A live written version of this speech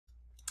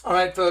All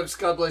right, folks,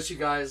 God bless you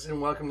guys,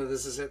 and welcome to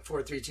This Is It,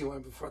 4, 3, 2,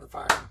 1, Before the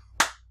Fire.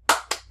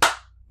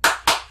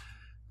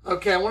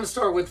 Okay, I want to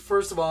start with,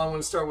 first of all, I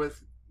want to start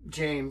with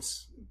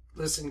James.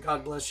 Listen,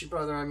 God bless you,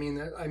 brother. I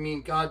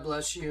mean, God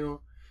bless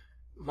you.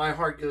 My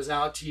heart goes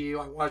out to you.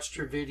 I watched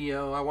your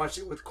video. I watched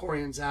it with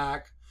Corey and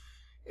Zach,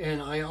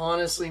 and I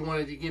honestly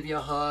wanted to give you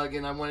a hug,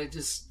 and I wanted to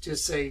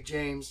just say,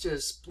 James,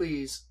 just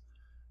please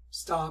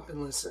stop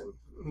and listen,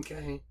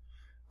 okay?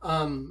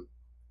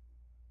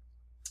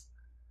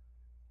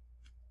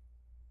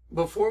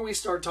 Before we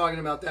start talking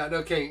about that,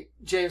 okay,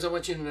 James, I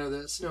want you to know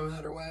this, no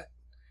matter what.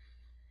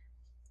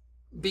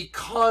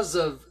 Because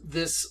of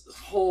this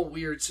whole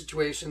weird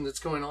situation that's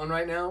going on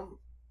right now,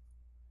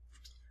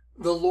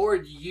 the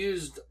Lord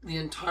used the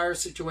entire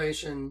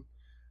situation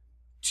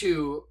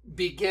to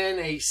begin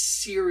a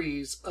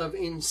series of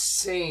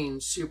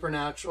insane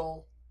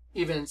supernatural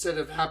events that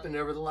have happened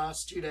over the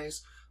last 2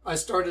 days. I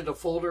started a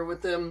folder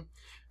with them.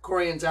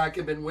 Corey and Zach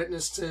have been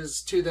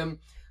witnesses to them.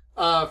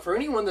 For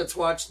anyone that's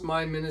watched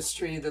my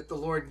ministry that the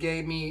Lord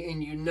gave me,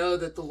 and you know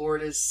that the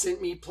Lord has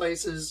sent me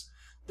places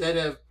that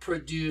have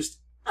produced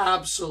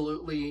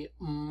absolutely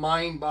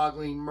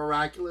mind-boggling,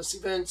 miraculous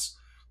events,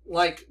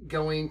 like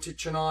going to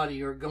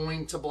Chinati or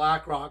going to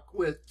Black Rock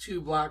with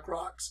 2 Black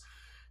Rocks.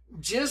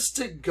 Just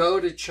to go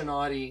to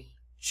Chinati,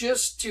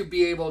 just to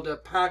be able to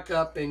pack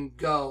up and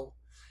go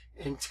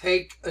and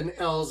take an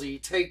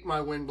LZ, take my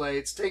wind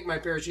blades, take my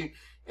parachute,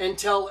 and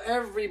tell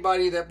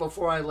everybody that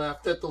before I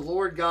left that the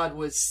Lord God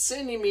was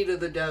sending me to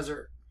the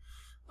desert.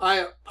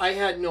 I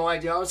had no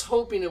idea. I was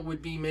hoping it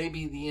would be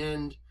maybe the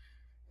end.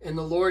 And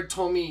the Lord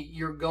told me,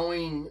 you're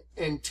going,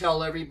 and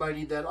tell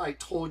everybody that I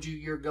told you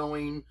you're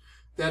going,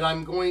 that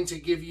I'm going to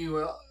give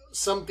you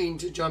something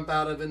to jump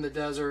out of in the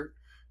desert.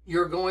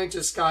 You're going to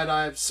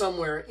skydive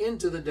somewhere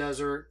into the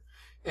desert,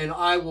 and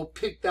I will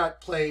pick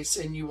that place,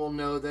 and you will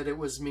know that it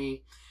was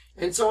me.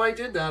 And so I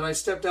did that. I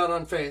stepped out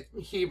on faith.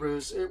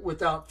 Hebrews,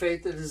 without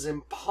faith it is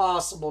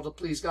impossible to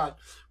please God.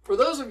 For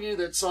those of you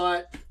that saw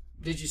it,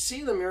 did you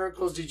see the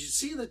miracles? Did you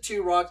see the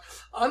 2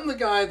 rocks? I'm the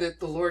guy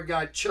that the Lord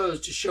God chose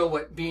to show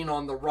what being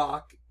on the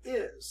rock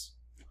is.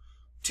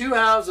 2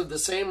 halves of the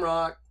same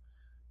rock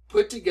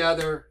put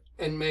together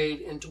and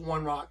made into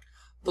 1 rock.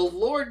 The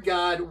Lord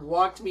God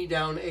walked me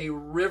down a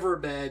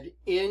riverbed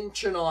in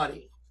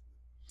Chinati.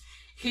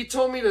 He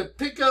told me to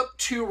pick up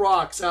 2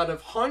 rocks out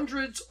of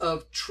hundreds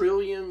of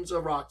trillions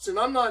of rocks. And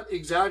I'm not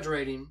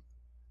exaggerating.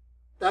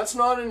 That's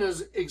not an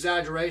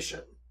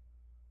exaggeration.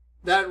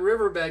 That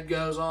riverbed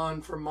goes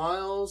on for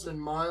miles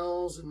and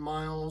miles and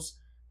miles,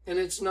 and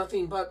it's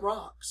nothing but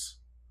rocks.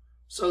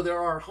 So there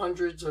are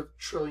hundreds of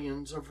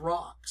trillions of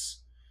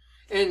rocks.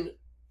 And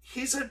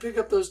he said pick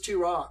up those 2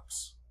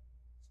 rocks.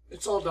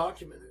 It's all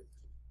documented.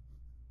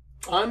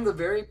 I'm the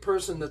very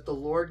person that the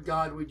Lord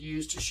God would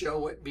use to show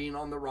what being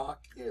on the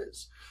rock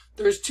is.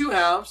 There's 2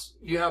 halves.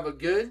 You have a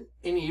good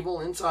and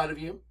evil inside of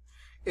you.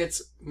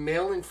 It's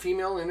male and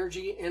female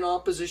energy in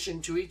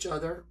opposition to each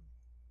other.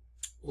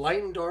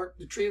 Light and dark,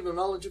 the tree of the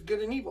knowledge of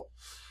good and evil.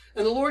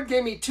 And the Lord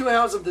gave me 2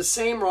 halves of the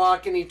same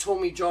rock, and he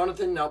told me,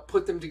 Jonathan, now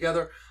put them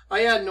together. I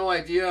had no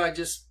idea.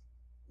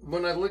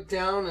 When I looked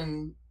down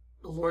and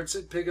the Lord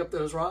said, pick up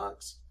those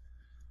rocks,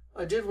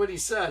 I did what he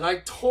said. I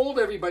told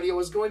everybody I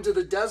was going to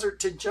the desert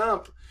to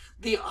jump.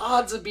 The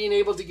odds of being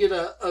able to get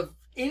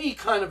any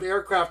kind of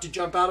aircraft to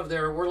jump out of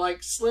there were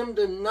like slim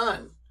to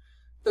none.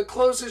 The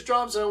closest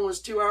drop zone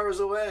was 2 hours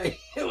away.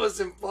 I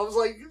was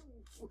like,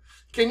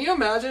 can you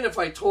imagine if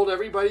I told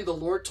everybody the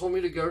Lord told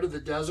me to go to the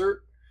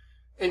desert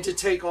and to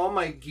take all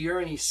my gear,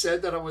 and he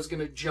said that I was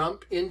going to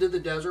jump into the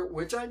desert,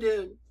 which I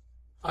did.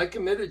 I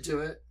committed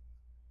to it.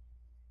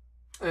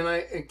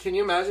 And can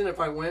you imagine if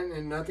I went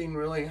and nothing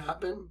really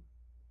happened?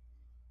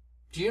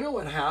 Do you know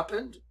what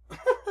happened?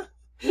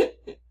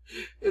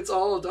 It's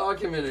all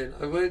documented.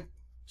 I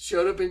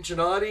showed up in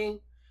Chinati.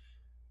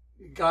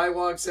 The guy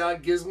walks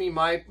out, gives me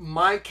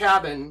my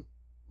cabin,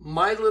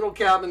 my little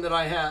cabin that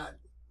I had.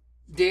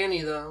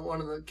 Danny,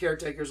 one of the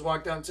caretakers,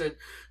 walked out and said,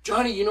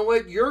 Johnny, you know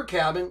what? Your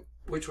cabin,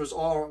 which was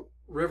all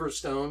river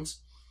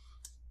stones,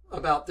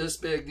 about this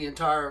big, the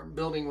entire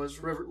building was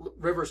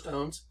river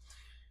stones.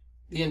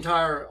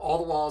 All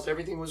the walls,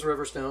 everything was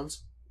river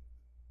stones.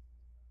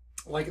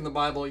 Like in the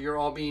Bible, you're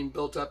all being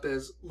built up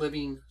as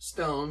living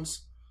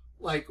stones,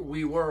 like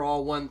we were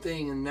all one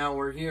thing and now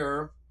we're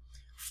here.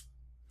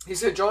 He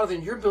said,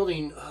 Jonathan, your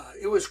building,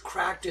 it was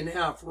cracked in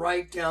half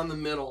right down the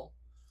middle.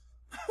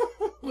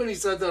 When he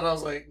said that, I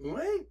was like,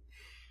 what?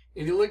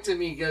 And he looked at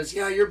me, he goes,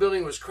 yeah, your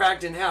building was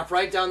cracked in half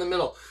right down the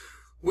middle.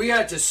 We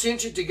had to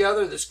cinch it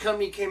together. This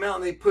company came out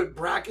and they put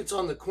brackets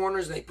on the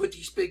corners and they put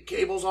these big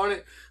cables on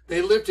it.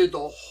 They lifted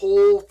the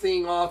whole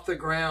thing off the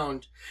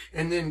ground,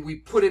 and then we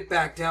put it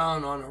back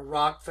down on a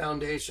rock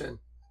foundation.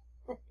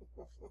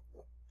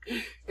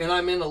 And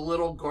I'm in a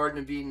little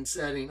Garden of Eden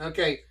setting.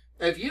 Okay,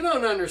 if you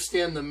don't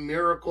understand the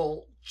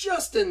miracle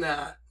just in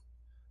that,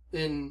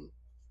 then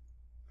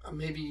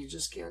maybe you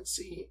just can't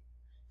see.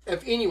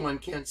 If anyone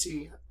can't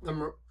see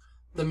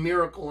the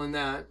miracle in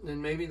that,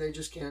 then maybe they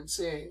just can't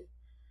see.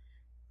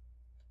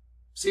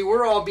 See,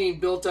 we're all being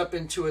built up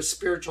into a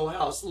spiritual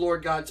house. The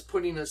Lord God's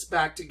putting us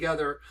back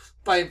together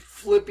by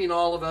flipping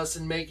all of us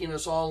and making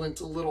us all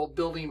into little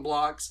building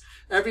blocks.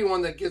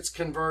 Everyone that gets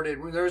converted,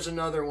 there's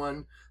another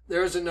one.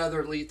 There's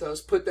another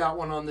lithos. Put that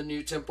one on the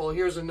new temple.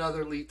 Here's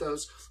another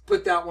lithos.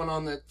 Put that one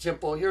on the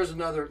temple. Here's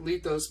another.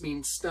 Lithos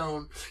means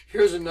stone.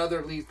 Here's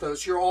another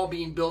lithos. You're all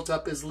being built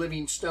up as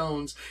living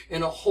stones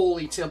in a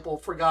holy temple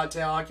for God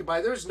to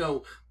occupy. There's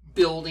no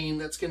building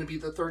that's going to be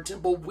the third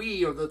temple.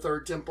 We are the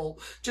third temple.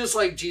 Just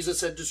like Jesus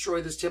said, destroy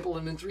this temple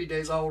and in 3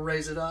 days I will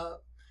raise it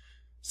up.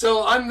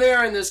 So I'm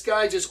there and this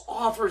guy just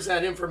offers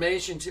that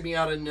information to me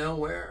out of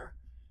nowhere.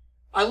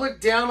 I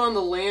look down on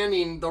the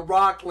landing, the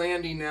rock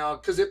landing now,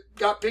 because it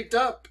got picked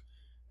up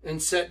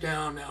and set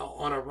down now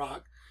on a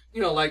rock.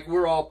 You know, like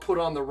we're all put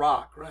on the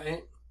rock,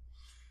 right?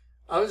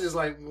 I was just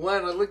like,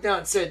 what? I looked down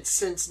and said,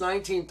 since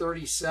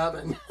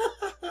 1937.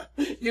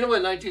 You know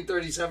what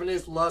 1937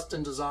 is? Lust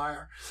and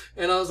desire.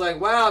 And I was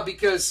like, wow,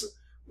 because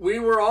we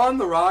were on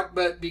the rock,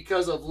 but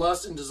because of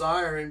lust and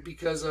desire and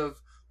because of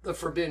the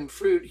forbidden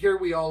fruit, here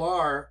we all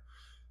are.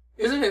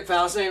 Isn't it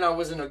fascinating? I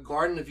was in a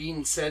Garden of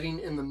Eden setting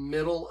in the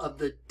middle of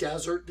the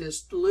desert,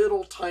 this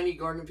little tiny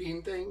Garden of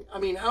Eden thing. I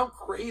mean, how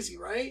crazy,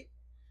 right?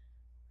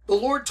 The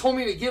Lord told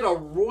me to get a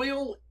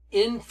Royal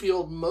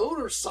Enfield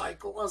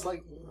motorcycle. I was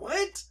like,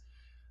 what?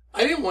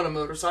 I didn't want a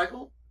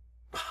motorcycle.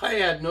 I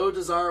had no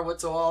desire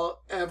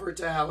whatsoever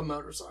to have a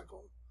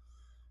motorcycle.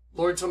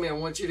 Lord told me, I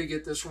want you to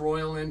get this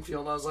Royal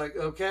Enfield. I was like,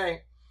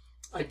 okay.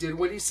 I did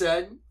what he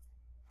said,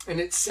 and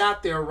it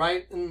sat there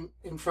right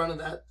in front of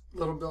that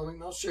little building.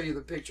 I'll show you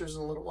the pictures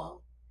in a little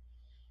while.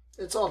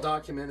 It's all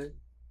documented.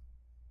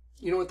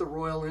 You know what the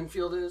Royal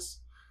Enfield is?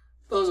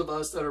 Those of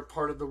us that are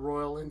part of the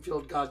Royal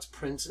Enfield, God's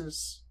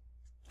princes,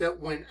 that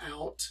went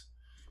out,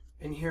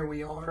 and here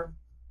we are.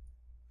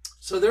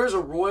 So there's a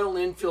Royal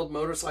Enfield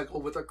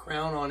motorcycle with a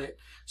crown on it,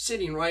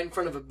 sitting right in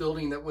front of a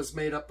building that was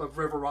made up of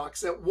river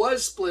rocks, that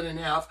was split in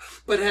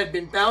half, but had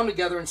been bound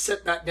together and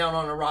set back down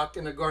on a rock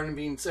in a Garden of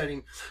Eden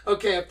setting.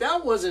 Okay, if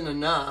that wasn't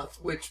enough,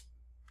 which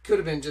could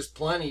have been just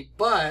plenty,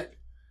 but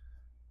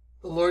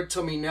the Lord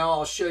told me, now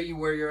I'll show you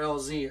where your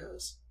LZ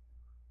is.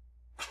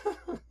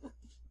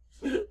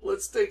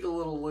 Let's take a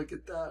little look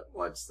at that.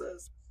 Watch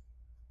this.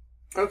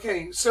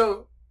 Okay,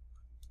 so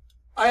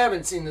I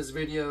haven't seen this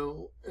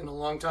video in a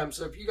long time,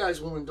 so if you guys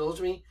will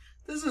indulge me,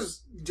 this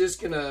is just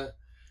gonna,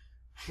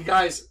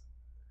 guys,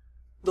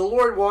 the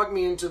Lord walked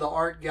me into the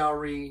art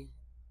gallery,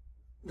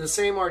 the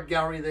same art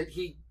gallery that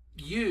he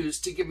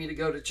used to get me to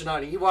go to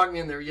Chinati. He walked me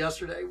in there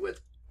yesterday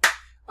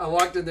I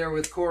walked in there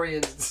with Corey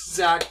and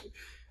Zach.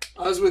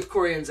 I was with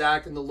Corey and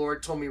Zach, and the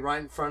Lord told me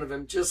right in front of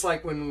him, just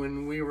like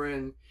when we were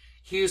in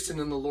Houston,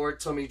 and the Lord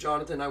told me,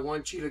 Jonathan, I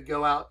want you to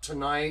go out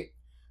tonight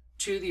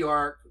to the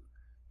ark.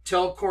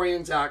 Tell Corey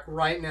and Zach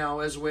right now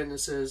as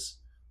witnesses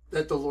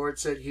that the Lord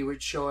said he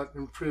would show up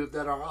and prove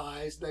that our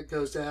eyes that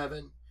goes to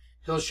heaven,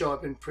 he'll show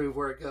up and prove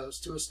where it goes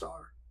to a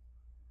star.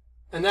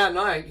 And that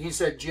night, he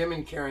said Jim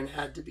and Karen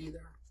had to be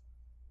there.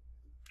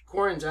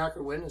 Corey and Zach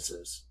are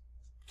witnesses.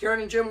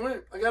 Karen and Jim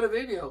went. I got a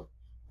video.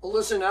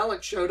 Alyssa and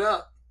Alex showed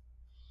up.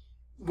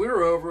 We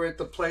were over at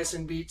the place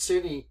in Beach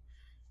City.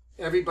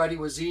 Everybody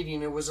was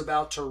eating. It was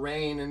about to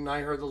rain, and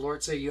I heard the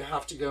Lord say, you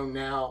have to go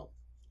now.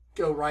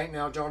 Go right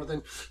now,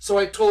 Jonathan. So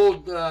I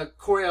told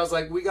Corey, I was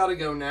like, we got to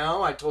go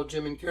now. I told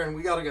Jim and Karen,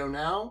 we got to go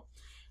now.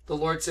 The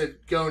Lord said,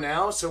 go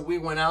now. So we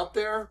went out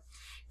there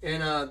in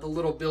the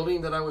little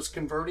building that I was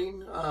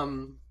converting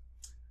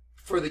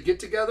for the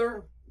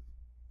get-together,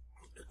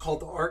 called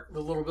the Ark,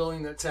 the little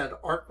building that's had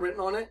Ark written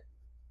on it,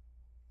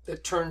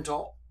 that turned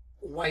to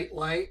white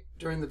light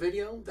during the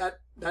video,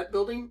 that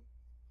building.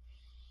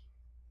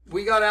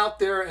 We got out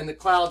there and the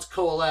clouds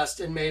coalesced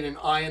and made an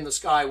eye in the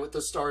sky with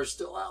the stars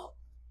still out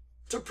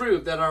to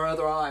prove that our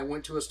other eye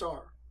went to a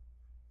star.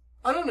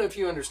 I don't know if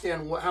you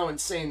understand how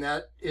insane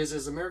that is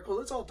as a miracle.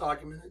 It's all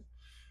documented.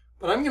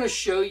 But I'm going to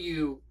show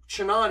you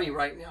Chinati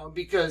right now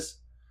because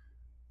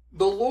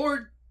the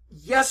Lord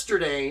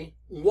yesterday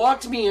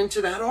walked me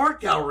into that art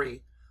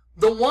gallery.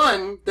 The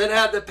one that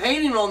had the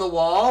painting on the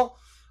wall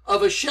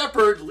of a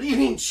shepherd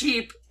leading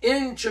sheep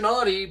in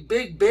Chinati,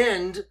 Big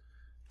Bend.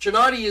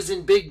 Chinati is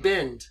in Big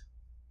Bend.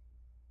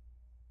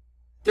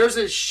 There's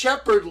a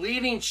shepherd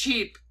leading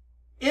sheep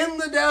in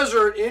the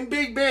desert in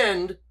Big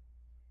Bend.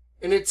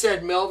 And it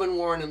said Melvin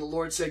Warren, and the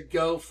Lord said,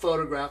 go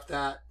photograph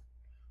that.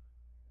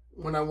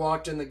 When I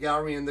walked in the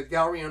gallery, and the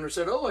gallery owner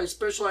said, oh, I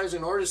specialize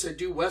in artists that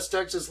do West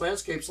Texas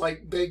landscapes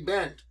like Big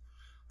Bend.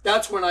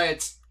 That's when I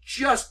had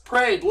just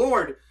prayed,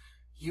 Lord,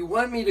 you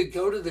want me to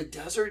go to the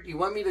desert? You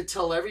want me to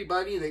tell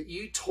everybody that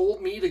you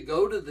told me to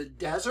go to the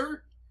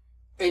desert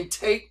and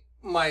take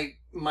my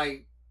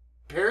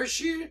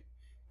parachute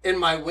and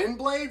my wind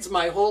blades,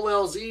 my whole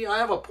LZ? I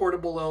have a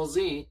portable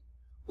LZ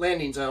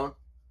landing zone,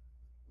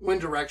 wind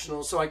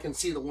directional, so I can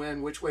see the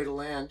wind, which way to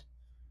land.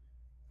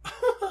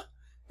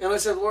 And I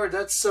said, Lord,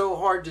 that's so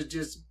hard to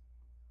just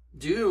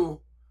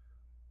do.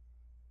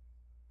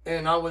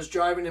 And I was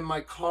driving in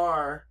my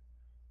car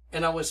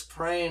and I was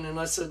praying and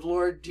I said,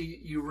 Lord, do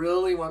you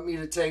really want me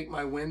to take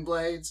my wind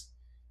blades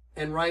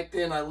And right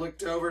then I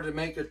looked over to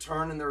make a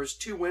turn, and there was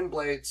 2 wind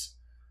blades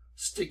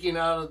sticking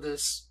out of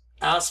this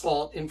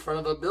asphalt in front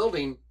of a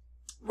building,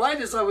 right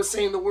as I was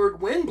saying the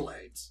word wind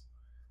blades.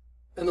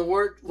 And the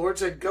Lord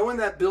said, go in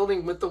that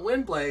building with the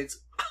wind blades.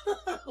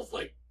 I was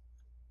like,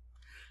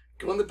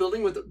 go in the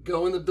building with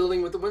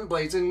the wind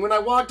blades. And when I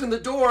walked in the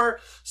door,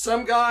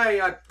 some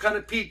guy, I kind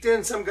of peeked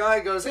in, some guy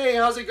goes, hey,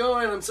 how's it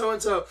going? I'm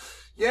so-and-so.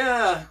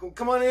 Yeah, well,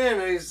 come on in.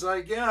 And he's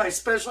like, yeah, I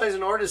specialize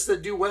in artists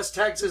that do West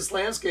Texas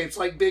landscapes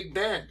like Big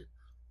Bend.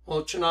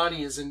 Well, Chinati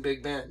is in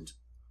Big Bend.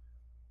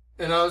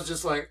 And I was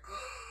just like,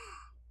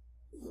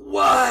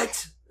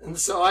 what? And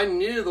so I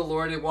knew the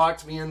Lord had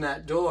walked me in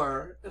that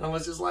door. And I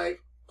was just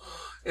like,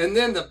 and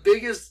then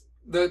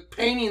the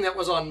painting that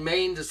was on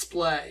main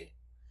display,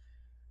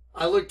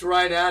 I looked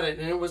right at it,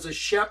 and it was a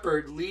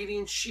shepherd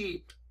leading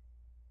sheep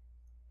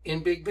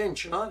in Big Bend,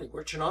 Chinati,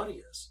 where Chinati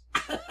is.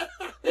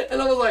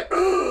 And I was like,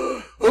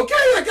 oh, okay,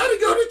 I got to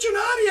go to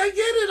Chinati.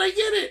 I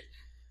get it.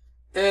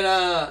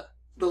 And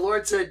the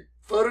Lord said,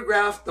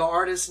 photograph the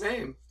artist's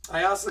name.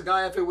 I asked the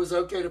guy if it was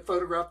okay to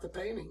photograph the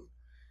painting.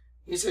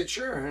 He said,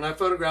 sure. And I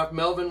photographed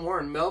Melvin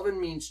Warren.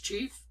 Melvin means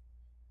chief,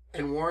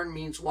 and Warren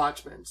means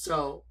watchman.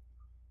 So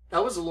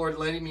that was the Lord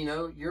letting me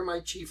know, you're my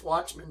chief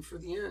watchman for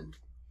the end.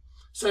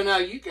 So now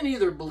you can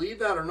either believe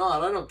that or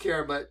not. I don't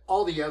care, but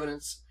all the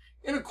evidence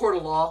in a court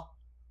of law,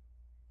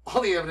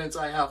 all the evidence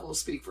I have will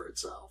speak for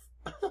itself.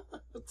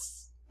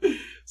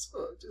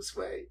 So just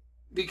wait.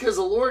 Because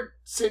the Lord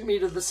sent me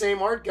to the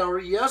same art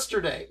gallery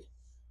yesterday.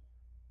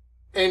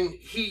 And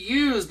he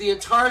used the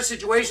entire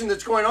situation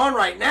that's going on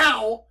right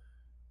now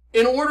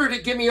in order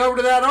to get me over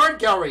to that art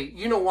gallery.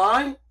 You know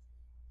why?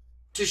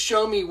 To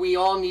show me we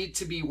all need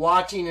to be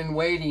watching and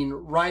waiting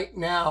right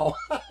now.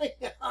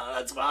 Yeah,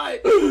 that's why.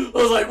 I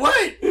was like,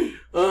 wait.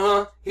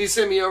 He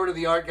sent me over to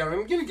the art gallery.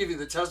 I'm going to give you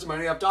the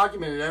testimony. I've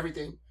documented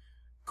everything.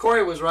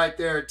 Corey was right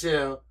there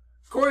too.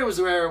 Corey was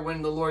there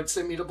when the Lord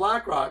sent me to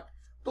Black Rock.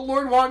 The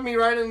Lord walked me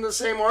right in the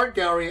same art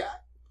gallery.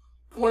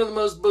 One of the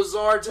most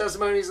bizarre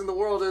testimonies in the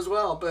world as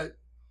well, but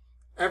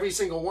every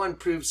single one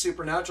proved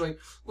supernaturally.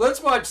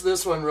 Let's watch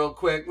this one real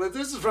quick.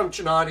 This is from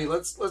Chinati.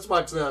 Let's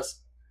watch this.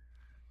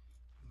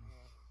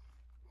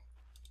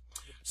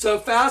 So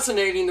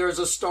fascinating. There's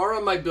a star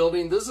on my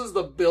building. This is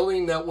the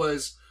building that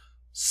was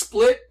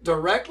split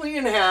directly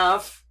in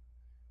half,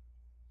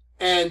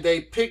 and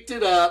they picked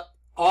it up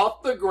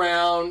off the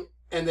ground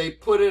and they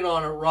put it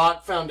on a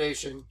rock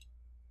foundation.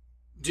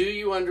 Do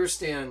you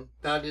understand?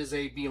 That is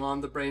a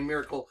beyond the brain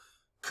miracle.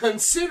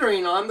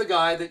 Considering I'm the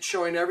guy that's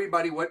showing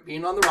everybody what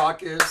being on the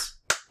rock is.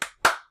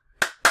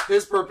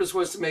 His purpose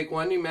was to make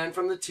one new man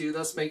from the two,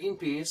 thus making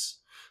peace.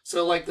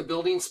 So like the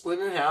building split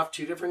in half,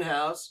 2 different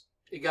halves.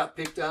 It got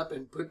picked up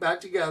and put back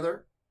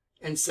together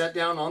and set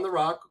down on the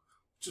rock,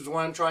 which is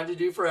what I'm trying to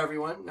do for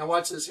everyone. Now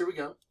watch this. Here we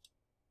go.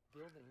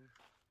 Building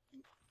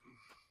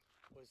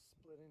was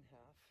split in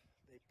half.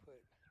 They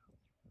put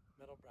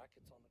metal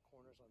brackets on the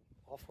corners, on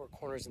all 4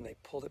 corners, and they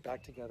pulled it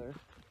back together.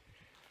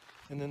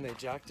 And then they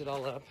jacked it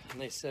all up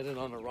and they set it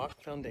on a rock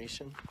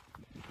foundation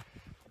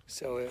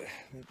so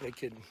they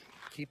could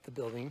keep the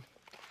building.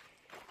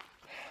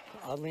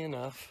 Oddly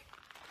enough,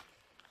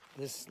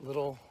 this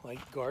little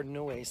like garden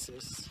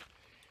oasis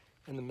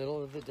in the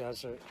middle of the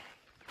desert,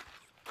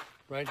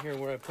 right here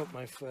where I put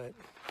my foot,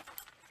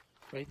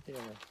 right there,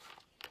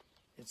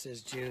 it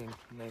says June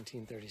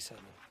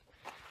 1937.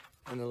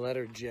 And the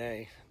letter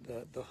J,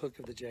 the hook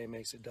of the J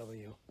makes a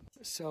W.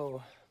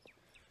 So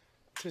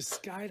to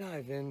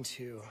skydive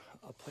into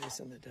a place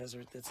in the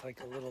desert that's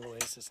like a little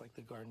oasis, like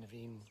the Garden of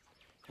Eden,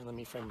 and let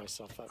me frame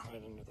myself up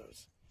right under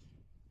those.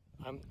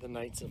 I'm the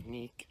Knights of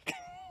Neek.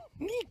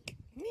 Neek.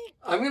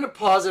 I'm going to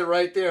pause it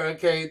right there.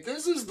 Okay,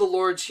 this is the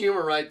Lord's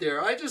humor right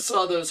there. I just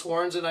saw those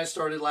horns and I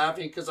started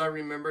laughing because I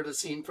remembered a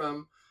scene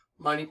from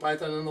Monty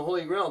Python and the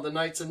Holy Grail, the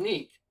Knights of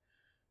Neek.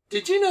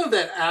 Did you know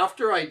that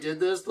after I did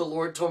this, the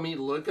Lord told me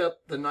to look up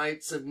the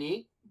Knights of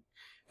Neek?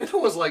 And I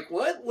was like,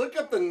 what? Look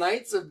up the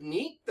Knights of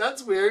Neek?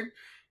 That's weird.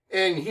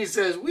 And he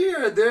says, we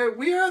are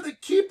the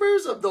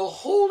keepers of the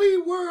holy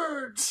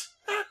words.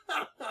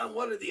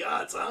 What are the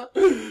odds, huh?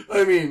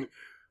 I mean,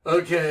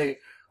 okay.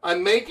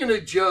 I'm making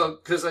a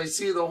joke because I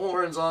see the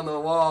horns on the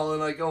wall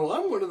and I go,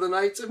 I'm one of the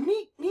Knights of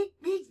Neek,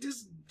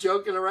 just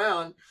joking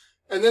around.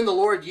 And then the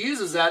Lord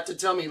uses that to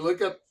tell me,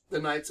 look up the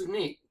Knights of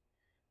Neek.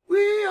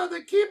 We are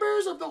the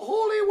keepers of the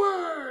holy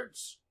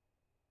words.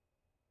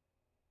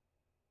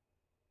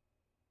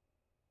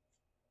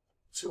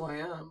 That's who I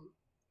am.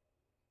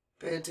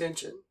 Pay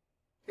attention.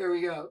 Here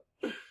we go.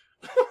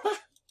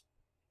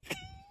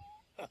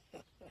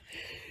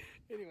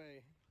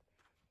 Anyway,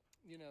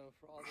 you know,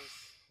 for all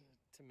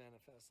this to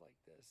manifest like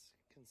this,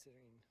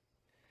 considering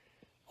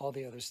all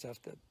the other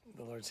stuff that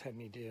the Lord's had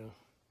me do,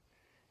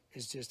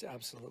 is just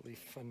absolutely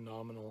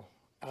phenomenal.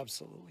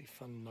 Absolutely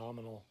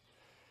phenomenal.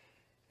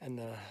 And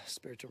the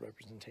spiritual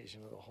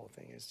representation of the whole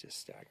thing is just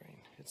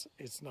staggering.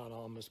 It's not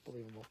almost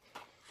believable.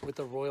 With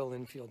the Royal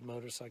Enfield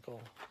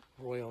motorcycle,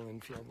 Royal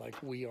Enfield, like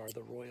we are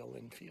the Royal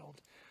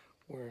Enfield.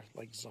 We're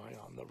like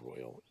Zion, the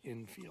Royal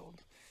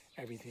Enfield.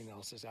 Everything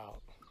else is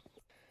out.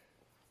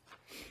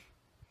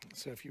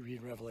 So if you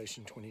read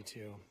Revelation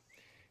 22,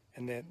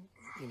 and then,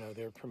 you know,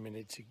 they're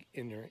permitted to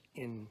enter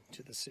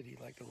into the city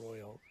like the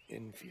royal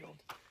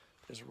infield.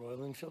 There's a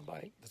royal infield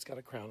bike that's got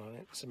a crown on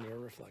it. It's a mirror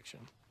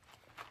reflection.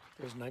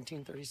 There's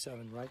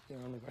 1937 right there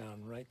on the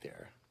ground, right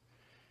there.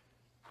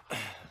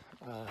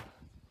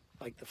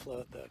 Like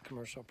the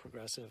commercial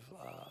progressive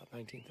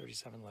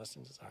 1937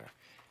 lessons are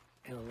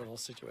in a little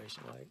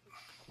situation like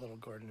a little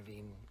Garden of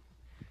Eden.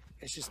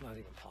 It's just not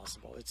even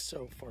possible. It's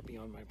so far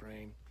beyond my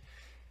brain.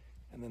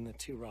 And then the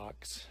two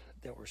rocks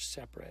that were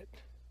separate,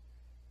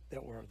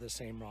 that were the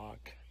same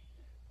rock,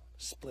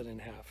 split in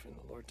half, and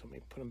the Lord told me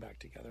put them back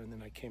together. And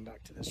then I came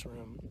back to this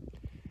room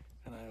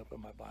and I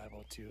opened my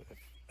Bible to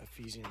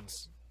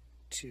Ephesians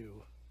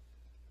 2.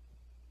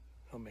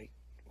 He'll make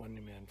one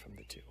new man from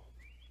the two.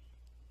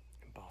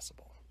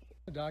 Impossible.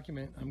 The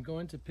document, I'm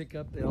going to pick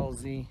up the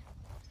LZ,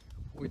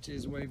 which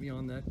is way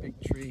beyond that big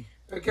tree.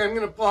 Okay, I'm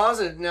going to pause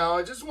it now.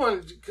 I just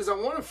wanted, because I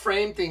want to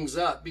frame things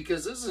up,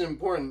 because this is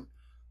important.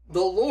 The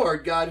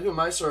Lord, God whom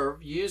I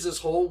serve, used this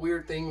whole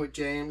weird thing with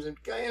James. And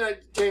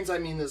James, I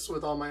mean this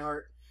with all my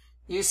heart.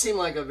 You seem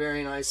like a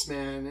very nice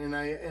man,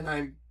 and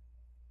I'm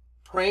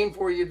praying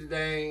for you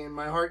today, and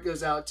my heart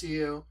goes out to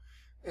you.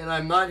 And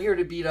I'm not here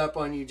to beat up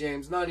on you,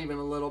 James, not even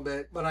a little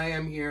bit, but I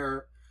am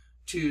here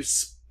to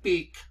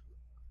speak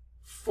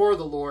for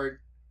the Lord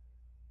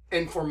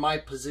and for my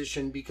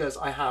position, because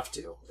I have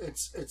to.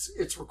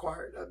 It's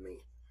required of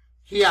me.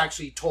 He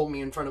actually told me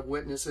in front of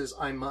witnesses,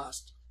 I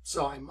must.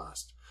 So I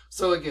must.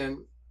 So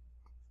again,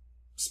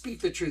 speak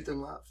the truth in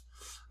love.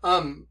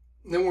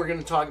 Then we're going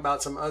to talk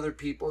about some other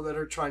people that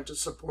are trying to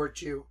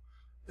support you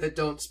that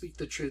don't speak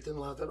the truth in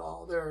love at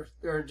all.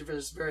 They're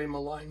just very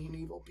maligning,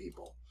 evil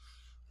people.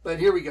 But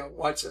here we go.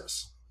 Watch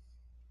this.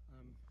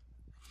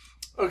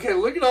 Okay,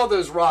 look at all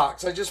those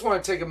rocks. I just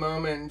want to take a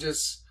moment and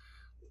just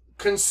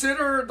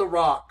consider the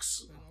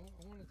rocks.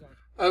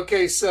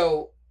 Okay,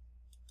 so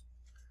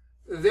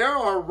there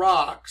are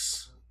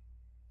rocks.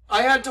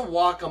 I had to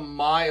walk a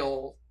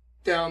mile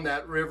down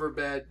that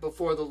riverbed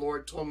before the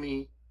Lord told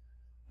me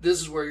this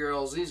is where your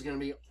LZ is going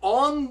to be.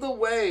 On the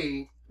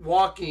way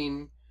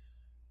walking,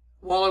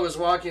 while I was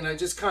walking, I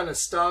just kind of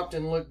stopped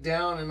and looked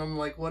down, and I'm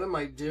like, what am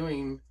I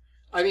doing?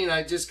 I mean,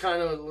 I just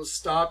kind of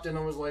stopped and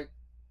I was like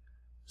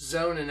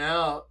zoning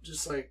out,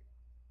 just like,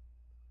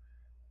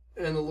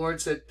 and the Lord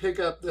said, pick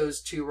up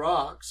those two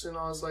rocks. And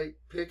I was like,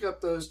 pick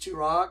up those two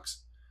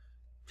rocks?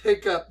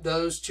 Pick up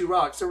those two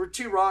rocks. There were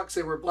two rocks.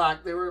 They were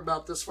black. They were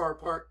about this far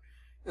apart.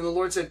 And the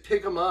Lord said,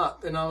 pick them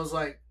up. And I was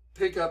like,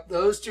 pick up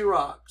those two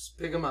rocks.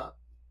 Pick them up.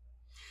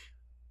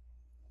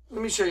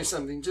 Let me show you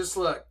something. Just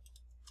look.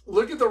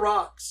 Look at the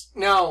rocks.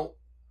 Now,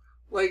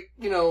 like,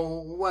 you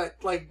know, what?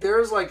 Like,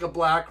 there's like a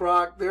black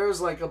rock.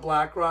 There's like a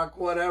black rock,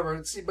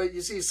 whatever. See, but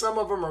you see, some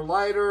of them are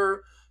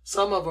lighter.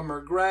 Some of them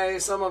are gray.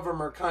 Some of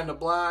them are kind of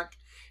black.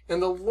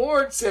 And the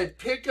Lord said,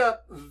 pick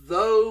up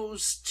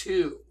those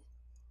two.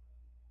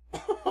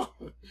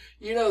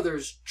 You know,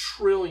 there's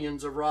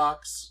trillions of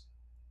rocks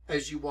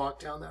as you walk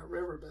down that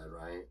riverbed,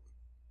 right?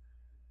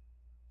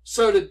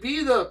 So to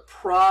be the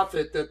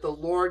prophet that the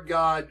Lord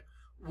God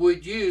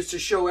would use to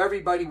show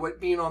everybody what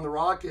being on the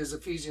rock is,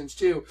 Ephesians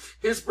 2,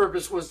 his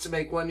purpose was to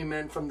make one new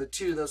man from the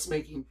two, thus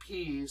making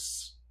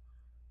peace.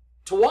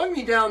 To walk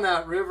me down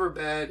that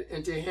riverbed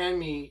and to hand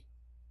me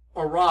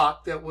a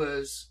rock that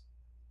was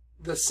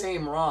the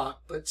same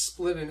rock but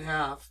split in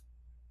half,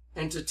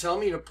 and to tell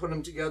me to put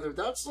them together,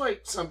 that's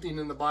like something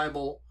in the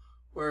Bible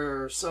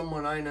where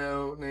someone I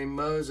know named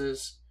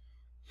Moses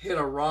hit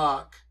a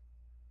rock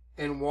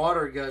and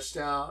water gushed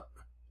out.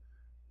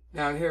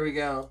 Now here we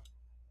go.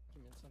 I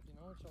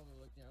want y'all to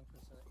look down for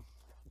a second.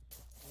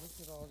 Look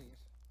at all these.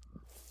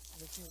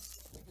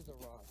 Look at the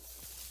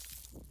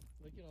rocks.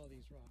 Look at all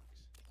these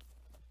rocks.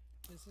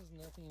 This is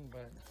nothing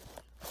but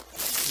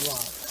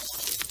rocks.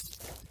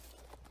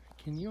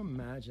 Can you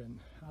imagine,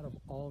 out of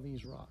all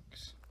these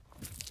rocks,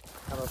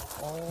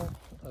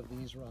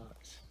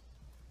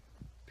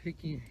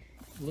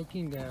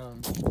 looking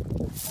down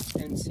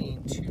and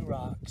seeing two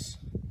rocks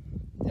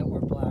that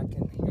were black,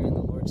 and hearing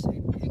the Lord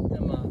say, pick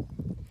them up,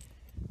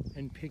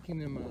 and picking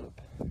them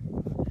up,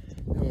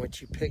 and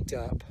what you picked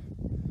up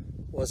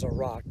was a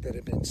rock that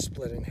had been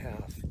split in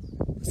half,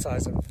 the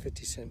size of a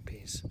 50-cent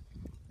piece.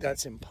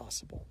 That's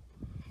impossible.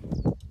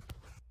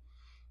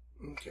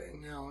 Okay,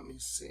 now let me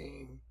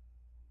see.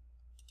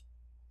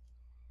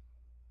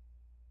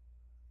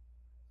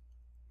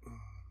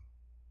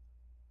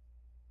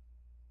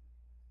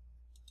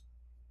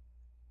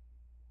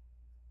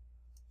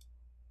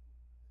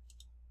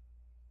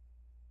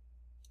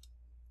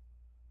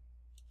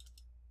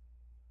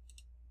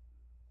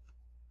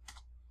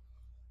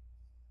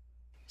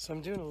 So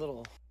I'm doing a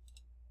little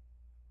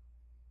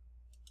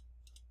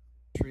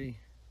tree.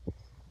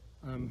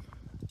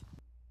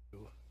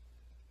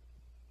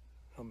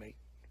 I'll make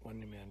one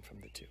new man from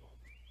the two.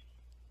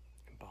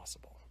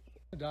 Impossible.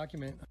 The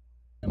document.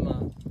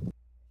 No.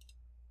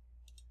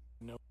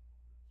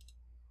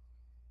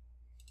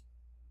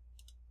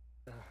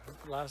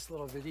 Last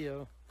little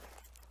video.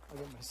 I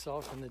got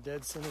myself in the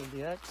dead center of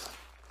the X.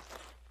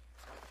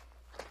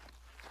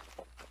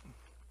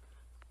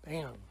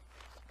 Bam.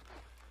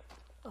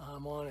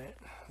 I'm on it.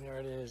 There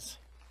it is.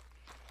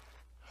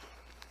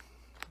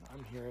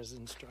 I'm here as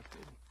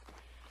instructed.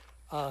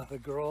 The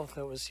girl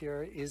that was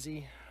here,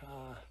 Izzy.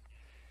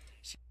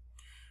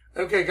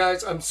 Okay,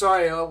 guys, I'm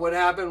sorry. What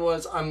happened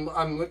was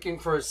I'm looking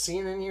for a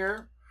scene in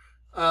here.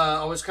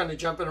 I was kind of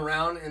jumping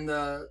around, and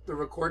the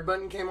record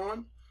button came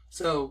on.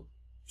 So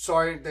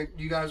sorry that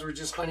you guys were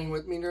just hunting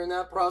with me during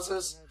that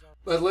process.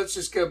 But let's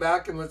just go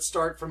back and let's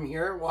start from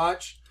here.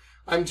 Watch.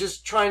 I'm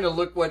just trying to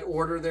look what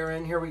order they're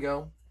in. Here we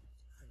go.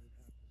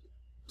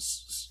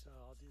 So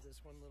I'll do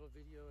this one little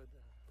video,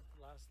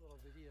 the last little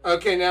video.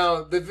 Okay,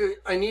 now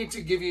I need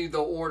to give you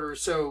the order.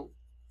 So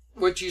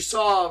what you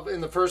saw in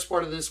the first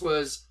part of this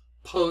was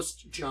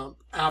post jump,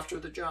 after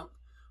the jump.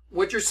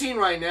 What you're seeing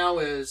right now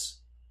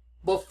is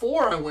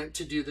before I went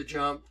to do the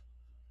jump,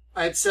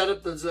 I had set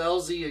up the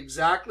LZ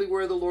exactly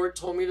where the Lord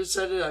told me to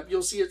set it up.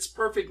 You'll see it's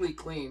perfectly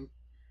clean.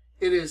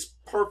 It is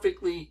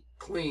perfectly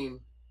clean.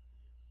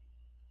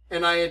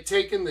 And I had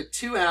taken the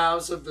two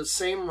halves of the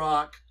same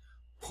rock,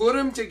 put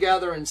them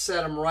together, and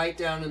set them right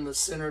down in the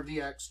center of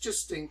the X.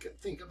 Just think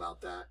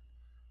about that.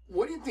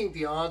 What do you think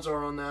the odds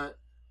are on that?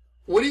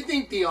 What do you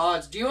think the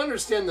odds? Do you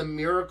understand the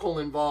miracle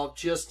involved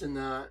just in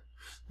that?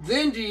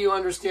 Then do you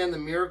understand the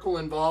miracle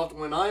involved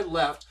when I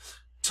left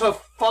to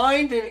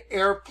find an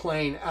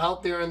airplane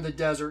out there in the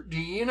desert? Do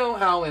you know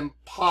how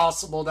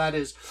impossible that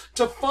is?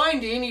 To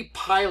find any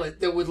pilot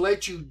that would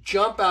let you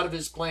jump out of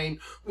his plane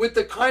with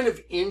the kind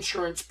of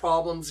insurance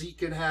problems he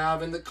could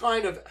have and the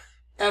kind of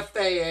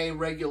FAA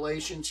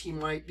regulations he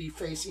might be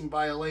facing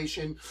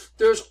violation.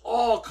 There's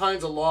all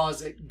kinds of laws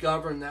that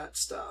govern that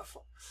stuff.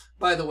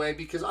 By the way,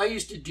 because I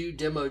used to do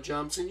demo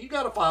jumps, and you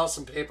got to file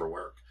some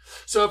paperwork.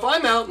 So if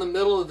I'm out in the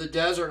middle of the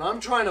desert and I'm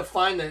trying to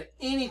find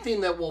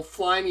anything that will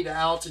fly me to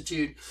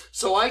altitude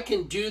so I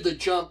can do the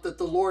jump that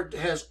the Lord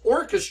has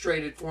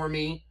orchestrated for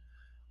me,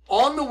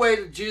 on the way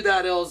to do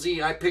that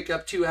LZ, I pick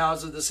up two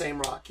halves of the same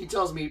rock. He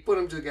tells me, put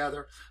them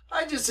together.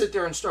 I just sit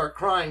there and start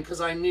crying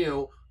because I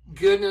knew,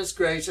 goodness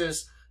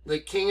gracious, the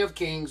King of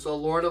Kings, the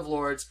Lord of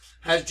Lords,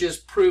 has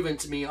just proven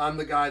to me I'm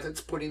the guy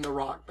that's putting the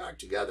rock back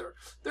together.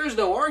 There's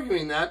no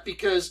arguing that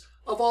because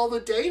of all the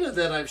data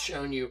that I've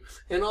shown you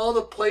and all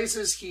the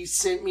places he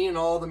sent me and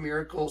all the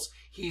miracles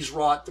he's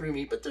wrought through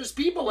me. But there's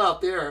people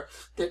out there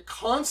that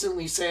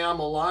constantly say I'm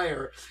a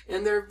liar,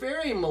 and they're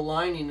very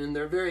maligning and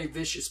they're very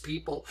vicious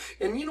people.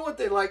 And you know what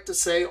they like to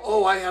say?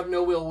 Oh, I have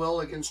no ill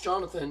will against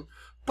Jonathan.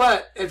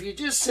 But if you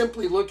just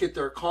simply look at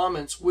their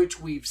comments,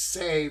 which we've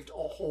saved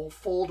a whole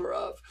folder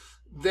of,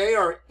 they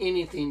are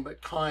anything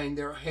but kind.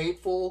 They're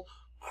hateful,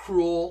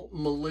 cruel,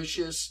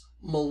 malicious,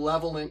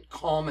 malevolent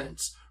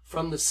comments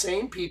from the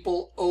same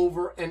people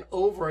over and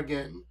over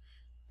again.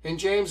 And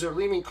James, they're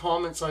leaving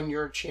comments on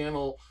your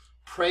channel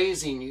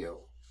praising you.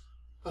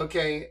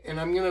 Okay, and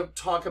I'm going to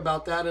talk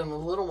about that in a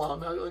little while.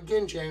 Now,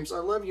 again, James, I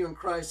love you in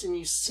Christ, and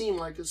you seem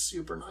like a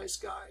super nice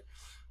guy.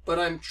 But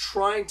I'm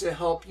trying to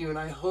help you, and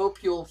I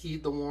hope you'll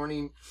heed the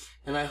warning,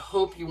 and I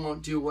hope you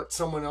won't do what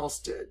someone else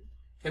did.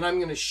 And I'm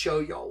going to show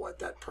y'all what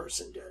that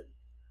person did.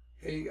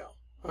 Here you go.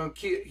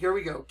 Okay, here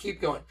we go.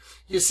 Keep going.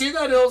 You see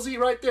that LZ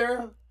right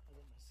there?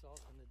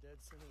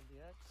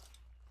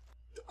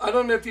 I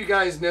don't know if you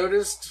guys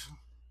noticed.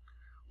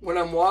 When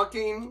I'm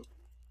walking,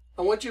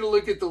 I want you to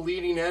look at the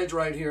leading edge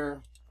right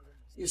here.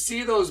 You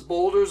see those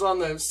boulders on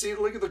the... See,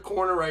 look at the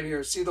corner right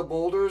here. See the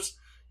boulders?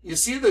 You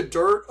see the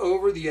dirt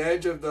over the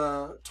edge of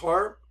the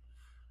tarp?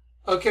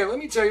 Okay, let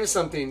me tell you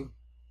something.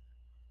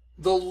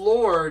 The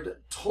Lord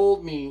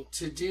told me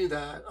to do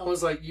that. I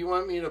was like, you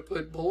want me to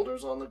put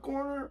boulders on the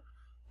corner?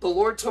 The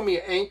Lord told me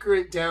to anchor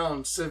it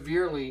down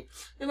severely.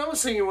 And I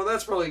was thinking, well,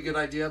 that's probably a good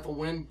idea if a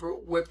wind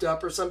whipped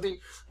up or something.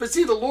 But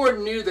see, the Lord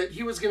knew that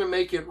he was going to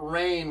make it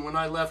rain when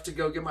I left to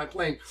go get my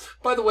plane.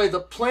 By the way, the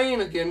plane,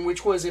 again,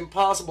 which was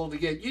impossible to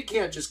get. You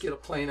can't just get a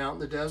plane out in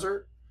the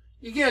desert.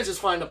 You can't just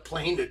find a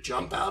plane to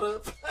jump out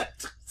of.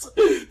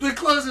 The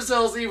closest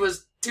LZ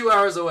was 2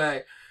 hours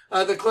away.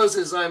 The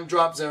closest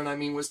drop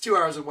zone, was 2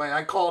 hours away.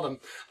 I called him.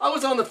 I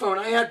was on the phone.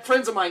 I had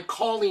friends of mine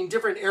calling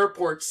different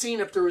airports, seeing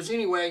if there was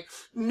any way.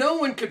 No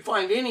one could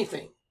find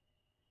anything.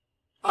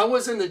 I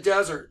was in the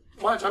desert.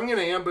 Watch, I'm going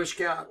to ambush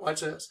Cat.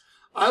 Watch this.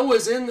 I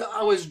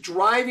was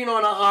driving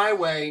on a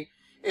highway,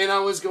 and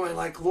I was going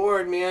like,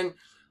 Lord, man,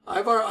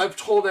 I've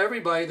told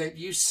everybody that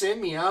you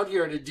sent me out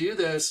here to do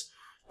this.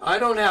 I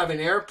don't have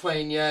an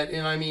airplane yet,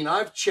 and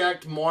I've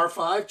checked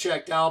Marfa, I've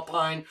checked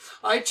Alpine,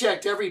 I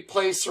checked every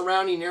place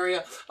surrounding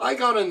area. I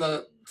got in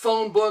the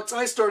phone books,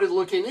 I started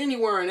looking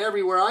anywhere and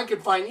everywhere I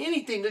could find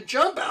anything to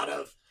jump out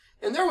of,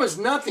 and there was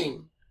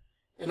nothing.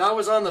 And I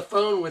was on the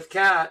phone with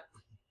Kat,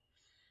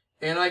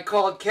 and I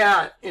called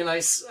Kat, and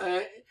I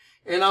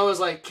was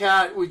like,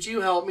 Kat, would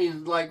you help me?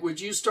 Like, would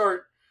you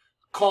start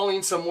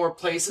calling some more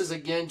places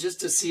again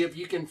just to see if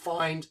you can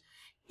find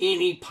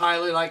any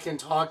pilot I can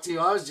talk to?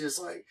 I was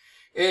just like...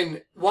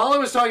 And while I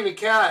was talking to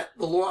Kat,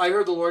 I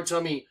heard the Lord tell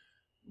me,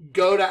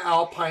 go to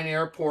Alpine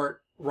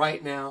Airport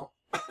right now.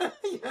 I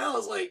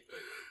was like,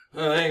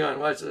 oh, hang on,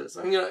 watch this.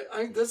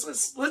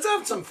 Let's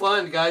have some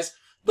fun, guys.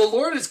 The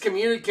Lord has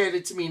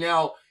communicated to me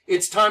now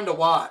It's time to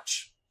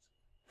watch.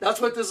 That's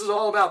what this is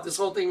all about, this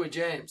whole thing with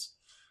James.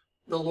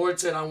 The Lord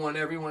said, I want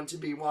everyone to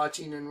be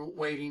watching and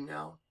waiting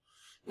now.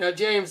 Now,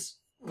 James,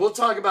 we'll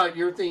talk about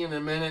your thing in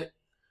a minute,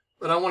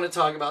 but I want to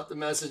talk about the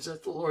message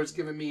that the Lord's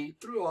given me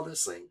through all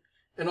this thing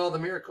and all the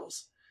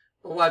miracles.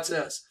 Well, watch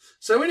this.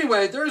 So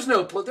anyway, there's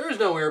no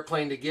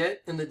airplane to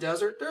get in the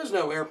desert. There's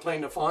no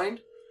airplane to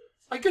find.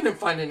 I couldn't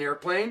find an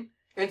airplane.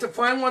 And to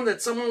find one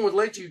that someone would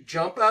let you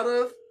jump out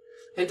of,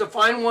 and to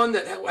find one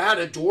that had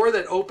a door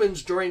that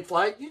opens during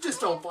flight, you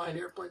just don't find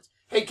airplanes.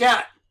 Hey,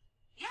 Kat.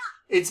 Yeah.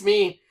 It's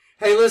me.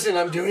 Hey, listen,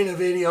 I'm doing a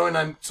video, and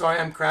I'm sorry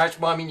I'm crash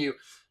bombing you.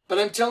 But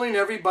I'm telling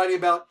everybody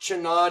about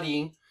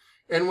Chinati.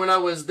 And when I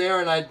was there,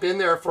 and I'd been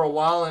there for a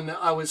while, and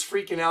I was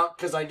freaking out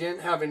because I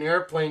didn't have an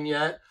airplane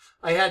yet.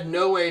 I had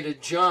no way to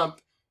jump.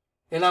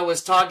 And I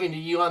was talking to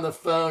you on the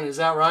phone. Is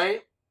that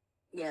right?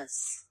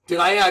 Yes. Did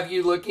I have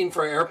you looking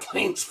for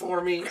airplanes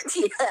for me?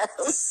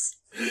 Yes.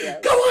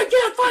 Yes. Go on,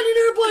 Kat, find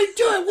an airplane.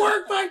 Do it.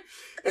 Work, fine.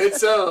 And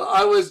so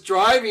I was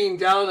driving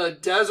down a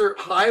desert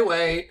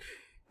highway,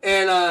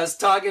 and I was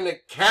talking to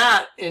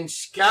Kat, and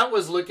Kat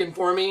was looking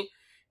for me.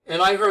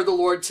 And I heard the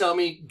Lord tell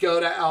me, go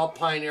to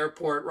Alpine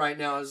Airport right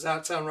now. Does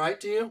that sound right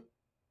to you?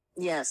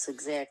 Yes,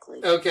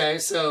 exactly. Okay,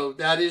 so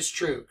that is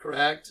true,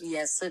 correct?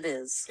 Yes, it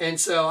is. And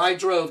so I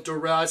drove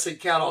to, I said,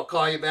 Kat, I'll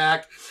call you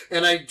back.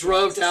 And I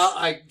drove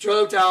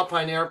to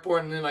Alpine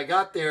Airport, and then I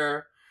got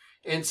there.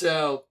 And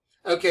so,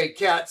 okay,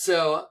 Kat,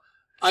 so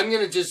I'm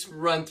going to just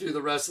run through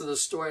the rest of the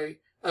story.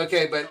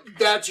 Okay, but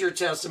that's your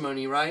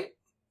testimony, right?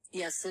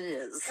 Yes, it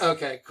is.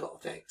 Okay, cool,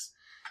 thanks.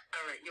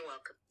 All right, you're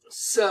welcome.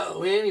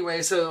 So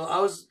anyway,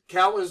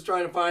 Kat was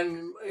trying to find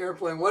an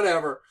airplane,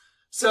 whatever.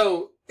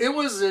 So it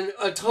was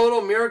a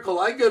total miracle.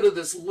 I go to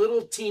this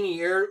little teeny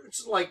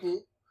it's like,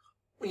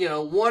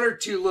 one or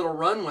two little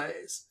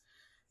runways.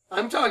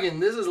 I'm talking,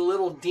 this is a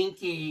little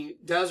dinky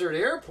desert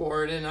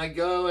airport, and I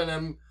go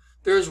and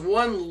there's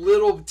one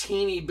little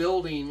teeny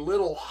building,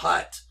 little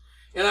hut.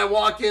 And I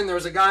walk in,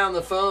 there's a guy on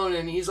the phone,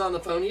 and he's on the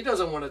phone. He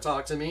doesn't want to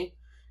talk to me.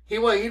 He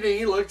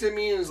looked at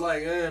me and was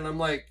like, and I'm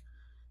like,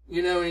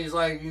 and he's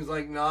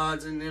like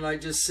nods, and then I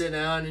just sit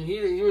down, and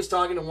he was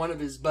talking to one of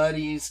his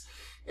buddies,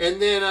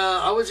 and then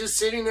I was just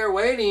sitting there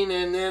waiting,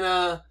 and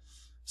then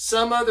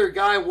some other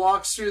guy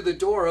walks through the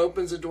door,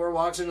 opens the door,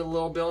 walks into the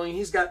little building.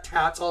 He's got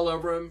tats all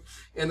over him,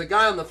 and the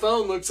guy on the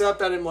phone looks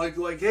up at him like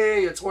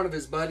hey, it's one of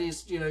his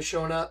buddies,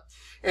 showing up,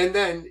 and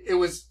then it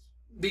was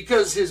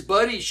because his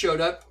buddy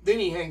showed up. Then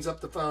he hangs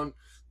up the phone.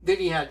 Then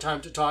he had time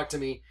to talk to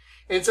me,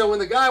 and so when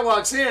the guy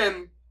walks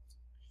in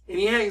and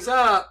he hangs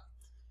up,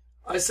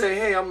 I say,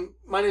 hey,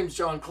 my name's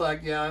John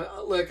Kleck. Yeah,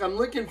 look, I'm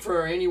looking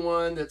for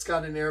anyone that's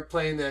got an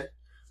airplane that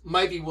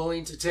might be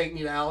willing to take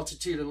me to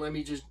altitude and let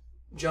me just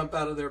jump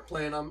out of their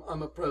plane.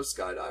 I'm a pro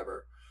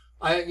skydiver.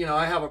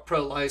 I have a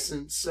pro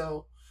license.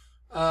 So,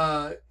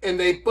 and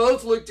they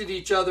both looked at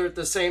each other at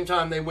the same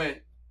time. They went,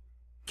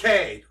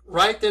 Cade,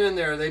 right then and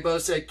there. They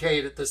both said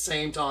Cade at the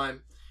same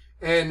time.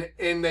 And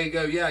they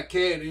go, yeah,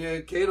 Cade.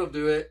 Yeah, Cade will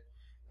do it.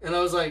 And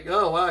I was like,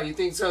 oh, wow, you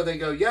think so? They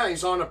go, yeah,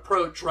 he's on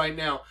approach right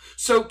now.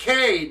 So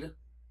Cade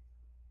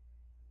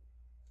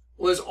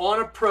was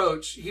on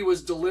approach. He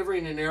was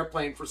delivering an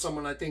airplane for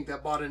someone, I think,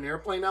 that bought an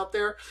airplane out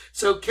there.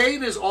 So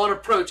Cade is on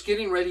approach,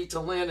 getting ready to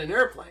land an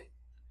airplane.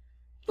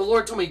 The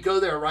Lord told me, go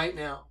there right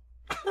now.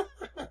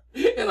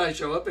 And I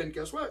show up, and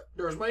guess what?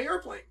 There's my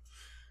airplane.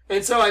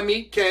 And so I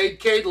meet Cade.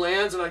 Cade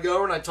lands, and I go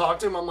over and I talk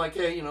to him. I'm like,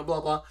 hey,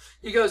 blah, blah.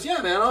 He goes,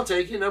 yeah, man, I'll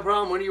take you. No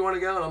problem. When do you want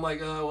to go? And I'm like,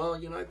 well,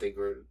 I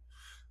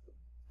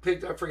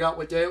think I forgot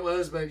what day it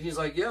was, but he's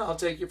like, yeah, I'll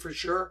take you for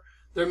sure.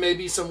 There may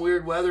be some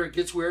weird weather. It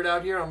gets weird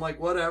out here. I'm like,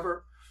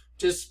 whatever.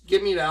 Just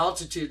get me to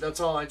altitude. That's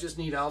all. I just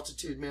need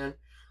altitude, man.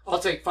 I'll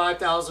take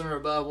 5,000 or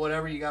above,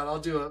 whatever you got. I'll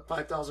do a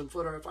 5,000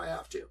 footer if I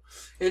have to.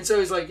 And so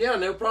he's like, yeah,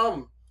 no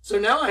problem. So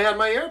now I had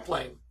my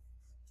airplane.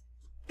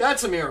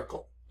 That's a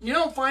miracle. You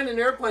don't find an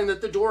airplane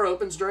that the door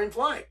opens during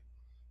flight.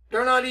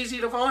 They're not easy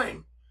to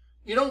find.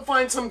 You don't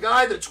find some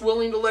guy that's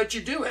willing to let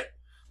you do it.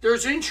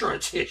 There's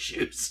insurance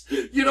issues.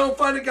 You don't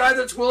find a guy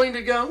that's willing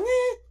to go,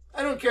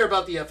 I don't care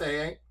about the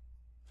FAA.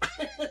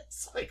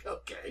 It's like,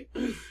 okay.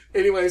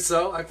 Anyway,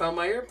 so I found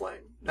my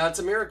airplane. That's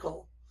a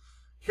miracle.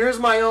 Here's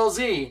my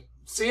LZ.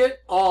 See it?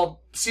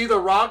 See the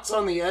rocks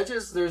on the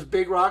edges? There's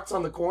big rocks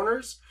on the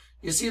corners.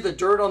 You see the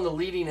dirt on the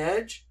leading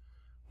edge?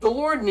 The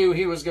Lord knew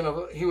he was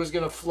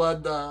gonna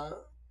flood the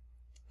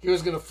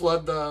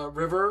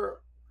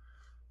river.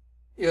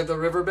 Yeah, the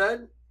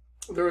riverbed.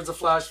 There was a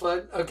flash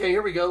flood. Okay,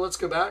 here we go. Let's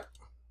go back.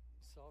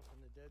 Salt from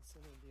the dead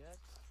center of the X.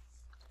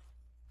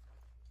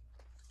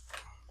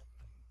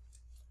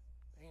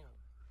 Bam.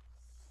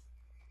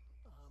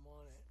 I'm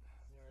on it.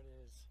 There it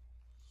is.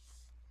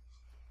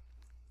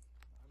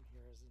 I'm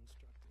here as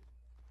instructed.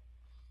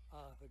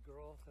 The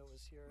girl that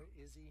was here,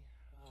 Izzy.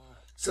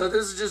 So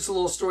this is just a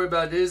little story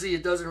about Izzy.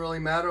 It doesn't really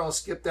matter. I'll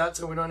skip that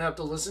so we don't have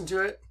to listen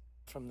to it.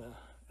 From the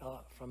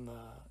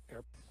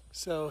airport.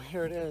 So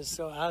here it is.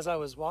 So as I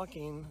was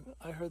walking,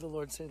 I heard the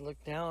Lord say,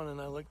 look down, and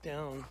I looked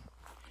down.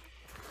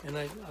 And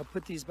I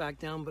put these back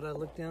down, but I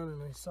looked down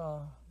and I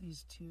saw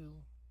these two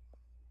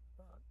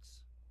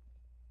rocks.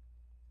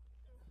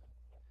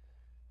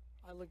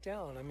 I looked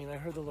down. I mean, I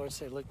heard the Lord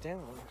say, look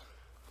down.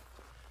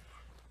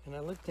 And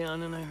I looked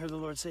down and I heard the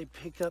Lord say,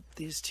 pick up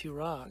these 2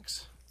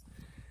 rocks.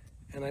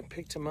 And I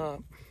picked them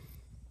up.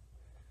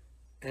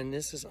 And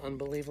this is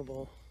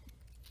unbelievable.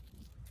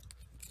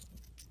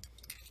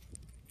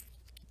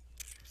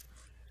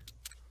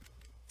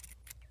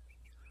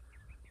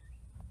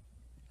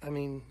 I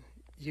mean,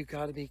 you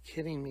gotta be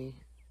kidding me.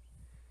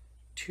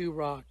 2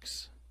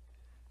 rocks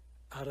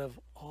out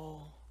of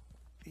all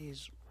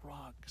these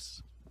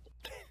rocks.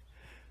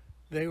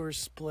 They were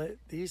split.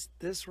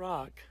 This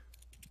rock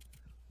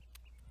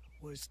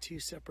was 2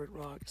 separate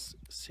rocks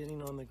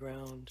sitting on the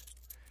ground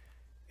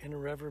in a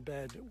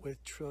riverbed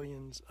with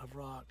trillions of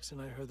rocks.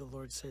 And I heard the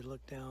Lord say,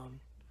 look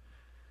down.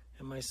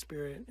 And my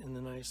spirit, and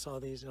then I saw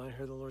these and I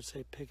heard the Lord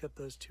say, pick up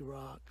those 2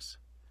 rocks.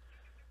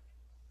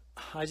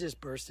 I just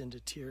burst into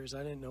tears.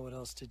 I didn't know what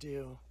else to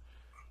do.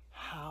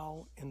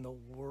 How in the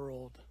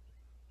world?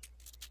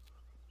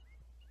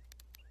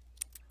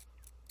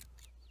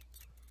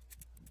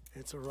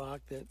 It's a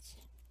rock that's,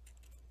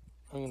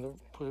 I'm going to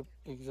put it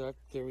exact,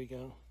 there we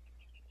go.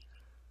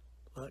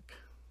 Look.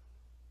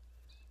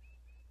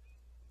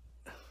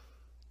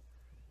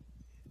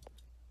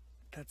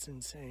 That's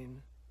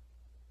insane.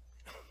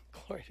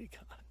 Glory to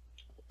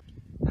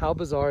God. How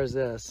bizarre is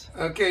this?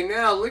 Okay,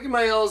 now look at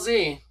my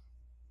LZ.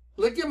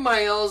 Look at my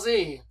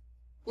LZ.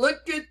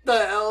 Look at the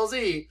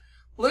LZ.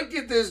 Look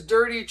at this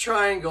dirty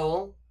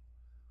triangle.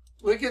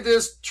 Look at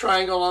this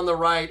triangle on the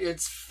right.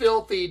 It's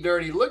filthy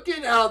dirty. Look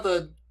at how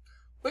the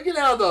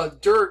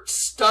dirt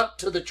stuck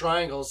to the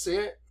triangle. See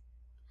it?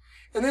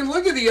 And then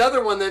look at the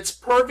other one that's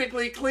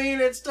perfectly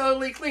clean. It's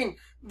totally clean.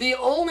 The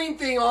only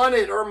thing on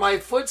it are my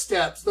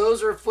footsteps.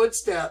 Those are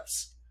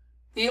footsteps.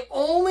 The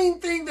only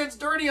thing that's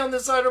dirty on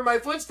this side are my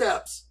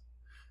footsteps.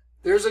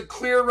 There's a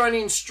clear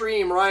running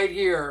stream right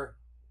here.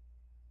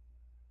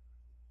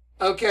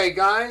 Okay,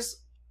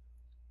 guys,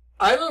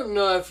 I don't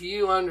know if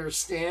you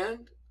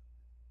understand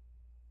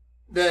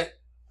that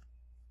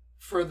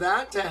for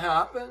that to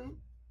happen,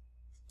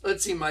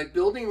 let's see, my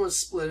building was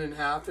split in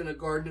half in a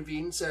Garden of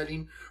Eden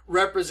setting,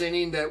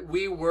 representing that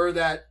we were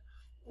that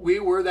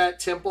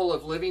temple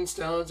of living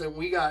stones, and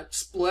we got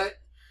split.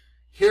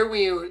 Here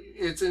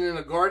it's in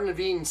a Garden of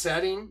Eden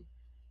setting.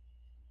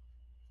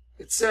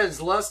 It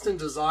says lust and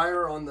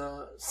desire on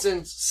the,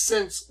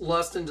 since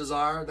lust and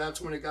desire,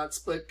 that's when it got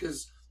split,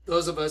 because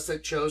those of us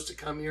that chose to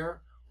come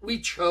here, we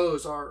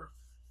chose our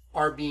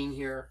being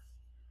here.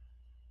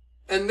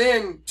 And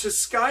then to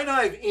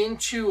skydive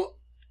into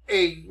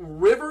a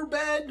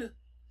riverbed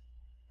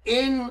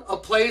in a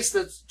place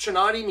that's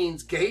Chinati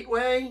means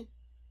gateway,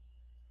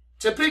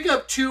 to pick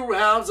up 2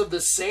 halves of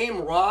the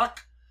same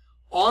rock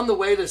on the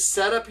way to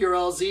set up your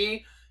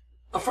LZ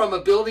from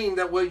a building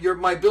that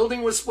my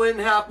building was split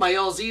in half, my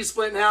LZ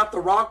split in half, the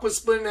rock was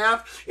split in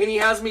half, and he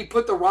has me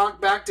put the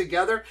rock back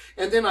together,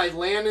 and then I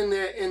land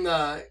in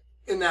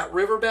that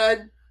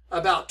riverbed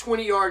about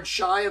 20 yards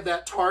shy of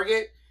that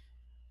target,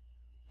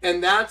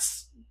 and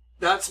that's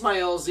my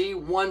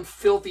LZ, one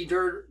filthy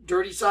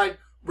dirty side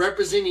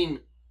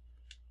representing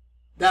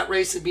that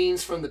race of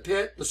beings from the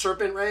pit, the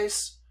serpent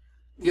race.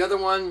 The other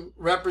one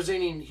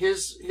representing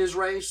his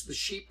race, the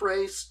sheep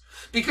race.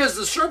 Because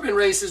the serpent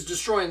race is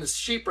destroying the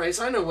sheep race.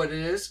 I know what it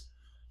is.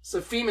 It's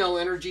the female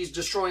energy is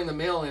destroying the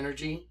male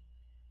energy.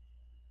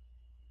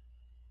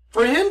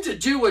 For him to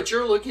do what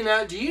you're looking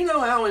at, do you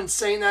know how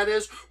insane that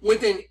is?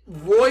 With a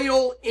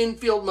Royal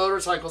Enfield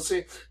motorcycle.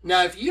 See,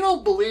 now if you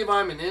don't believe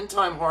I'm an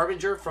end-time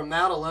harbinger from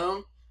that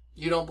alone,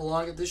 you don't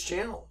belong at this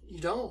channel. You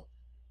don't.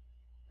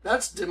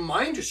 That's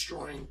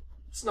mind-destroying.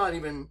 It's not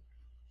even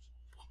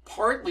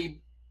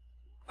partly...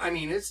 I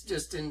mean, it's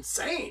just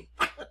insane.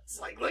 It's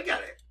like, look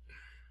at it.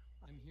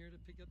 I'm here to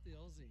pick up the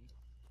LZ.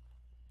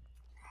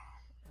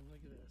 And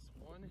look at this.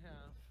 1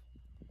 half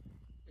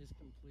is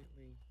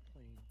completely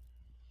clean.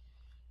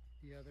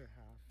 The other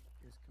half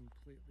is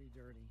completely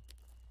dirty.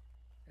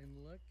 And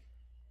look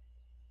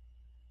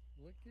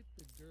at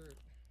the dirt,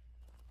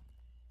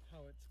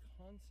 how it's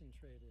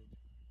concentrated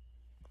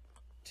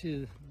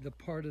to the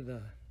part of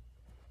the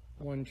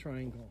one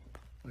triangle.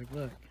 Like,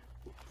 look.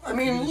 I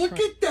mean, look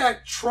at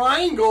that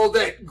triangle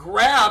that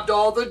grabbed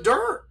all the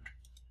dirt.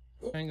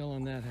 Triangle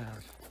on that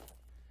half.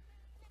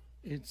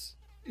 It's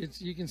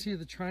you can see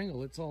the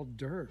triangle, it's all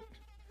dirt.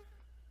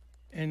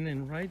 And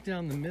then right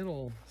down the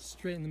middle,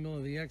 straight in the middle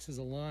of the X is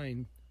a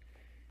line,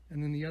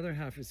 and then the other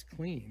half is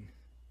clean.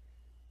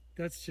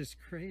 That's just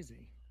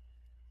crazy.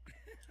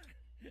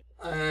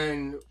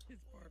 And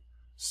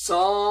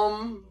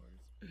Psalm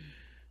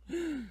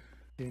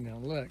now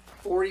look.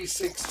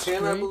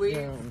 46:10, I believe.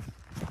 Down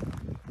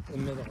the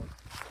middle.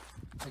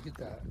 Look at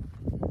that.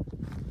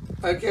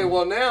 Okay,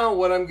 well now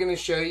what I'm going to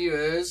show you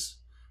is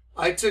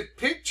I took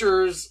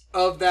pictures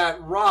of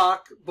that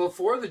rock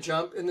before the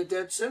jump in the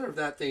dead center of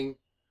that thing.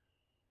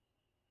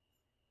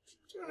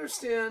 Do you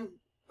understand?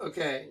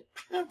 Okay,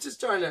 I'm just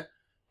trying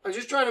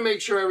to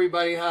make sure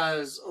everybody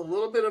has a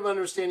little bit of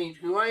understanding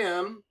who I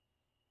am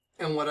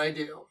and what I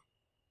do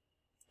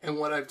and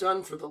what I've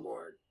done for the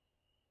Lord.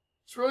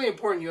 It's really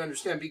important you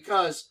understand,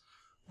 because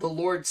the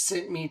Lord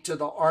sent me to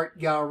the art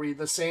gallery,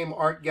 the same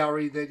art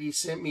gallery that he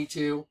sent me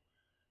to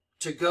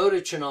go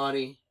to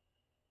Chinati.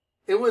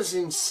 It was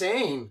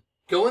insane.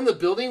 Go in the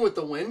building with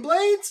the wind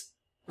blades?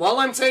 While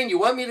I'm saying, you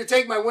want me to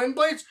take my wind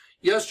blades?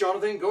 Yes,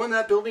 Jonathan, go in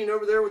that building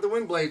over there with the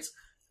wind blades.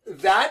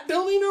 That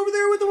building over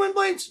there with the wind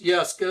blades?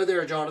 Yes, go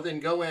there, Jonathan,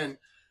 go in.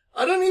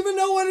 I don't even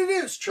know what it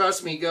is.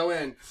 Trust me, go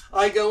in.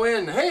 I go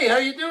in. Hey, how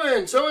you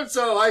doing?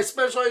 So-and-so. I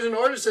specialize in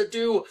artists that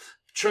do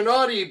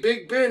Chinati,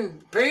 Big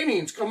Ben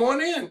paintings. Come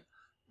on in.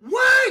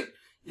 What?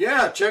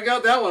 Yeah, check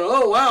out that one.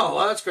 Oh,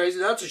 wow, that's crazy.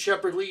 That's a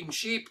shepherd leading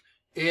sheep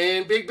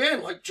in Big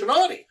Ben, like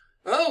Chinati.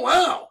 Oh,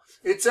 wow.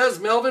 It says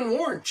Melvin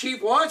Warren,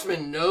 chief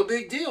watchman. No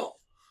big deal.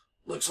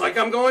 Looks like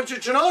I'm going to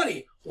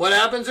Chinati. What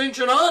happens in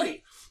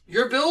Chinati?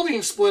 Your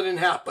building split in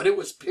half, but it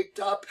was picked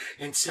up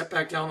and set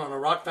back down on a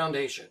rock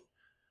foundation.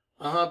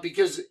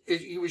 Because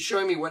he was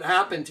showing me what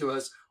happened to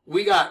us.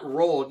 We got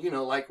rolled,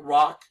 like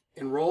rock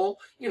and roll,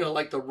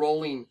 like the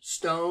rolling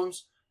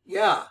stones.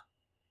 Yeah.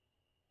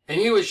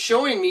 And he was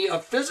showing me a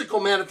physical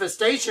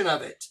manifestation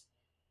of it.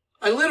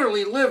 I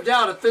literally lived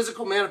out a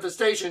physical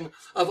manifestation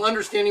of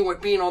understanding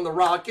what being on the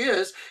rock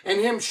is, and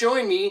him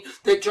showing me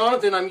that,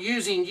 Jonathan, I'm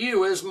using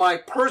you as my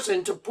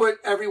person to put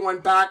everyone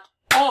back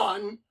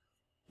on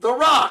the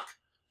rock.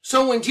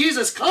 So when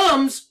Jesus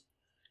comes,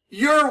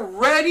 you're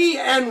ready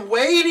and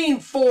waiting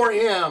for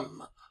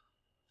him.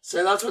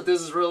 So that's what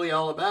this is really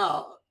all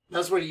about.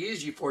 That's what he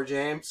used you for,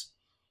 James.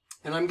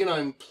 And I'm going to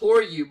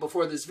implore you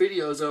before this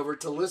video is over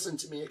to listen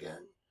to me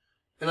again.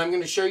 And I'm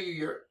going to show you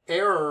your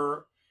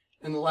error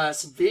in the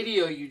last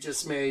video you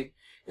just made.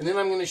 And then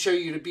I'm going to show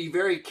you to be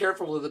very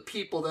careful of the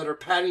people that are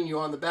patting you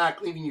on the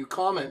back, leaving you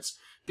comments,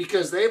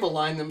 because they've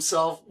aligned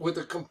themselves with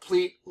a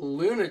complete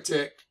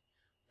lunatic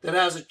that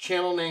has a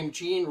channel named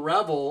Gene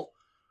Revel,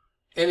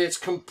 and it's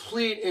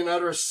complete and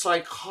utter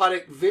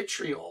psychotic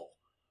vitriol.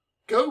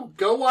 Go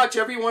watch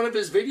every one of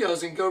his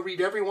videos and go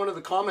read every one of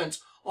the comments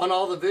on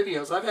all the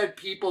videos. I've had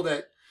people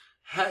that,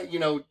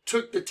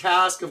 took the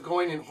task of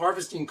going and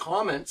harvesting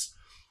comments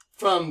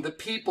from the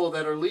people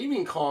that are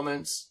leaving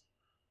comments,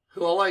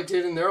 who all I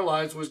did in their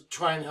lives was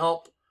try and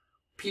help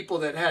people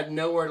that had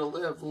nowhere to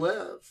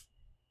live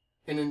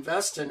and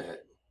invest in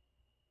it.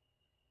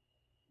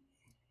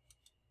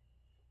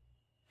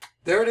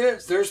 There it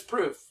is. There's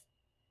proof.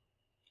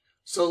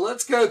 So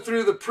let's go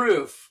through the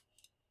proof.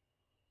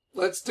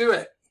 Let's do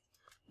it.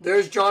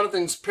 There's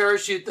Jonathan's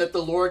parachute that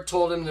the Lord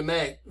told him to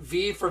make.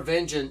 V for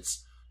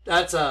vengeance.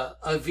 That's a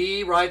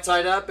V right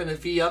side up and a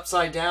V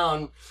upside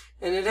down.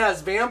 And it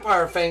has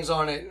vampire fangs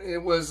on it.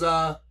 It was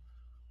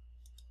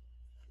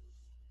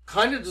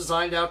kind of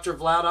designed after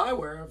Vlad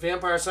Eyewear,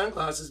 vampire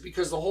sunglasses,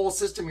 because the whole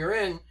system you're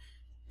in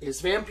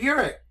is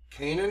vampiric.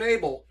 Cain and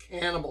Abel,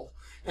 cannibal.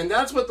 And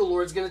that's what the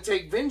Lord's going to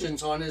take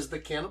vengeance on, is the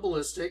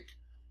cannibalistic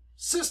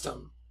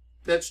system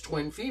that's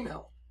twin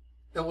female,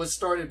 that was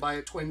started by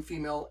a twin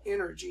female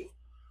energy.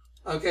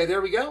 Okay,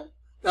 there we go.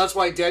 That's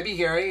why Debbie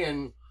Harry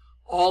and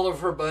all of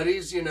her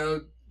buddies,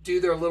 do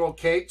their little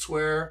cakes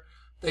where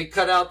they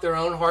cut out their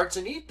own hearts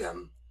and eat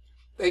them.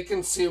 They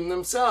consume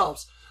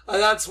themselves.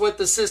 That's what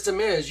the system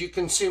is. You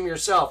consume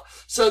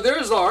yourself. So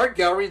there's the art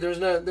gallery. There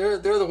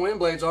the wind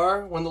blades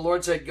are, when the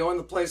Lord said, go in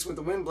the place with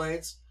the wind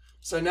blades.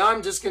 So now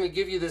I'm just going to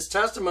give you this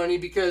testimony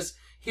because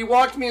he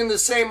walked me in the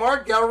same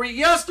art gallery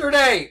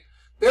yesterday.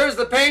 There's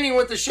the painting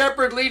with the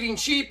shepherd leading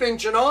sheep in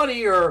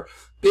Chinati, or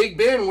Big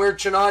Ben, where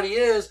Chinati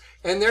is.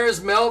 And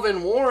there's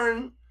Melvin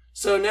Warren.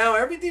 So now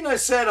everything I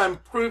said, I'm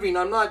proving.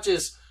 I'm not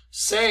just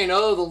saying,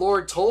 oh, the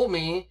Lord told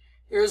me.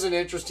 Here's an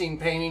interesting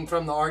painting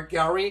from the art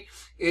gallery.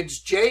 It's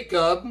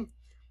Jacob.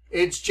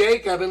 It's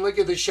Jacob. And look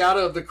at the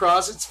shadow of the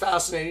cross. It's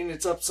fascinating.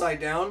 It's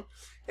upside down.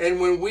 And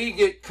when we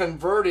get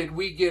converted,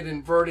 we get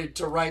inverted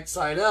to right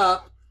side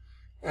up.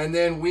 And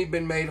then we've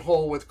been made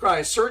whole with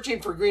Christ.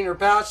 Searching for greener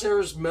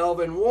pastures,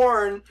 Melvin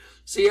Warren.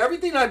 See,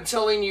 everything I'm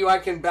telling you, I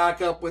can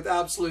back up with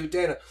absolute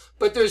data.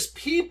 But there's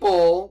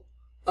people,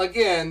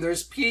 again,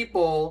 there's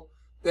people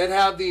that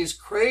have these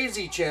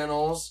crazy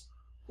channels,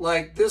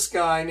 like this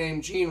guy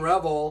named Gene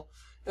Revel.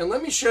 And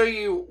let me show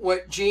you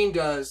what Gene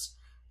does.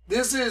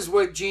 This is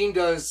what Gene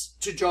does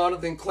to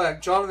Jonathan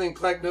Kleck. Jonathan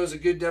Kleck knows a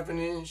good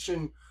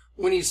definition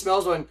when he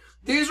smells one.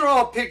 These are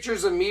all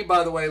pictures of me,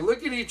 by the way.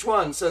 Look at each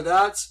one. So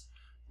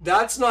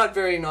that's not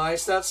very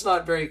nice. That's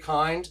not very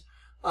kind.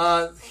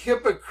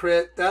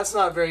 Hypocrite. That's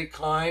not very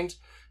kind.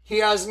 He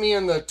has me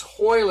in the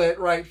toilet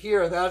right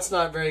here. That's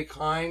not very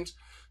kind.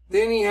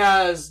 Then he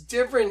has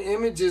different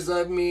images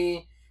of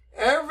me.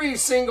 Every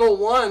single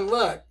one,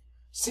 look,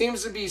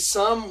 seems to be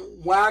some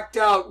whacked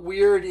out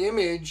weird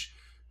image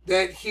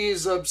that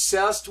he's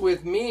obsessed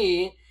with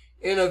me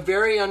in a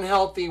very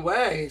unhealthy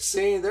way.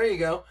 See, there you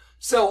go.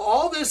 So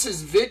all this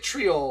is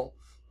vitriol.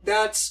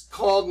 That's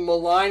called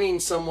maligning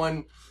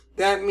someone.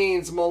 That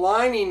means,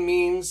 maligning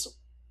means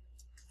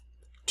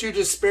to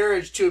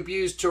disparage, to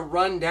abuse, to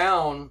run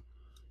down,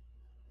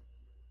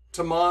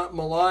 to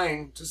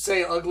malign, to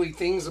say ugly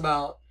things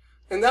about.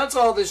 And that's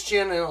all this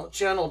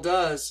channel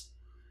does.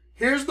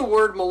 Here's the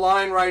word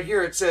malign right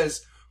here. It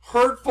says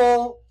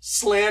hurtful,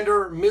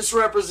 slander,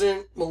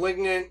 misrepresent,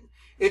 malignant.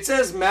 It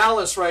says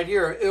malice right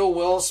here. Ill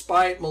will,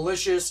 spite,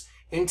 malicious,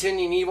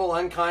 intending evil,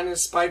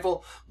 unkindness,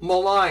 spiteful,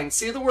 malign.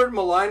 See the word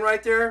malign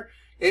right there?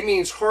 It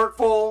means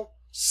hurtful,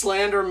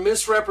 slander,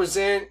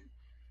 misrepresent.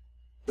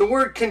 The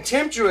word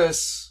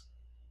contemptuous,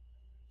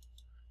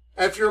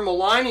 if you're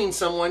maligning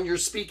someone, you're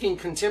speaking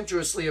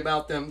contemptuously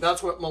about them.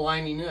 That's what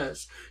maligning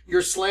is.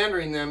 You're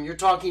slandering them. You're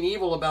talking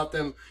evil about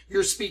them.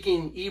 You're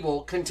speaking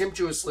evil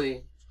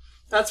contemptuously.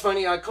 That's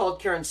funny. I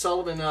called Karen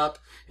Sullivan up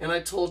and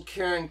I told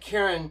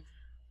Karen,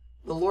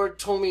 the Lord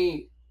told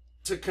me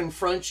to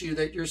confront you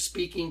that you're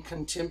speaking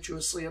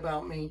contemptuously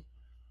about me.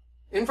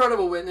 In front of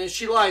a witness.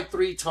 She lied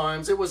 3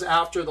 times. It was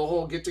after the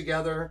whole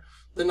get-together,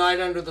 the night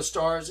under the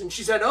stars. And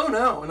she said, oh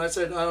no. And I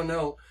said, oh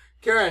no.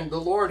 Karen,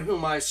 the Lord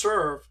whom I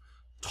serve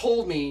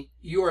told me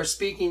you are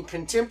speaking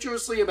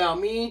contemptuously about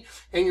me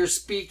and you're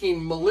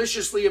speaking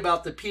maliciously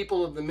about the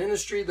people of the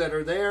ministry that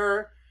are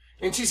there.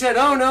 And she said,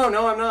 oh no,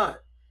 I'm not.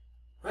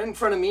 Right in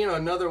front of me and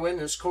another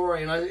witness,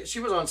 Corey, and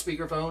she was on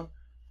speakerphone.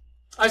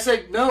 I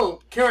said, no,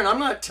 Karen, I'm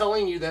not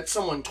telling you that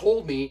someone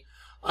told me.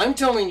 I'm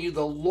telling you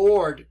the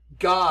Lord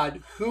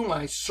God whom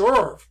I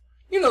serve.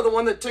 You know, the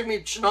one that took me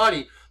to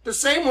Chinati. The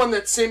same one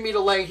that sent me to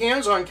lay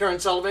hands on Karen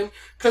Sullivan.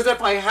 Because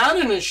if I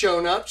hadn't have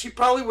shown up, she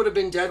probably would have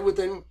been dead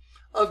within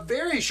a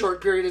very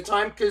short period of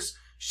time because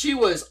she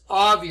was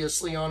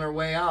obviously on her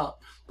way out.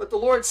 But the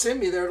Lord sent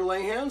me there to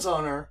lay hands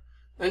on her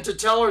and to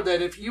tell her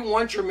that if you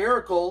want your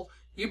miracle,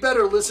 you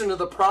better listen to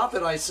the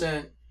prophet I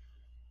sent.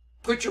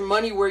 Put your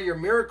money where your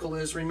miracle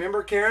is.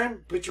 Remember,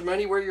 Karen? Put your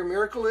money where your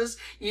miracle is.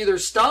 Either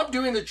stop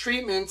doing the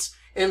treatments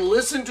and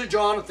listen to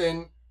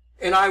Jonathan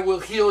and I will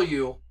heal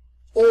you,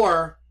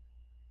 or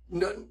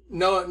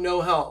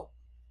no help.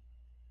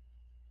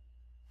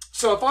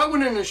 So if I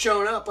wouldn't have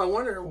shown up, I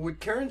wonder, would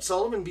Karen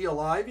Sullivan be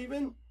alive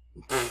even?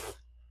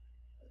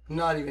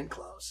 Not even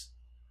close.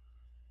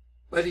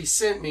 But he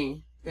sent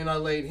me and I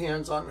laid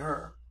hands on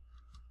her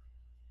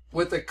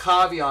with a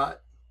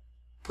caveat.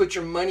 Put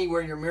your money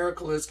where your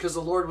miracle is, because the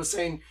Lord was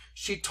saying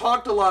she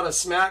talked a lot of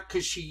smack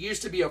because she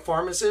used to be a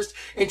pharmacist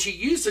and she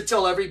used to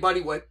tell everybody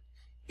what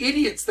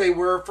idiots they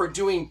were for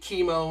doing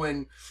chemo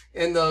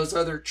and those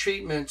other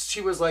treatments.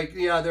 She was like,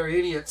 yeah, they're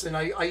idiots. And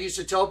I used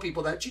to tell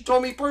people that. She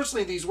told me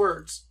personally these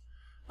words.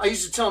 I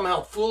used to tell them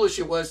how foolish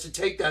it was to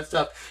take that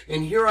stuff.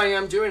 And here I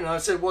am doing it. And I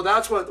said, well,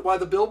 that's why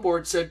the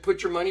billboard said,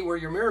 put your money where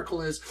your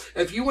miracle is.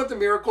 If you want the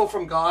miracle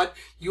from God,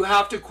 you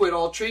have to quit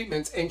all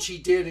treatments. And she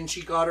did, and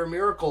she got her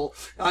miracle.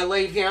 I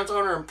laid hands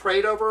on her and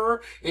prayed over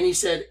her. And he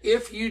said,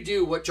 if you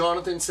do what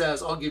Jonathan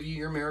says, I'll give you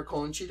your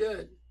miracle. And she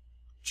did.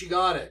 She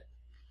got it.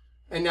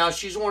 And now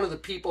she's one of the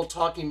people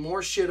talking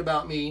more shit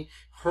about me,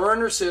 her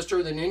and her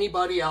sister, than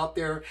anybody out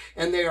there.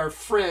 And they are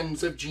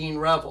friends of Gene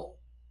Revel.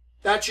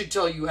 That should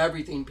tell you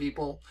everything,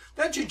 people.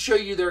 That should show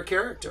you their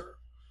character.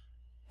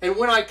 And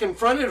when I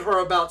confronted her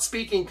about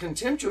speaking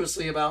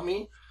contemptuously about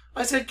me,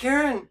 I said,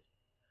 Karen,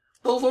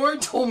 the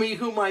Lord told me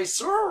whom I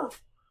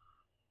serve.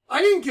 I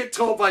didn't get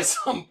told by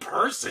some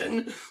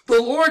person. The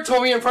Lord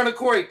told me in front of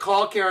Corey,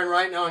 call Karen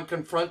right now and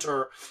confront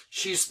her.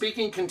 She's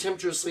speaking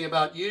contemptuously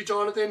about you,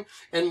 Jonathan,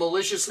 and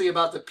maliciously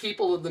about the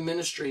people of the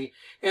ministry.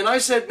 And I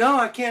said, no,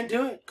 I can't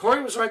do it.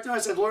 Corey was right there. I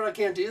said, Lord, I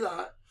can't do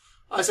that.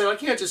 I said, I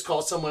can't just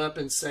call someone up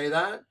and say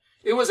that.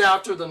 It was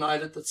after the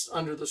night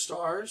under the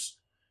stars.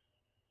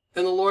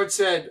 And the Lord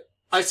said,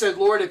 I said,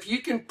 Lord, if you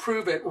can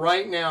prove it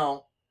right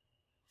now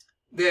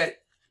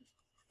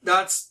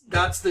that's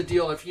the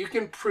deal. If you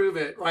can prove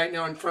it right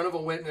now in front of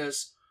a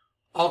witness,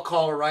 I'll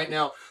call her right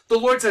now. The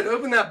Lord said,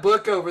 open that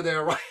book over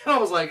there. Right? I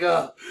was like,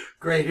 oh,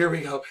 great, here we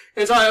go.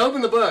 And so I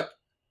opened the book.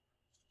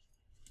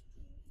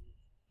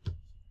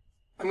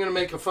 I'm going to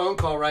make a phone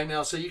call right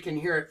now so you can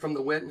hear it from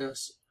the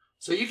witness.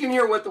 So you can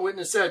hear what the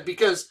witness said,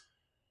 because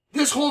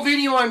this whole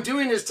video I'm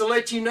doing is to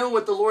let you know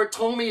what the Lord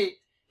told me.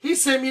 He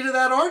sent me to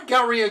that art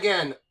gallery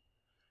again.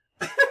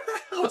 I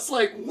was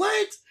like,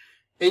 what?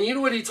 And you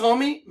know what he told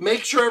me?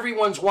 Make sure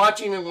everyone's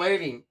watching and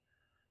waiting.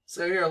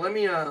 So here, let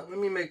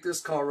me make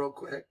this call real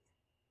quick.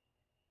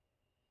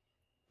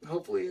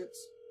 Hopefully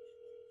it's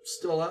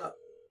still up.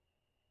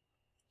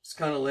 It's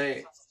kind of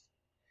late.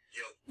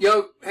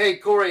 Yo, hey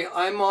Corey, you're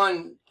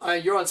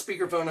on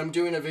speakerphone. I'm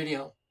doing a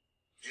video.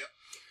 Yep.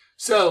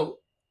 So,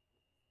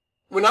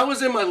 when I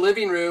was in my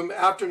living room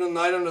after the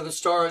night under the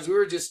stars, we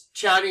were just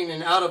chatting,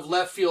 and out of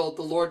left field,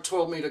 the Lord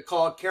told me to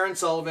call Karen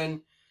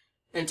Sullivan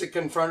and to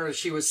confront her.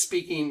 She was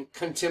speaking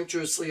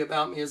contemptuously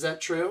about me. Is that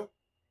true?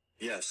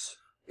 Yes.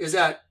 Is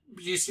that,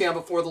 you stand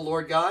before the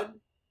Lord God?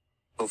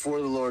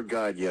 Before the Lord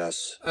God,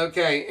 yes.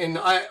 Okay, and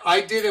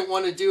I didn't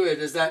want to do it.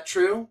 Is that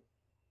true?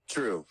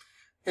 True.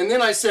 And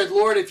then I said,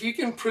 Lord, if you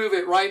can prove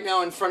it right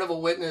now in front of a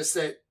witness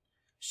that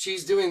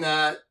she's doing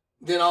that,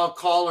 then I'll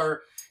call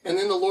her. And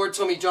then the Lord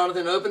told me,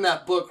 Jonathan, open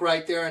that book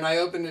right there. And I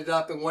opened it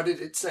up. And what did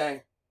it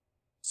say?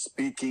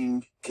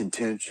 Speaking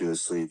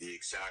contemptuously, the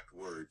exact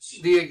words.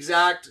 The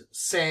exact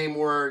same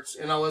words.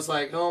 And I was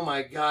like, oh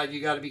my God,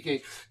 you got to be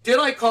kidding. Did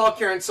I call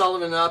Karen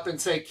Sullivan up and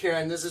say,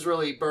 Karen, this is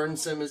really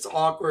burdensome. It's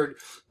awkward,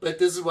 but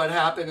this is what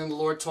happened. And the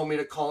Lord told me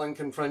to call and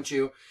confront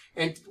you.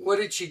 And what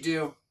did she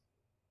do?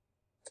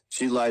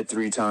 She lied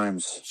 3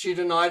 times. She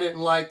denied it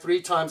and lied 3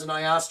 times, and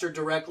I asked her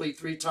directly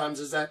 3 times,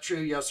 is that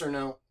true, yes or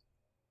no?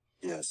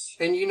 Yes.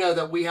 And you know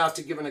that we have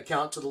to give an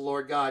account to the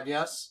Lord God,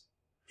 yes?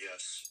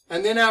 Yes.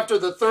 And then after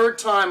the 3rd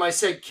time, I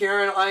said,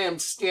 Karen, I am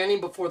standing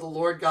before the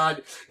Lord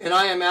God, and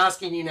I am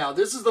asking you now.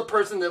 This is the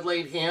person that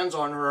laid hands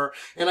on her.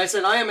 And I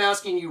said, I am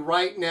asking you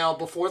right now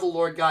before the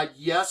Lord God,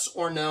 yes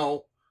or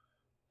no,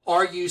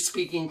 are you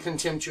speaking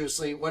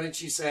contemptuously? What did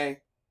she say?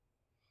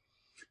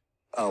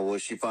 Oh, well,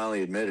 she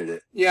finally admitted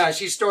it. Yeah,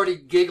 she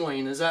started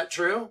giggling. Is that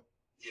true?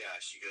 Yeah,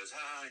 she goes,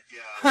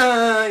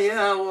 yeah.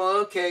 Yeah, well,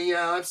 okay,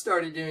 yeah, I've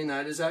started doing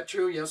that. Is that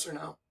true, yes or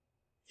no?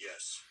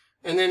 Yes.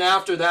 And then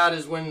after that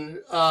is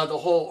when the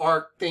whole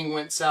ARC thing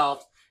went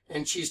south,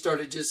 and she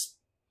started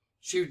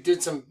she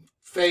did some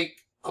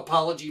fake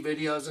apology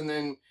videos, and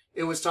then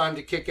it was time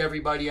to kick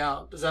everybody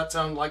out. Does that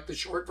sound like the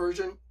short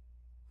version?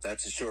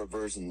 That's a short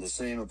version. The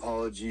same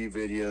apology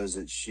videos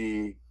that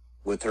she,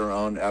 with her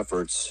own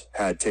efforts,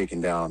 had taken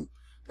down.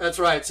 That's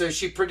right. So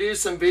she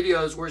produced some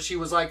videos where she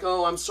was like,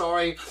 oh, I'm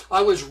sorry,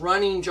 I was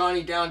running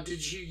Johnny down.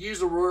 Did she use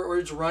the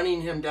words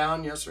running him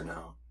down, yes or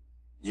no?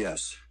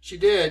 Yes. She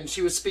did.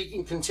 She was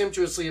speaking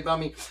contemptuously about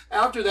me.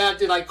 After that,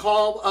 did I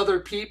call other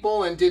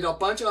people, and did a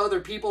bunch of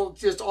other people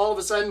just all of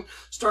a sudden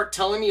start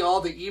telling me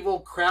all the evil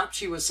crap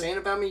she was saying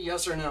about me?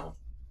 Yes or no?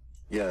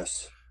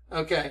 Yes.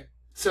 Okay.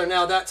 So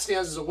now that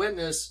stands as a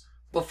witness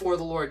before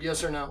the Lord.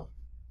 Yes or no?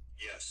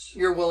 Yes.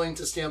 You're willing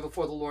to stand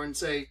before the Lord and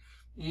say,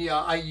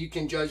 yeah, you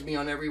can judge me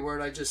on every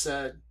word I just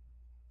said.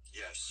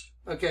 Yes.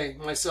 Okay.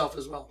 Myself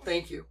as well.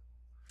 Thank you.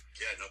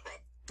 Yeah, no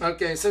problem.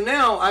 Okay, so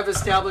now I've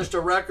established a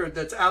record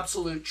that's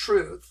absolute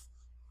truth.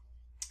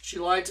 She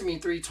lied to me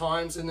 3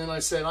 times, and then I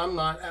said,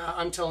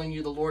 I'm telling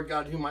you the Lord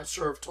God whom I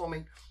serve told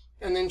me.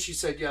 And then she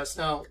said, yes.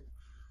 Now,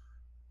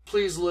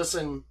 please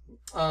listen.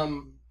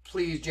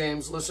 Please,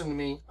 James, listen to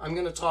me. I'm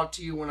going to talk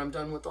to you when I'm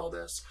done with all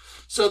this.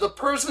 So the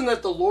person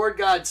that the Lord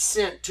God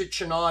sent to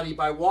Chinati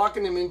by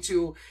walking him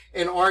into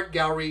an art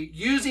gallery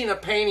using a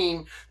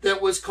painting that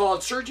was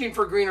called Searching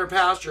for Greener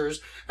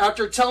Pastures,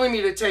 after telling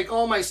me to take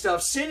all my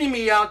stuff, sending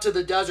me out to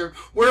the desert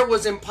where it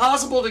was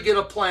impossible to get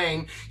a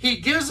plane. He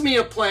gives me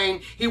a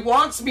plane. He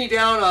walks me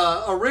down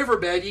a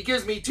riverbed. He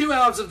gives me 2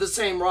 halves of the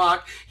same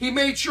rock. He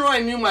made sure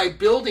I knew my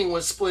building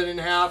was split in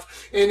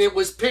half, and it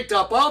was picked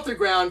up off the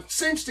ground,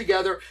 cinched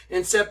together,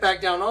 and set back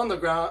down on the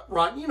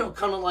ground, you know,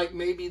 kind of like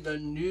maybe the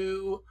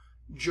New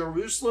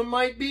Jerusalem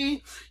might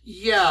be.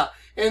 Yeah.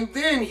 And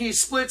then he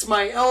splits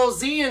my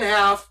LZ in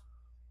half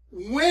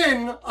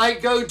when I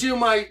go do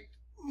my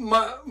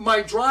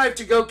drive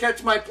to go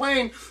catch my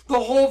plane.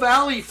 The whole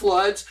valley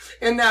floods,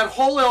 and that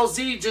whole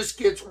LZ just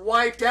gets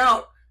wiped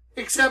out,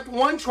 except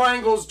one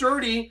triangle's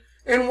dirty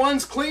and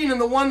one's clean, and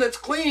the one that's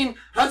clean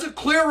has a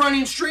clear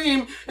running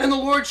stream, and the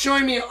Lord's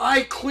showing me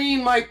I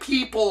clean my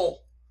people.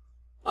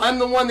 I'm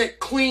the one that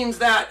cleans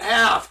that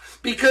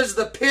half, because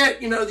the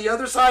pit, you know, the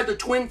other side, the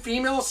twin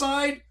female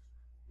side,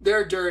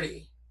 they're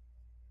dirty.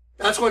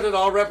 That's what it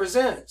all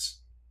represents.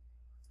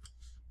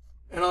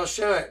 And I'll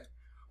show it.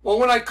 Well,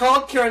 when I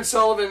called Karen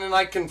Sullivan and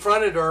I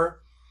confronted her,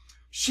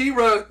 she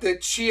wrote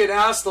that she had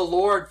asked the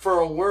Lord for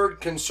a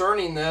word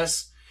concerning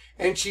this,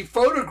 and she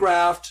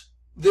photographed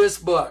this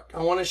book.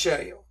 I want to show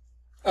you.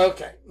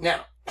 Okay,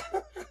 now.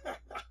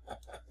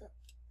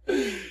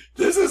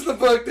 This is the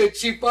book that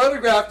she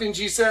photographed, and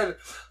she said,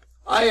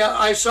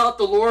 I sought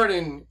the Lord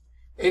and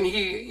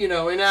he, you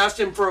know, and asked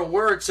him for a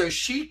word. So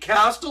she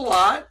cast a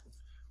lot,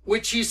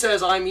 which she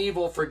says I'm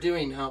evil for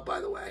doing now, by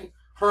the way.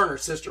 Her and her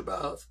sister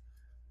both.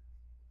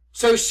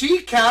 So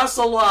she casts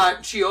a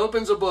lot. She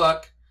opens a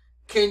book.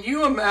 Can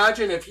you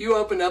imagine if you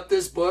opened up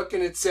this book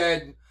and it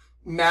said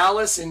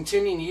malice,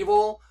 intending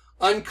evil,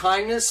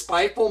 unkindness,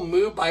 spiteful,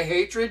 moved by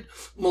hatred,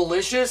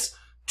 malicious,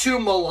 to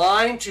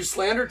malign, to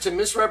slander, to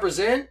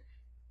misrepresent?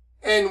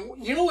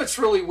 And you know what's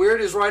really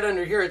weird is right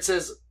under here it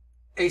says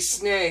a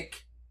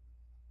snake.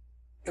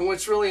 And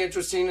what's really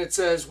interesting, it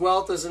says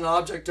wealth is an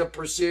object of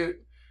pursuit,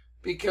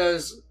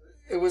 because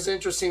it was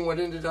interesting what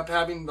ended up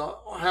happening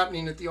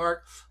at the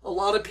Ark. A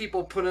lot of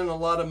people put in a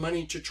lot of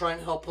money to try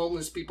and help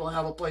homeless people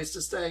have a place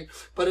to stay,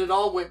 but it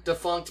all went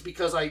defunct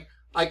because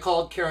I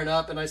called Karen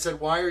up and I said,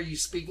 why are you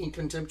speaking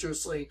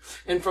contemptuously?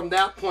 And from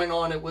that point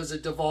on, it was a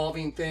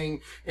devolving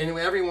thing, and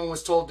everyone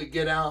was told to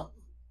get out.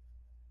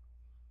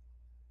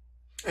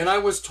 And I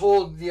was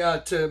told, yeah,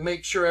 to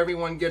make sure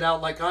everyone get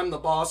out like I'm the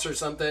boss or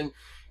something.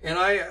 And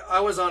I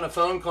was on a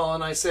phone call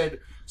and I said,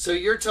 so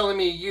you're telling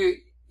me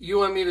you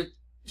want me to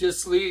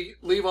just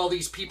leave all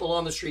these people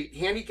on the street,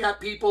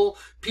 handicapped people,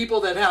 people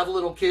that have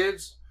little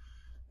kids?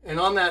 And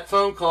on that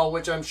phone call,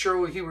 which I'm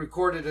sure he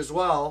recorded as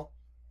well,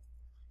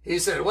 he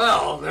said,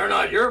 well, they're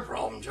not your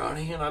problem,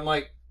 Johnny. And I'm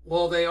like,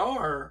 well, they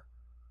are.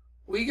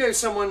 We gave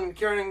someone,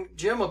 Karen and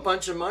Jim, a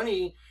bunch of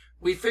money.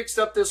 We fixed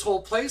up this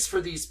whole place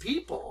for these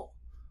people.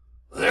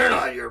 They're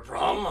not your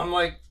problem. I'm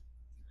like,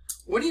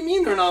 what do you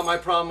mean they're not my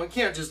problem? We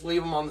can't just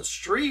leave them on the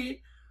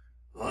street.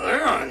 Well,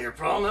 they're not your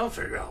problem. They'll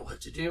figure out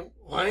what to do.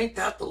 Well, ain't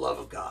that the love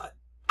of God?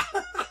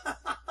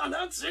 I'm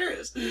not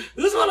serious. This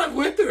is what I've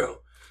went through.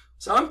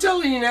 So I'm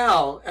telling you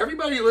now,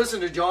 everybody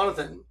listen to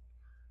Jonathan.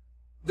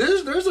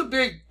 There's a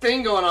big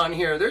thing going on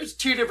here. There's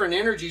two different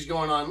energies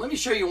going on. Let me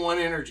show you one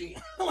energy.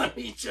 Let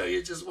me show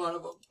you just one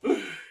of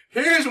them.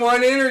 Here's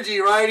one energy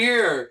right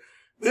here.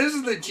 This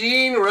is the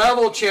Gene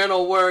Revel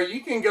channel where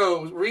you can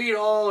go read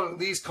all of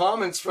these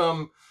comments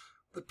from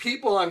the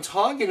people I'm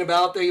talking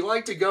about. They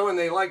like to go and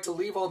they like to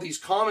leave all these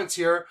comments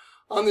here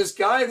on this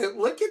guy that,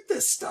 look at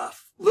this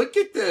stuff. Look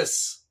at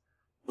this.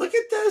 Look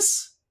at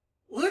this.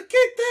 Look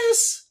at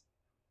this.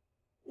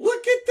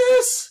 Look at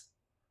this.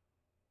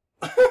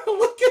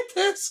 Look at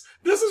this.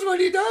 This is what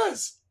he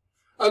does.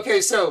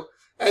 Okay, so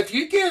if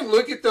you can't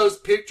look at those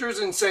pictures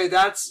and say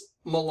that's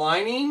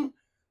maligning,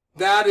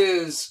 that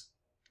is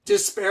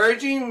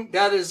disparaging,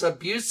 that is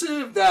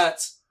abusive,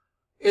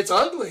 it's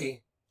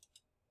ugly.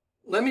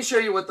 Let me show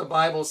you what the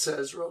Bible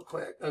says real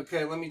quick.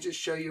 Okay, let me just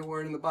show you a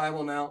word in the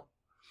Bible now.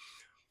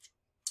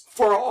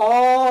 For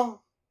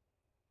all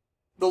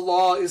the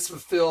law is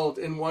fulfilled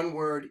in one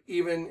word,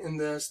 even in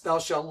this, thou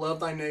shalt love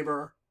thy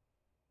neighbor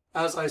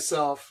as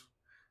thyself.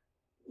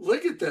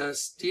 Look at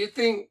this. Do you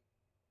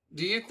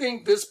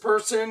think this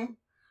person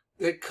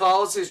that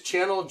calls his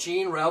channel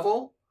Gene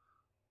Revel,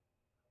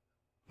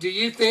 do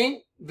you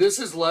think this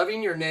is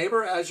loving your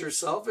neighbor as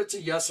yourself? It's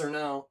a yes or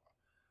no.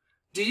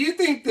 Do you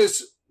think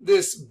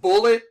this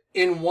bullet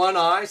in one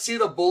eye, see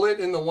the bullet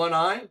in the one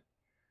eye?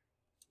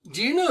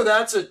 Do you know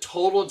that's a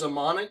total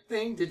demonic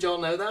thing? Did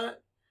y'all know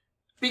that?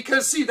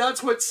 Because see,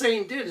 that's what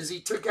Satan did, is he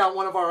took out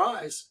one of our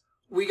eyes.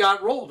 We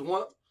got rolled.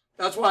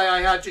 That's why I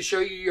had to show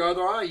you your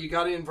other eye. You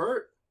got to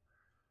invert.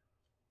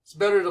 It's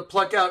better to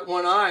pluck out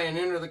one eye and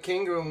enter the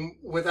kingdom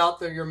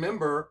without your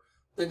member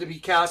than to be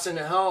cast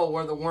into hell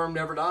where the worm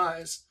never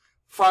dies.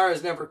 Fire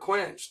is never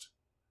quenched.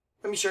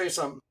 Let me show you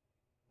something.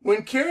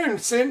 When Karen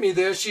sent me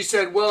this, she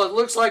said, well, it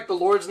looks like the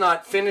Lord's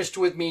not finished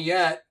with me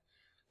yet.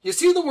 You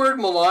see the word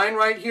malign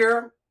right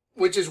here,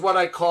 which is what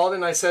I called,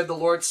 and I said, the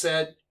Lord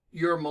said,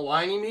 you're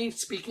maligning me.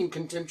 Speaking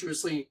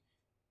contemptuously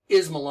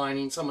is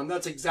maligning someone.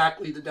 That's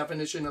exactly the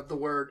definition of the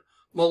word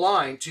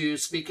malign, to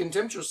speak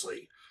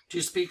contemptuously,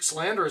 to speak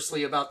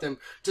slanderously about them,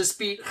 to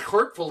speak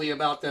hurtfully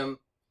about them.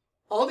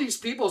 All these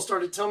people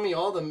started telling me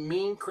all the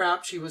mean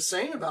crap she was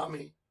saying about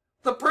me.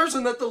 The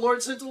person that the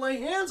Lord sent to lay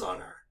hands on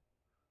her.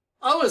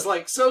 I was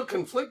like so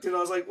conflicted. I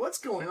was like, what's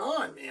going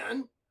on,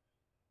 man?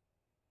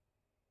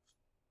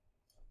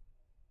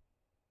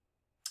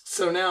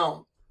 So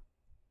now,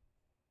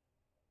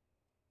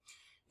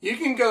 you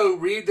can go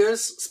read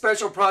this,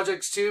 Special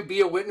Projects 2,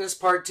 Be a Witness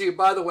Part 2.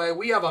 By the way,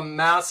 we have a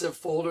massive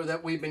folder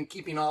that we've been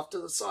keeping off to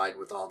the side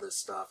with all this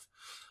stuff.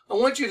 I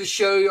want to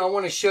show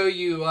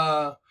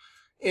you,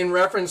 in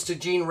reference to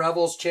Gene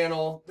Revel's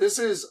channel, this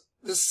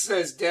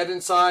says Dead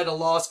Inside, a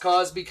Lost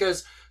Cause,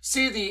 because,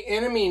 see, the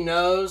enemy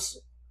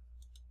knows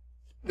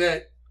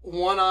that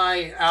one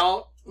eye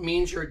out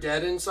means you're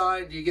dead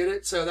inside. Do you get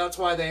it? So that's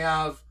why they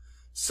have,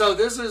 so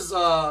this is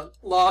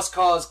Lost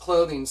Cause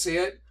clothing. See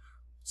it?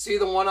 See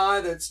the one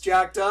eye that's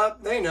jacked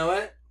up? They know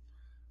it.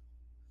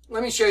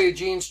 Let me show you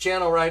Gene's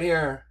channel right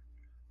here.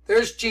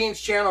 There's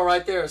Gene's channel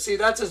right there. See,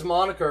 that's his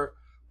moniker.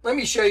 Let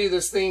me show you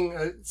this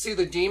thing. See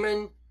the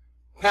demon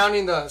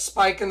pounding the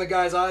spike in the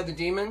guy's eye, the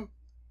demon?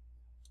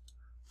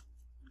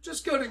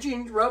 Just go to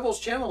Gene Revel's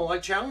channel. I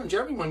challenge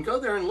everyone. Go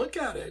there and look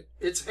at it.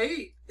 It's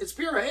hate. It's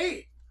pure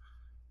hate.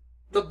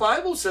 The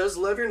Bible says,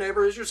 love your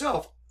neighbor as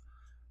yourself.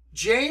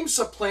 James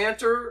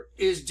Supplanter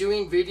is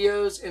doing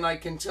videos, and I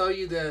can tell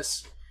you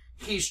this.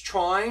 He's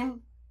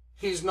trying.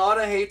 He's not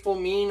a hateful,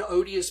 mean,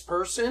 odious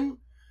person,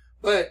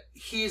 but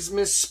he's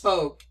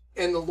misspoke,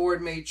 and the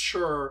Lord made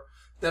sure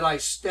that I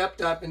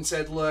stepped up and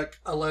said, look,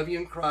 I love you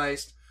in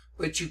Christ,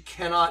 but you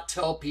cannot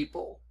tell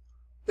people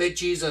that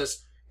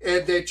Jesus,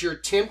 that you're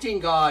tempting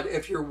God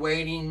if you're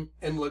waiting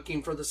and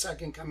looking for the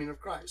second coming of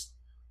Christ.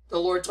 The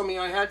Lord told me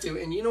I had to.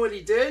 And you know what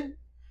he did?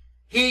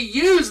 He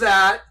used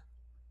that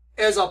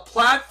as a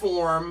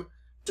platform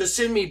to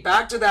send me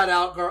back to that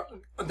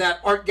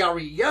art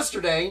gallery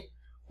yesterday,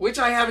 which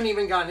I haven't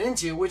even gotten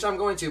into, which I'm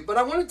going to. But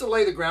I wanted to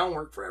lay the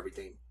groundwork for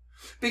everything.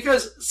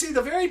 Because, see,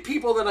 the very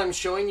people that I'm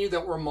showing you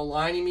that were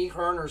maligning me,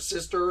 her and her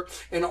sister,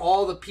 and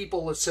all the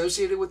people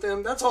associated with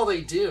them, that's all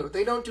they do.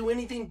 They don't do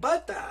anything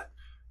but that.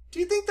 Do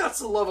you think that's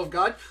the love of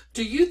God?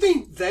 Do you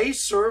think they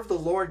serve the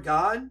Lord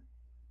God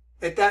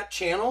at that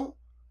channel?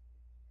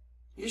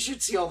 You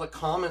should see all the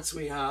comments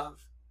we have.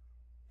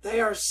 They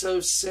are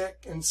so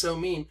sick and so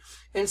mean.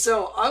 And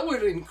so I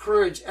would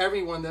encourage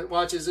everyone that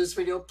watches this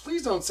video,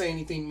 please don't say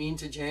anything mean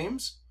to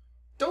James.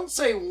 Don't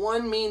say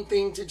one mean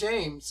thing to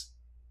James.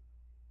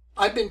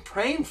 I've been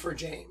praying for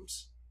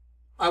James.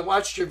 I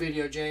watched your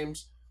video,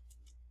 James.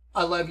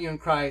 I love you in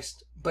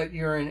Christ, but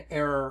you're in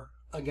error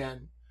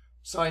again.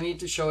 So I need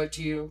to show it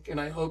to you,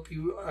 and I hope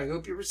you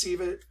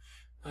receive it.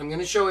 I'm going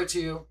to show it to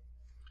you.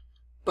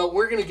 But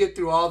we're going to get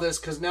through all this,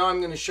 because now I'm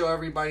going to show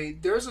everybody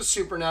there's a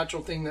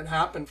supernatural thing that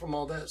happened from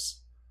all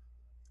this.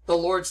 The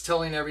Lord's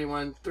telling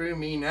everyone through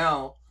me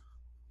now,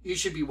 you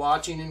should be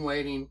watching and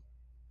waiting.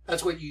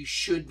 That's what you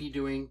should be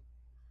doing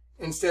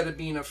instead of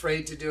being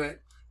afraid to do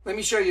it. Let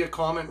me show you a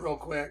comment real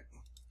quick.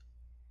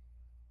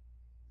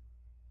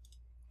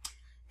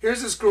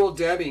 Here's this girl,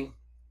 Debbie.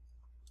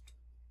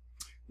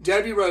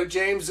 Debbie wrote,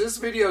 James, this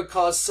video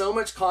caused so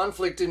much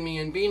conflict in me,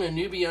 and being a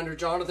newbie under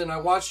Jonathan, I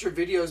watched your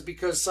videos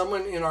because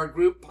someone in our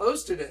group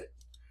posted it.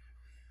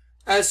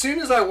 As soon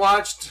as I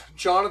watched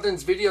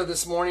Jonathan's video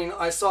this morning,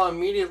 I saw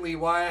immediately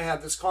why I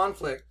had this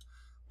conflict.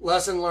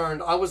 Lesson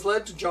learned. I was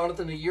led to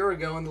Jonathan a year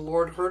ago, and the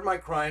Lord heard my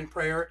cry and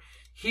prayer.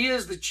 He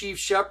is the chief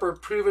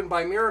shepherd proven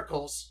by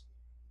miracles.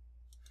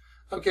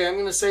 Okay, I'm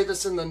going to say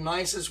this in the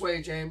nicest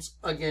way, James.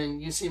 Again,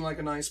 you seem like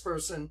a nice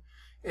person.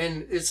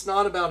 And it's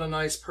not about a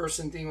nice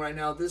person thing right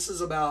now. This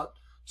is about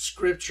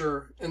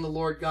Scripture and the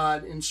Lord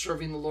God and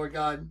serving the Lord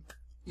God.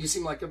 You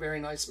seem like a very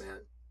nice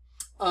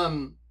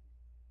man.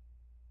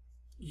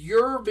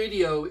 Your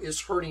video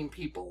is hurting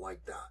people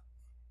like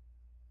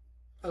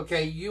that.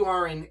 Okay, you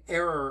are in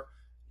error.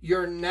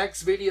 Your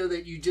next video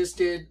that you just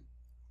did,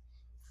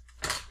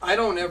 I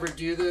don't ever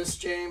do this,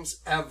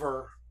 James,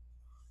 ever.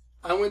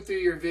 I went through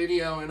your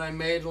video and I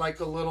made like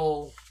a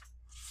little,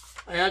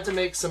 I had to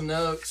make some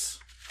notes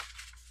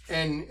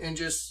and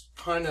just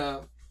kind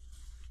of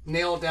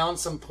nail down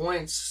some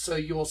points so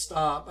you will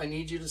stop. I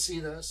need you to see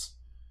this.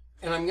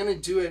 And I'm going to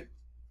do it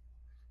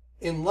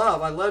in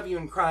love. I love you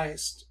in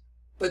Christ.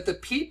 But the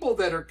people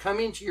that are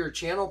coming to your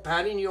channel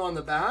patting you on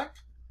the back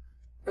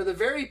are the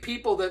very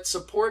people that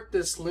support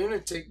this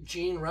lunatic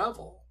Gene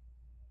Revel.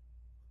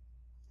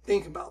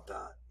 Think about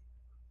that.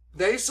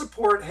 They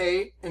support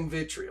hate and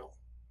vitriol.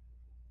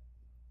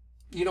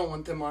 You don't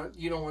want them on,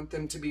 you don't want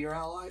them to be your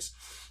allies.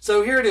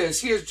 So here it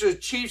is. He is the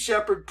chief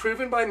shepherd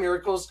proven by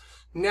miracles.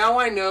 Now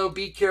I know,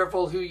 be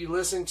careful who you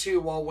listen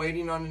to while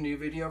waiting on a new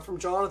video from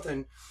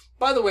Jonathan.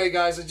 By the way,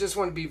 guys, I just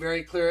want to be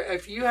very clear.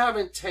 If you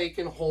haven't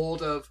taken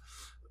hold of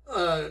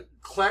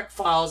Kleck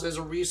files as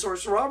a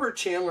resource, Robert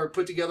Chandler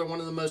put together one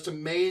of the most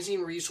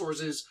amazing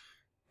resources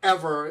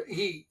ever.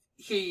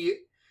 He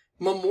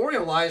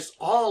memorialized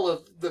all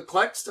of the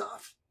Kleck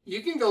stuff.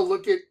 You can go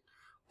look at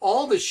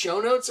all the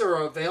show notes are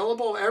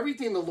available.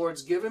 Everything the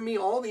Lord's given me,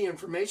 all the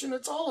information,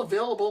 it's all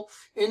available.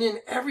 And in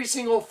every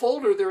single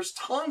folder, there's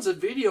tons of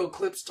video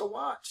clips to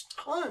watch.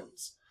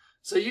 Tons.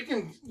 So you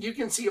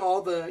can see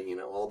all the,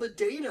 all the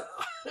data,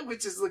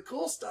 which is the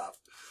cool stuff.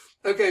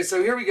 Okay,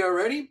 so here we go.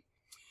 Ready?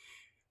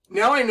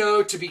 Now I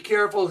know to be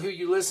careful who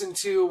you listen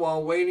to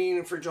while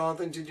waiting for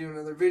Jonathan to do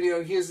another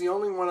video. He is the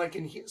only one I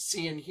can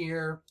see and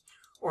hear,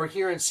 or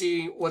hear and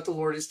see what the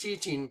Lord is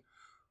teaching.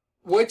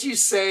 What you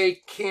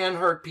say can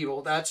hurt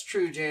people. That's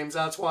true, James.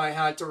 That's why I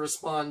had to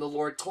respond. The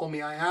Lord told me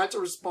I had to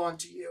respond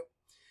to you.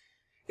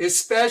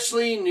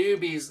 Especially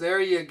newbies. There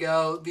you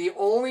go. The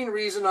only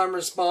reason I'm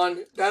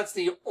responding, that's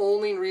the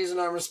only reason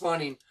I'm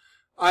responding.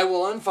 I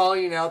will unfollow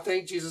you now.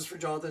 Thank Jesus for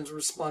Jonathan's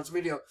response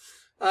video.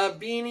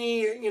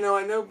 Beanie,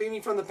 I know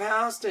Beanie from the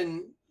past,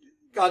 and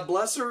God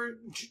bless her.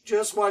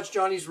 Just watched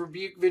Johnny's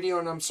rebuke video,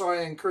 and I'm sorry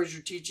I encouraged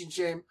your teaching,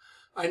 shame.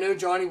 I know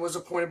Johnny was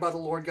appointed by the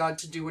Lord God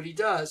to do what he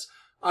does.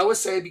 I would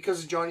say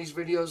because of Johnny's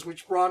videos,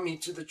 which brought me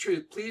to the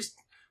truth. Please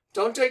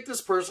don't take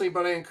this personally,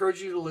 but I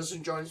encourage you to listen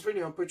to Johnny's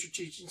video and put your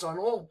teachings on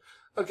hold.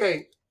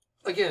 Okay,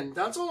 again,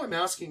 that's all I'm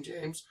asking,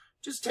 James.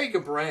 Just take a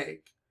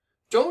break.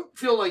 Don't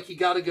feel like you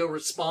got to go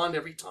respond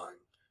every time.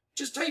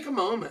 Just take a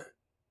moment,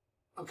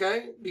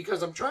 okay?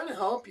 Because I'm trying to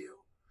help you.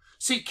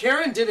 See,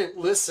 Karen didn't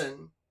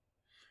listen.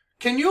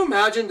 Can you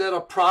imagine that a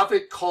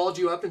prophet called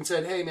you up and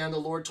said, hey, man, the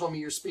Lord told me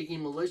you're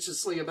speaking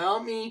maliciously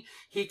about me.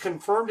 He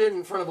confirmed it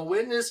in front of a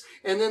witness.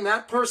 And then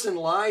that person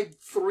lied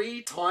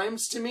 3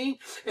 times to me.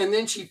 And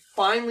then she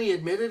finally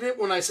admitted it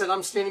when I said,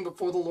 I'm standing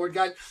before the Lord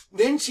God.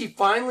 Then she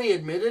finally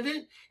admitted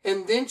it.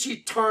 And then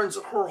she turns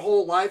her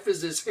whole life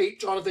as this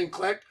hate Jonathan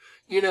Kleck,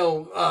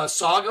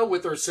 saga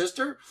with her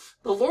sister.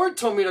 The Lord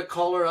told me to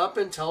call her up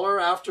and tell her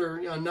after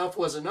enough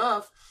was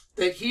enough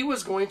that he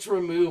was going to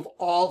remove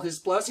all his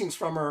blessings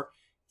from her,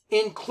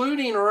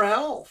 including her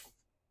health.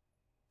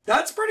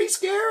 That's pretty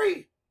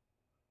scary.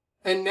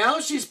 And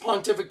now she's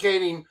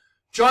pontificating.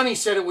 Johnny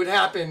said it would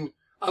happen.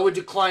 I would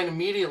decline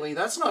immediately.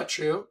 That's not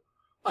true.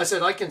 I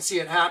said, I can see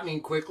it happening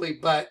quickly,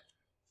 but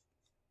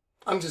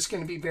I'm just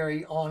going to be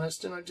very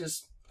honest. And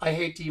I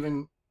hate to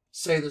even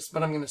say this,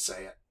 but I'm going to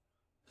say it.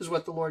 This is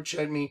what the Lord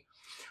showed me.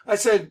 I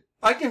said,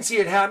 I can see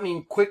it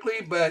happening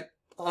quickly, but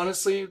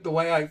honestly, the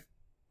way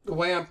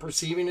I'm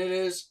perceiving it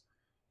is,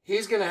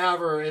 he's going to have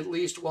her at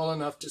least well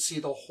enough to see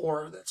the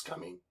horror that's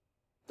coming.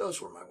 Those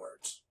were my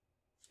words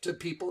to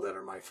people that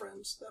are my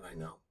friends that I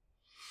know.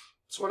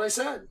 That's what I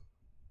said.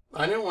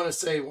 I didn't want to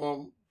say,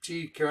 well,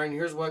 gee, Karen,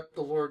 here's what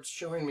the Lord's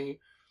showing me.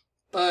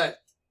 But,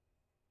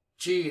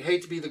 gee,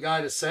 hate to be the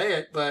guy to say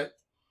it, but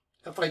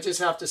if I just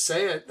have to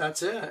say it,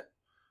 that's it.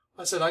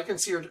 I said, I can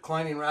see her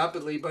declining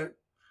rapidly, but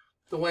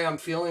the way I'm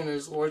feeling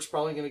is the Lord's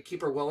probably going to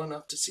keep her well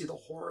enough to see the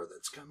horror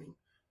that's coming.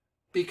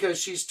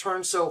 Because she's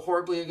turned so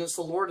horribly against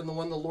the Lord and the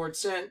one the Lord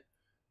sent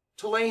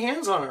to lay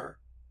hands on her.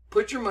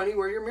 Put your money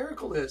where your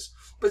miracle is.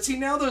 But see,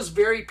 now those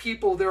very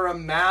people, they're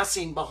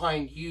amassing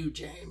behind you,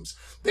 James.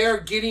 They're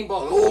getting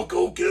behind, oh,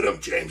 go get them,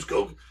 James,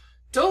 go.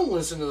 Don't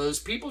listen to those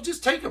people.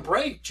 Just take a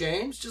break,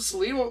 James. Just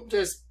leave them,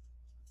 just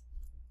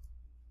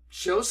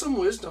show some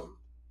wisdom.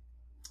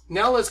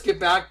 Now let's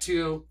get back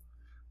to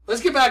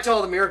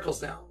all the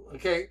miracles now,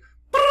 okay?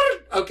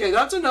 Okay,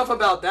 that's enough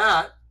about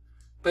that.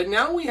 But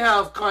now we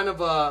have kind of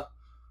a,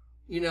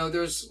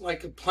 there's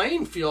like a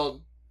playing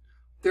field.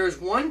 There's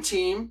one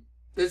team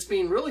that's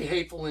being really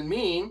hateful and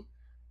mean.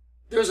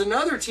 There's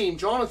another team,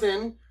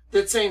 Jonathan,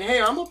 that's saying,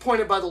 hey, I'm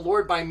appointed by the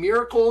Lord by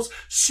miracles,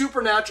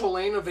 supernatural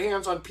laying of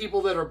hands on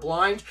people that are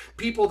blind,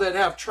 people that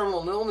have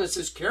terminal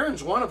illnesses.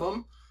 Karen's one of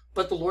them.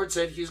 But the Lord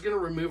said he's going to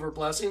remove her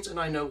blessings, and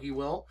I know he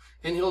will.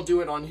 And he'll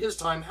do it on his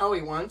time, how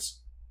he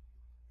wants.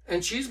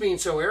 And she's being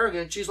so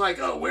arrogant. She's like,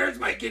 oh, where's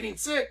my getting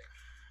sick?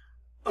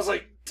 I was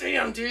like,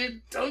 damn,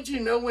 dude, don't you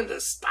know when to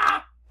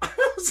stop? I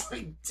was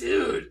like,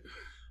 dude.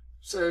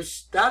 So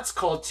that's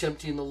called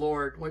tempting the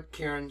Lord. What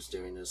Karen's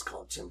doing is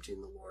called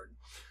tempting the Lord.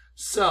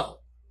 So,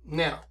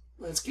 now,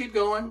 let's keep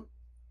going.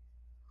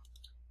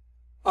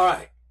 All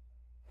right.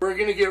 We're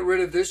going to get rid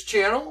of this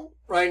channel.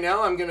 Right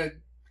now, I'm going to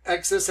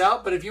X this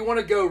out. But if you want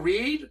to go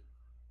read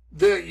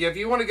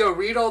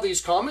all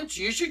these comments,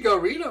 you should go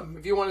read them.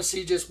 If you want to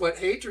see just what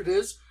hatred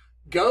is,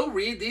 go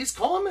read these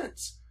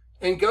comments.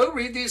 And go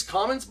read these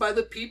comments by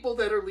the people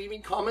that are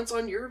leaving comments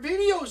on your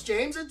videos,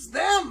 James. It's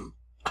them.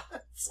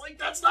 It's like,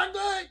 that's not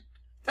good.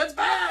 That's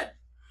bad.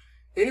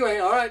 Anyway,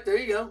 all right, there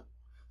you go.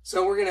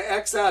 So we're going to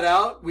X that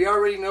out. We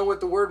already know what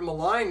the word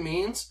malign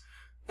means.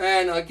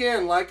 And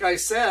again, like I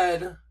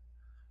said,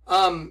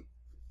 if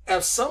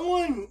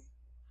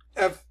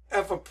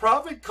a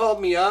prophet called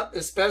me up,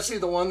 especially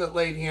the one that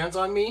laid hands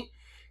on me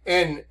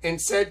and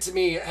said to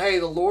me, hey,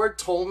 the Lord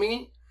told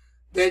me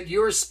that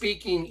you're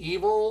speaking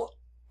evil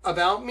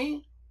about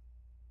me,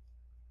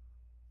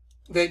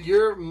 that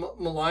you're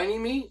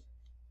maligning me.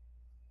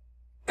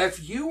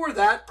 If you were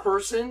that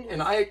person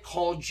and I had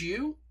called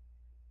you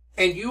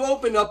and you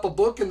opened up a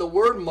book and the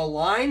word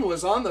malign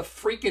was on the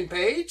freaking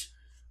page,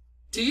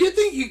 do you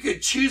think you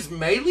could choose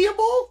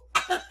malleable?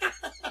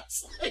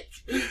 It's like,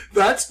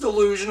 that's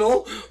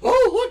delusional.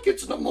 Oh, look,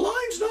 it's the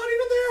malign's not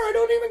even there. I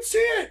don't even see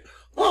it.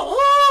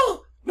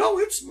 Oh, no,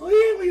 it's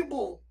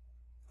malleable.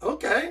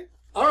 Okay,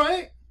 all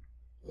right.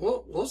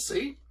 We'll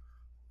see.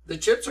 The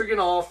chips are going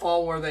to all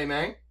fall where they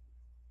may.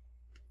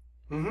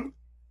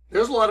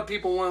 There's a lot of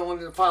people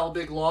wanting to file a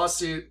big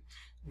lawsuit,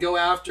 go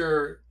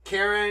after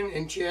Karen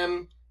and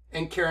Jim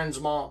and Karen's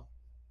mom.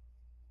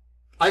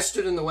 I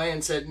stood in the way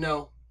and said,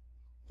 no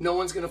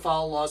one's going to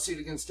file a lawsuit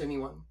against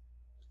anyone.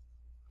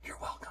 You're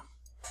welcome.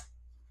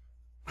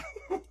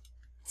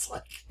 It's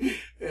like,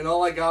 and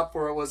all I got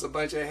for it was a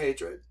bunch of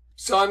hatred.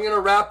 So I'm going to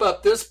wrap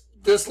up this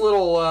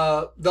little,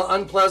 the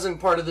unpleasant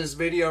part of this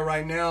video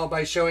right now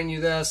by showing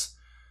you this.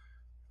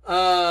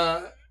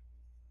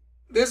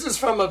 This is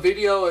from a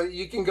video.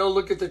 You can go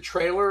look at the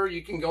trailer.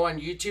 You can go on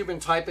YouTube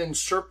and type in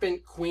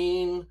Serpent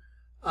Queen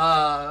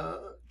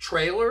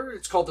trailer.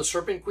 It's called The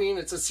Serpent Queen.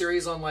 It's a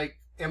series on like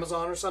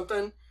Amazon or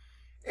something.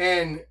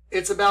 And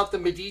it's about the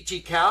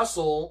Medici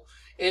Castle.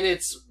 And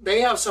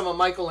they have some of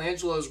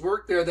Michelangelo's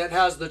work there that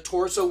has the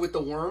torso with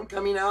the worm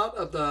coming out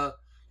of the,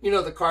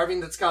 the carving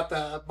that's got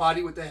the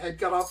body with the head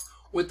cut off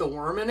with the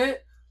worm in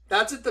it.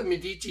 That's at the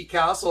Medici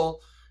Castle.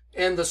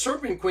 And the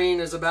Serpent Queen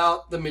is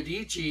about the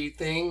Medici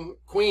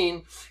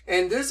queen.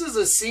 And this is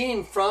a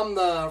scene from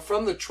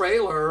the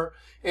trailer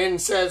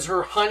and says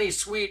her honey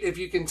sweet if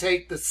you can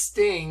take the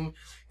sting.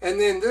 And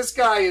then this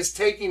guy is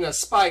taking a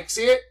spike.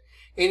 See it?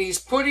 And he's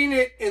putting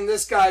it in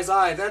this guy's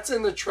eye. That's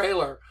in the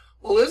trailer.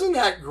 Well, isn't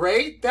that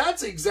great?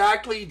 That's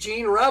exactly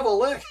Gene Revel.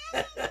 Look.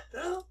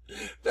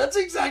 That's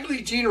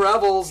exactly Gene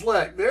Revel's.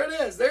 Look, there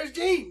it is. There's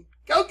Gene.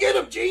 Go get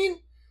him, Gene.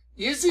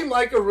 You seem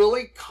like a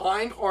really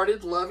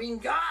kind-hearted, loving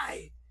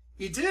guy.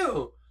 You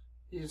do.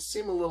 You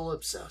seem a little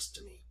obsessed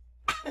to me.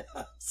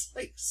 It's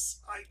like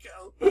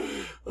psycho.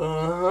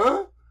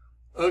 Uh-huh.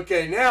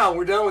 Okay, now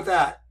we're done with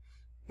that.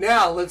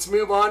 Now, let's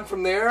move on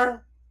from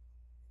there.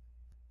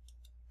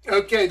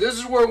 Okay, this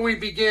is where we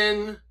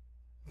begin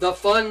the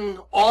fun,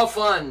 all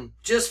fun,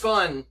 just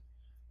fun.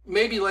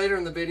 Maybe later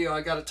in the video,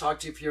 I got to talk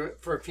to you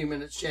for a few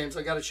minutes, James.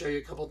 I got to show you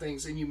a couple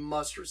things, and you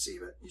must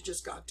receive it. You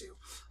just got to.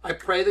 I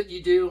pray that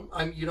you do.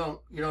 You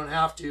don't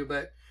have to,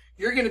 but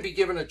you're going to be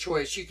given a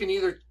choice. You can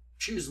either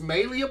choose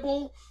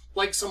malleable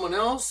like someone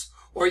else,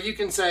 or you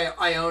can say,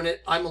 I own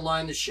it. I'm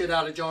malign the shit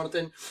out of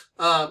Jonathan.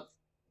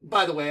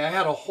 By the way, I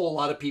had a whole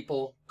lot of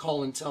people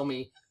call and tell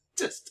me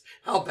just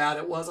how bad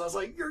it was. I was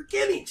like, you're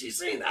kidding. She's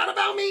saying that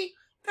about me?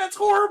 That's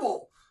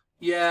horrible.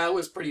 Yeah, it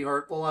was pretty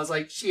hurtful. I was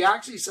like, she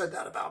actually said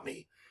that about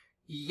me.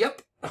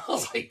 Yep. I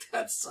was like,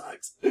 that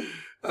sucks.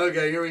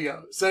 Okay, here we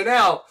go. So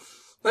now,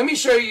 let me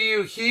show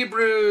you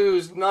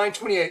Hebrews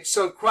 9:28.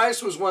 So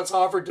Christ was once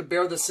offered to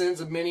bear the sins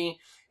of many,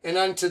 and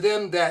unto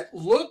them that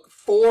look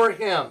for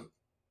him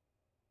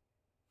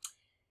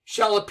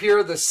shall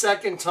appear the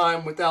second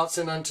time without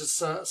sin unto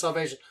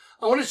salvation.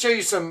 I want to show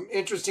you some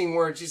interesting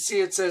words. You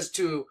see it says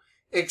to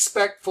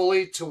expect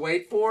fully, to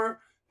wait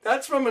for.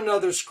 That's from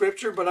another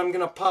scripture, but I'm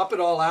going to pop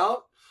it all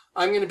out.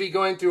 I'm going to be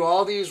going through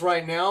all these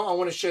right now. I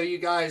want to show you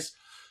guys.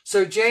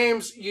 So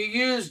James, you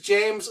use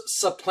James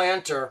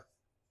supplanter.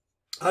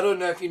 I don't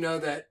know if you know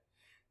that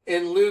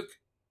in Luke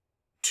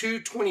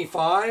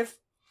 2:25,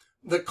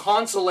 the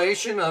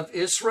consolation of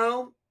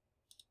Israel.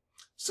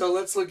 So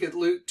let's look at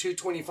Luke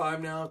 2:25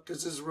 now,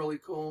 because this is really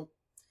cool.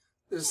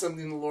 This is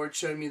something the Lord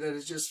showed me that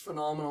is just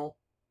phenomenal.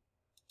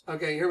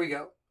 Okay, here we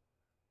go.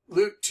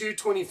 Luke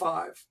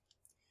 2:25.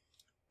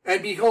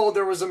 And behold,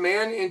 there was a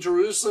man in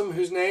Jerusalem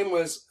whose name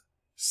was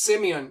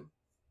Simeon.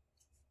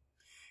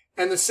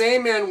 And the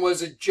same man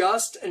was a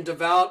just and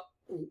devout,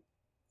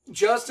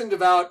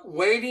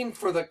 waiting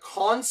for the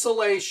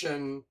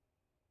consolation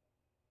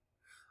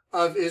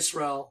of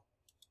Israel.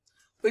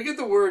 Look at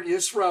the word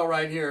Israel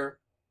right here.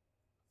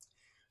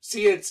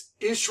 See, it's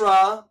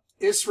Isra,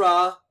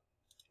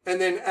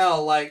 and then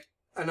El,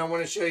 and I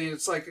want to show you,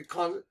 it's like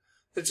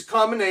it's a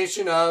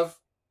combination of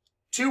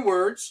two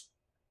words.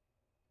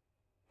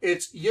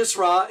 It's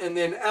Yisra and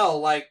then El,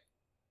 like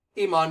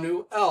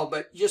Immanuel,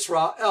 but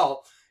Yisrael.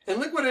 And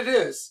look what it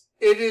is.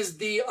 It is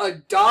the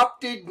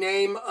adopted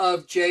name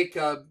of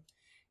Jacob,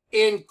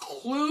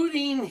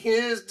 including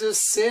his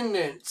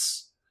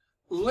descendants.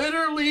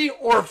 Literally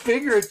or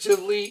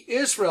figuratively,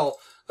 Israel.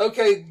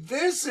 Okay,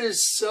 this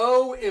is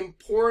so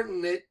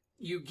important that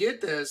you get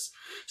this.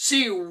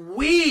 See,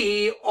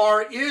 we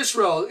are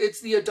Israel.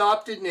 It's the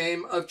adopted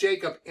name of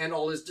Jacob and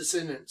all his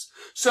descendants.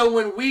 So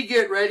when we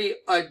get ready,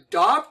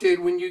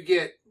 adopted, when you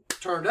get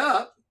turned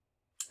up,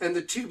 and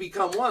the two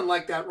become one,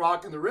 like that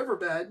rock in the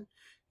riverbed,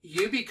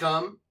 you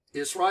become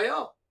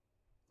Israel.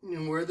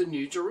 And we're the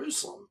new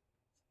Jerusalem,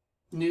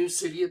 new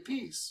city of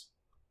peace.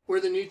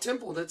 We're the new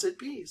temple that's at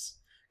peace.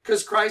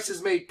 Because Christ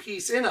has made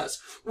peace in us.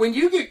 When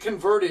you get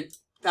converted,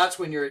 that's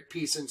when you're at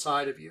peace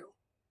inside of you.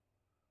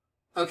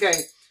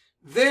 Okay,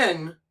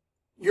 then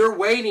you're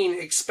waiting,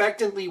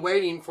 expectantly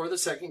waiting for the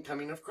second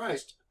coming of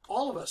Christ.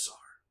 All of us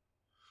are.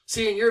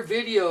 See, in your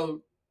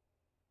video,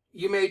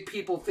 you made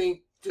people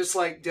think, just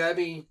like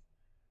Debbie,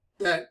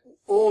 that,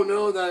 oh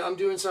no, that I'm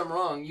doing something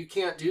wrong. You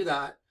can't do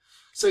that.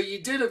 So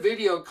you did a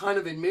video kind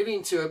of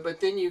admitting to it, but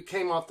then you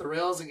came off the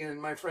rails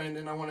again, my friend,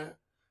 and I want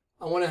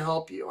to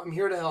help you. I'm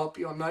here to help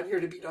you. I'm not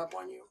here to beat up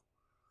on you.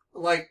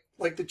 Like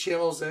the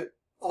channels that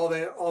all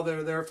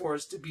they're there for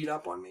is to beat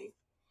up on me.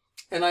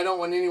 And I don't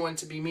want anyone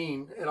to be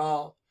mean at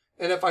all.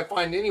 And if I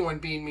find anyone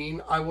being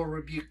mean, I will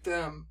rebuke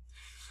them.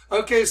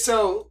 Okay,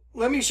 so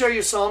let me show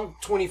you Psalm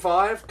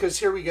 25, because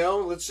here we go.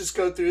 Let's just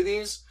go through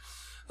these.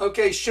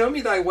 Okay, show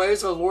me thy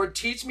ways, O Lord.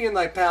 Teach me in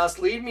thy paths.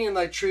 Lead me in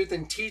thy truth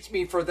and teach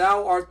me, for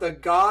thou art the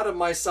God of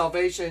my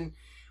salvation.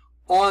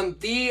 On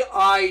thee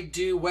I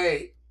do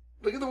wait.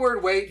 Look at the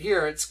word wait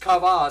here. It's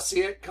kavah.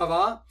 See it?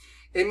 Kavah.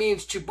 It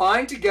means to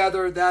bind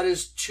together. That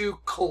is to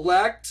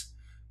collect,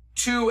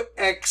 to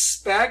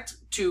expect,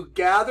 to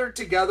gather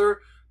together,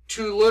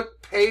 to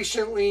look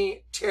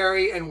patiently,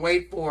 tarry, and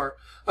wait for.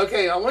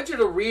 Okay, I want you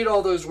to read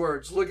all those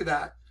words. Look at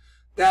that.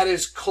 That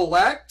is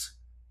collect,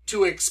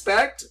 to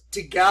expect,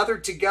 to gather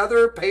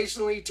together,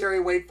 patiently, tarry,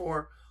 wait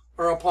for,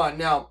 or upon.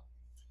 Now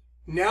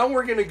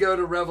we're going to go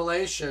to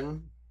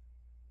Revelation.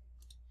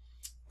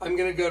 I'm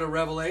going to go to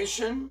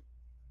Revelation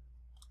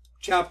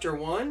chapter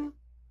 1,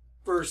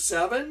 verse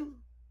 7.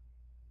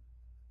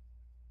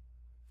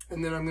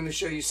 And then I'm going to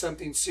show you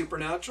something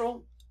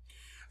supernatural.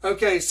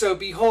 Okay, so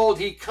behold,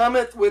 he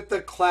cometh with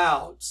the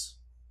clouds.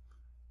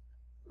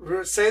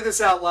 Say this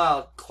out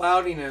loud.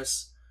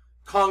 Cloudiness.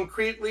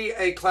 Concretely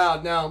a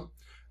cloud. Now,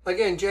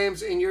 again,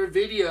 James, in your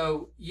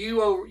video,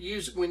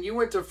 when you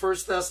went to 1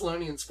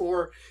 Thessalonians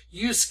 4,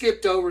 you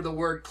skipped over the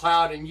word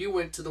cloud and you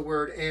went to the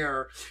word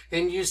air.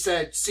 And you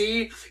said,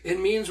 see, it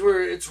means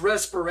it's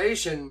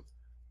respiration.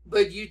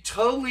 But you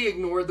totally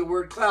ignored the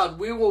word cloud.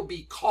 We will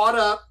be caught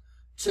up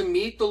to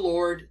meet the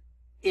Lord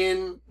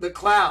in the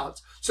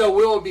clouds. So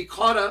we will be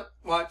caught up.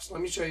 Watch, let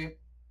me show you.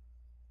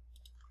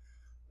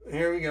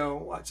 Here we go.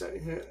 Watch that.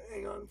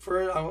 Hang on.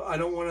 I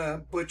don't want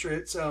to butcher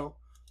it. So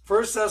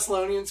 1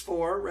 Thessalonians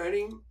 4.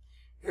 Ready?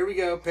 Here we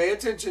go. Pay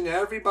attention.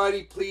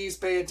 Everybody, please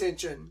pay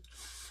attention.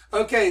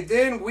 Okay,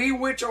 then we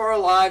which are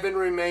alive and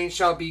remain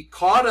shall be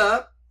caught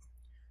up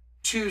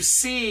to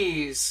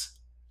seize,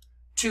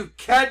 to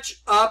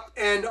catch up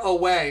and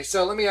away.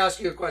 So let me ask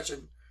you a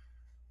question.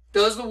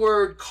 Does the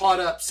word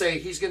caught up say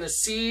he's going to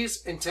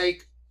seize and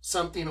take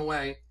something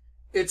away?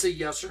 It's a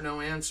yes or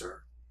no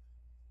answer.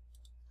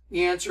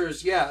 The answer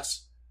is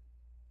yes.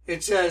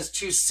 It says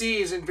to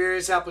seize in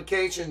various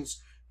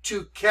applications,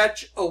 to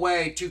catch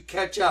away, to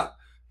catch up,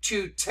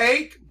 to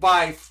take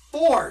by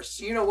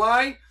force. You know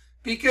why?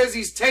 Because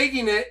he's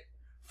taking it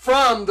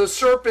from the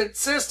serpent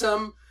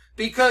system,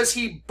 because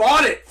he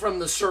bought it from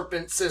the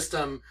serpent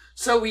system.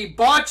 So he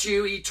bought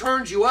you, he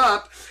turns you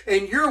up,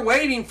 and you're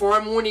waiting for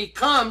him. When he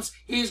comes,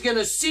 he's going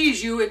to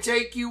seize you and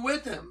take you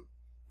with him.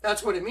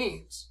 That's what it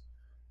means.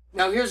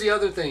 Now here's the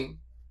other thing.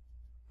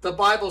 The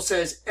Bible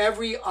says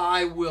every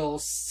eye will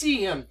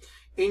see him.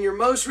 In your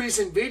most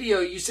recent video,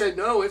 you said,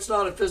 no, it's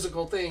not a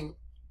physical thing.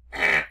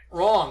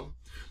 Wrong.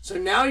 So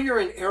now you're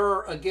in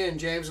error again,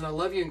 James, and I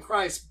love you in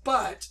Christ,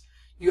 but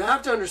you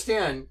have to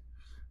understand,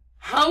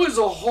 how is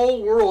the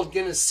whole world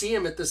going to see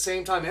him at the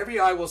same time? Every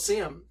eye will see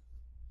him.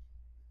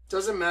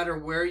 Doesn't matter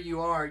where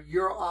you are,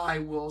 your eye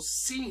will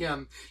see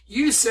him.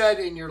 You said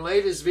in your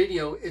latest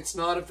video, it's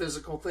not a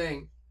physical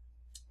thing.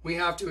 We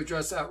have to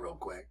address that real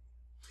quick.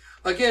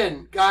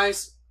 Again,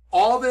 guys,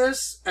 all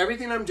this,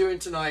 everything I'm doing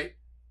tonight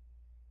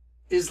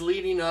is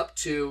leading up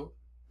to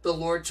the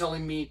Lord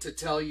telling me to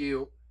tell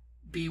you,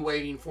 be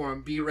waiting for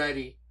him, be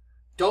ready.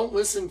 Don't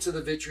listen to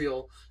the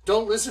vitriol.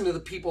 Don't listen to the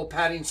people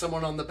patting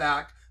someone on the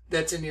back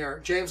that's in error.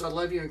 James, I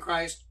love you in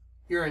Christ.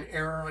 You're in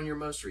error on your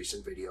most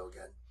recent video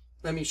again.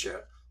 Let me share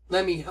it.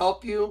 Let me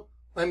help you.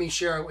 Let me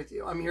share it with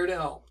you. I'm here to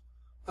help.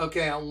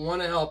 Okay, I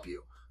want to help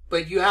you.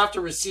 But you have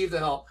to receive the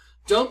help.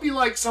 Don't be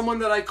like someone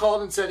that I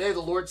called and said, hey,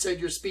 the Lord said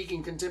you're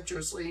speaking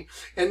contemptuously.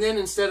 And then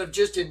instead of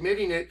just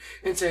admitting it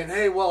and saying,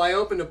 hey, well, I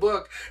opened a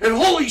book and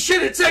holy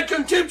shit, it said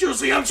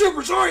contemptuously. I'm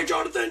super sorry,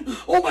 Jonathan.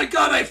 Oh my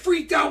God, I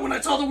freaked out when I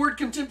saw the word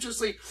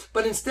contemptuously.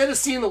 But instead of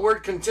seeing the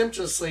word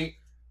contemptuously,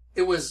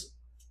 it was,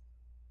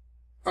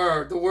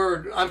 or the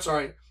word, I'm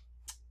sorry,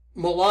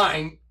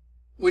 malign,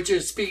 which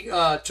is speak,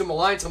 to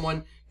malign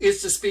someone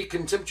is to speak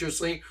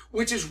contemptuously,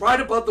 which is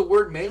right above the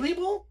word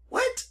malleable.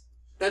 What?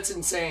 That's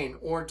insane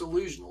or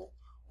delusional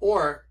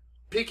or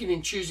picking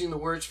and choosing the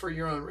words for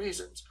your own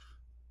reasons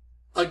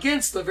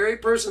against the very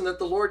person that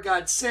the Lord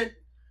God sent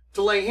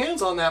to lay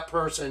hands on that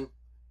person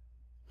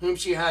whom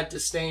she had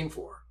disdain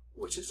for,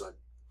 which is a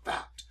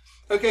fact.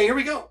 Okay, here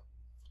we go.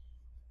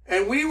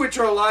 And we which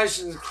are alive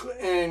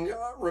and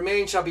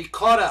remain shall be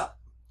caught up.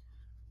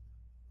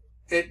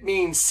 It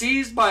means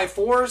seized by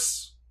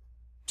force,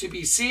 to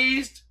be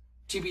seized,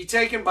 to be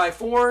taken by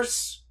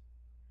force,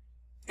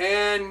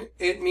 and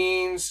it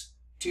means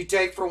to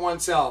take for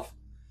oneself.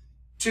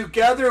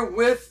 Together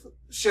with,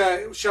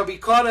 shall be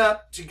caught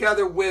up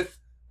together with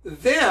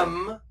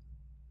them.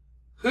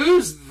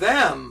 Who's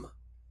them?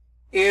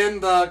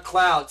 In the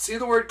clouds. See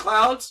the word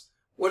clouds?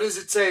 What does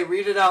it say?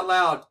 Read it out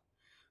loud.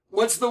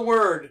 What's the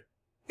word?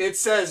 It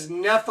says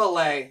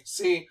Nephile.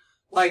 See,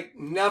 like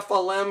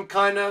Nephilim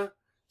kind of.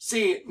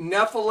 See,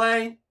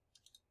 Nephile,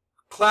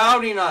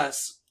 clouding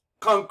us.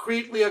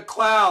 Concretely a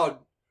cloud.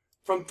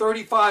 From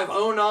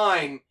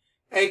 3509,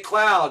 a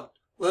cloud.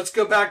 Let's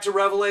go back to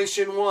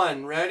Revelation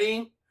 1.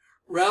 Ready?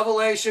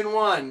 Revelation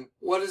 1.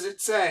 What does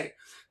it say?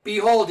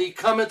 Behold, he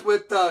cometh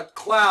with the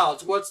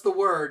clouds. What's the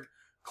word?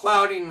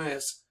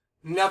 Cloudiness.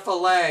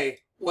 Nephile.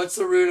 What's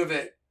the root of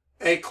it?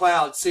 A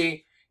cloud.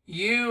 See,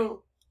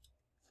 you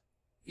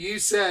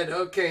said,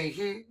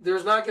 okay,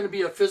 there's not going to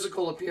be a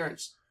physical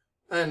appearance.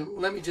 And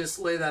let me just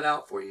lay that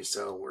out for you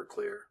so we're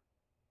clear.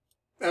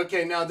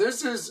 Okay, now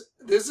this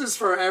is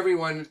for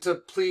everyone to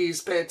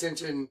please pay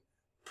attention.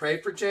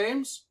 Pray for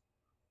James.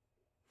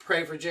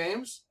 Pray for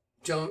James.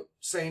 Don't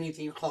say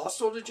anything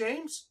hostile to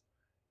James.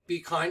 Be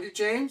kind to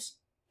James.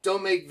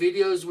 Don't make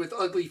videos with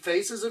ugly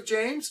faces of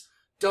James.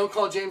 Don't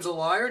call James a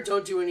liar.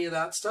 Don't do any of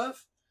that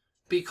stuff.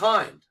 Be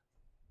kind.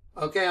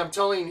 Okay, I'm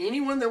telling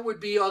anyone that would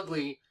be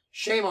ugly,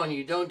 shame on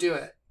you. Don't do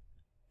it.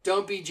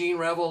 Don't be Gene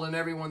Revel and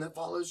everyone that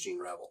follows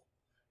Gene Revel.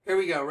 Here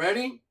we go.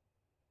 Ready?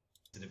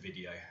 To the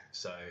video.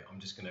 So I'm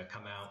just going to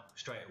come out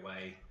straight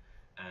away.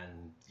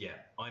 And yeah,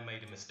 I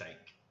made a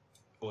mistake.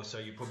 Also,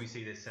 you probably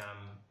see this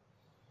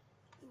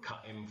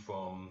cutting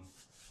from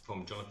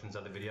Jonathan's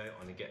other video.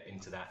 I'm going to get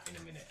into that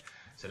in a minute.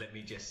 So let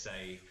me just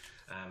say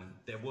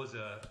there was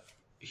a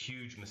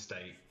huge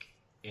mistake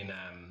in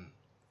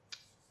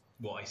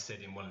what I said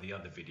in one of the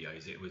other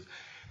videos.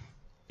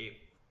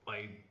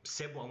 I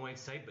said what I wanted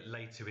to say, but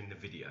later in the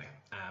video.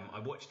 I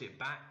watched it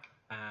back,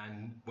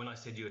 and when I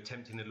said you're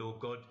tempting the Lord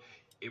God,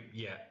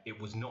 it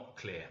was not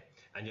clear.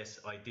 And yes,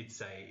 I did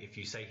say, if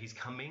you say he's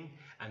coming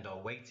and are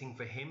waiting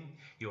for him,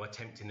 you are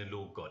tempting the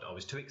Lord God. I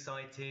was too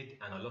excited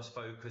and I lost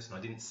focus and I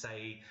didn't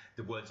say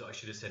the words that I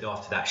should have said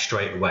after that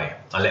straight away.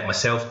 I let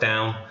myself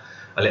down.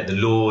 I let the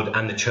Lord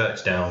and the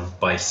church down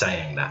by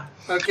saying that.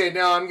 Okay,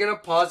 now I'm going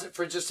to pause it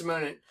for just a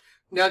minute.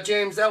 Now,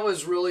 James, that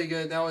was really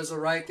good. That was the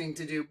right thing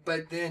to do.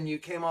 But then you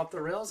came off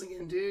the rails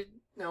again, dude.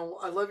 Now,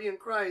 I love you in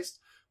Christ,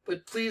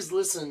 but please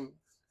listen.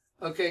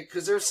 Okay,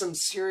 because there's some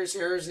serious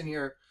errors in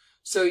here.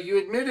 So you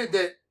admitted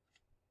that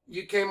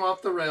you came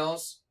off the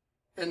rails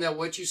and that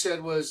what you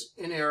said was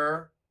in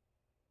error.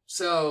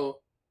 So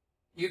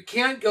you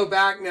can't go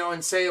back now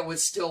and say it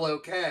was still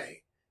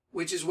okay,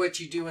 which is what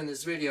you do in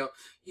this video.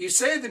 You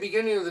say at the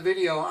beginning of the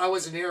video, I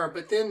was in error,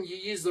 but then you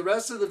use the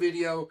rest of the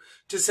video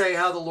to say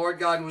how the Lord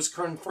God was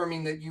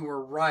confirming that you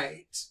were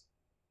right.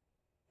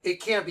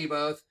 It can't be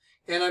both.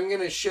 And I'm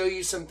going to show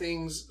you some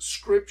things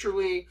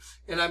scripturally,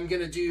 and I'm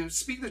going to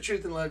speak the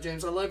truth in love,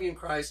 James. I love you in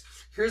Christ.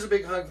 Here's a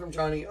big hug from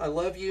Johnny. I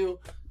love you.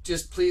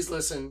 Just please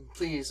listen.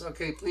 Please.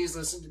 Okay, please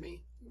listen to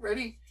me.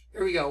 Ready?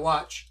 Here we go.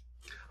 Watch.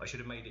 I should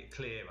have made it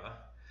clearer,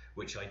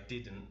 which I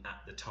didn't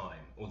at the time.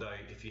 Although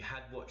if you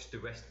had watched the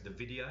rest of the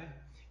video,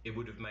 it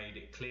would have made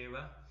it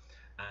clearer.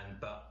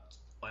 But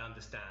I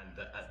understand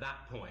that at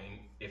that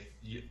point,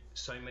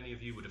 so many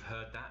of you would have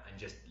heard that and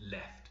just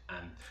left.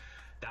 And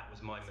that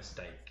was my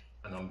mistake.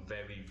 And I'm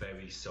very,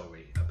 very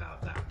sorry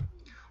about that.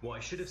 What I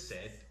should have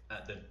said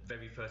at the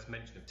very first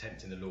mention of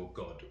tempting the Lord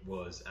God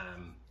was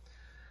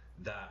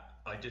that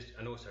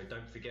and also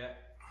don't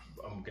forget,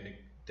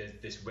 there's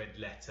this red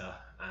letter,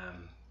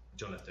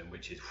 Jonathan,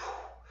 which is,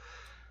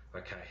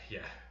 okay, yeah.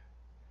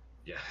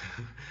 Yeah.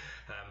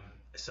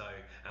 So,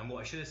 and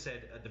what I should have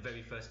said at the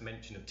very first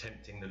mention of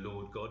tempting the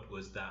Lord God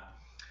was that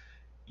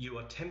you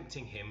are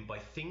tempting him by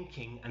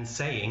thinking and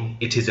saying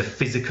it is a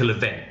physical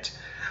event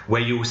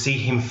where you will see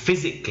him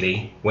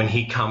physically when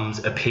he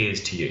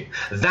appears to you.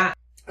 That.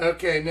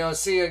 Okay, now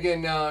see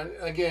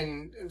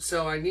again,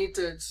 so I need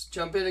to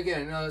jump in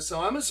again.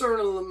 So I'm a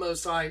servant of the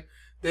Most High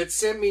that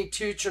sent me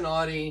to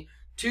Chinati,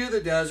 to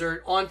the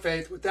desert, on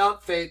faith.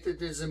 Without faith,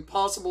 it is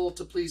impossible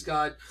to please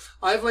God.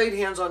 I've laid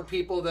hands on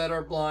people that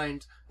are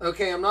blind.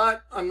 Okay, I'm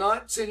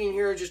not sitting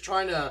here just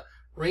trying to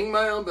ring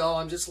my own bell.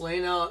 I'm just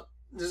laying out,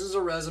 this is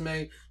a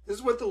resume. This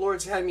is what the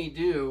Lord's had me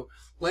do.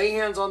 Lay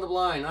hands on the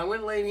blind. I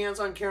went and laid hands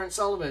on Karen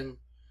Sullivan.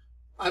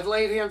 I've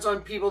laid hands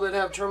on people that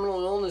have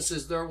terminal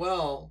illnesses. They're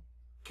well.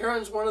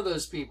 Karen's one of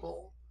those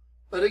people.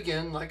 But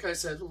again, like I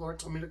said, the Lord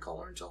told me to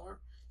call her and tell her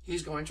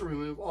he's going to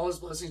remove all his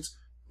blessings,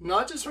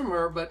 not just from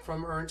her, but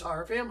from her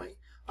entire family.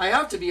 I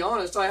have to be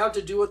honest. I have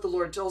to do what the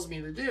Lord tells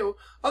me to do.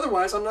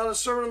 Otherwise, I'm not a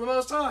servant of the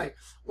Most High.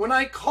 When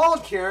I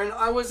called Karen,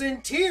 I was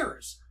in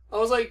tears. I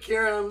was like,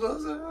 Karen,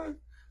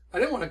 I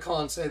didn't want to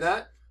call and say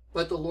that,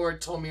 but the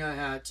Lord told me I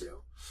had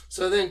to.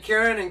 So then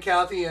Karen and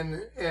Kathy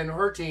and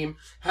her team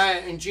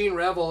and Gene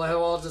Revel have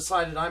all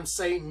decided I'm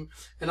Satan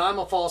and I'm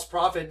a false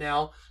prophet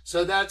now.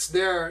 So that's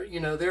their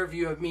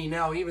view of me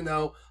now, even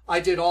though I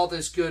did all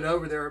this good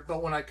over there.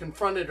 But when I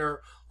confronted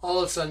her, all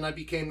of a sudden I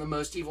became the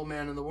most evil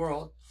man in the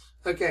world.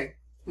 Okay,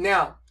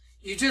 now,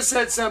 you just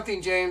said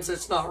something, James,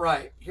 that's not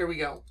right. Here we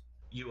go.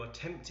 You are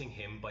tempting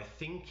him by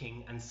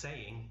thinking and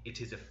saying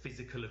it is a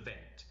physical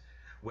event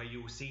where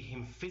you will see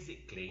him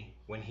physically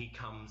when he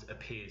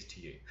appears to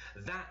you.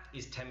 That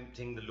is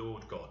tempting the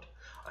Lord God.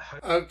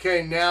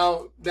 Okay,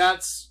 now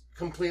that's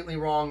completely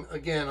wrong.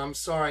 Again, I'm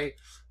sorry,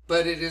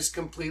 but it is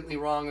completely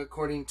wrong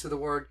according to the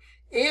word.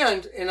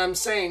 And I'm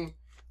saying,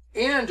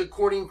 and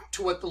according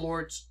to what the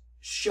Lord's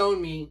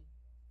shown me,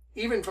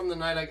 even from the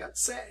night I got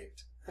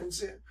saved.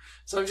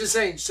 So I'm just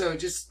saying, so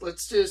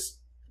let's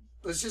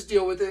just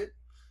deal with it.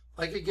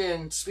 Like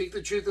again, speak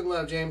the truth in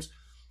love, James.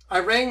 I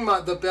rang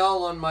the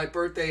bell on my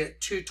birthday at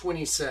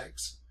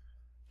 2:26.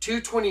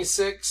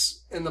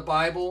 2:26 in the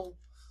Bible.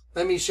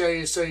 Let me show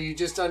you so you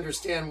just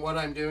understand what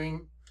I'm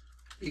doing,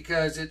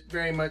 because it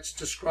very much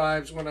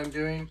describes what I'm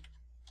doing.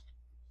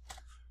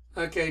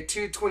 Okay,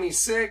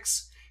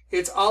 2:26.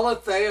 It's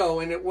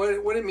aletheio, and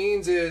what it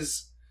means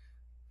is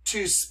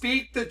to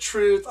speak the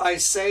truth. I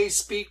say,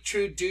 speak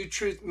truth, do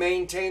truth,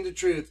 maintain the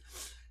truth.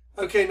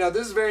 Okay, now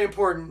this is very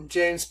important,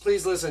 James.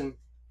 Please listen.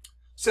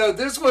 So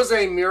this was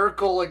a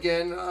miracle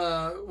again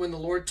when the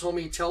Lord told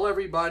me, tell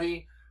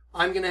everybody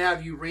I'm going to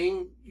have you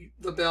ring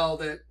the bell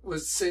that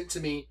was sent to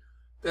me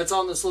that's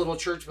on this little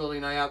church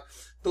building I have.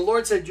 The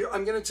Lord said,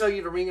 I'm going to tell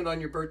you to ring it on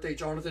your birthday,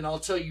 Jonathan. I'll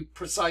tell you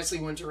precisely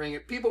when to ring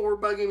it. People were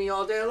bugging me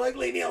all day, like,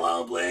 leave me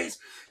alone, please.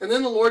 And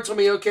then the Lord told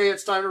me, okay,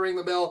 it's time to ring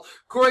the bell.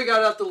 Corey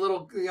got out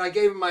I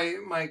gave him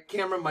my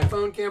camera, my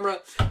phone camera,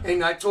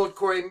 and I told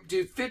Corey,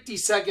 do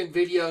 50-second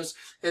videos,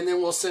 and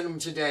then we'll send them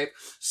to Dave.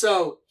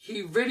 So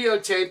he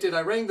videotaped it. I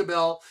rang the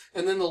bell,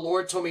 and then the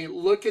Lord told me,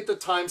 look at the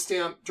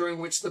timestamp during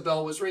which the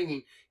bell was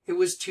ringing. It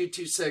was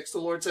 2:26. The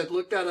Lord said,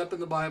 look that up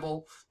in the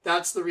Bible.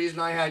 That's the reason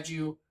I had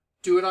you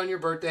do it on your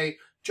birthday.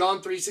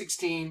 John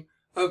 3:16.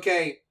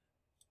 Okay.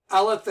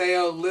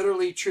 Aletheio,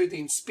 literally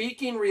truthing.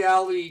 Speaking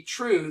reality,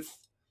 truth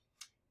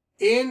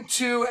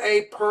into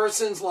a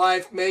person's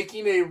life,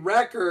 making a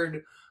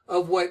record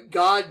of what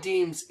God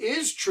deems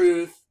is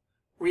truth,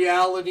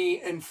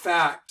 reality, and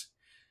fact.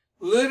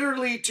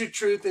 Literally to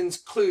truth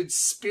includes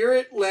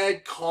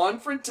spirit-led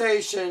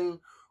confrontation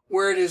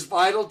where it is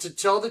vital to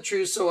tell the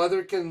truth so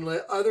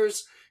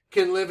others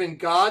can live in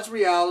God's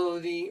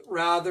reality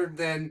rather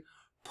than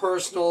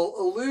personal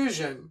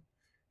illusion.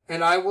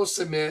 And I will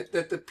submit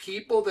that the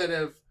people that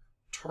have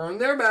turned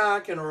their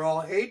back and are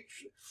all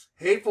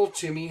hateful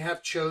to me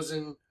have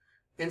chosen,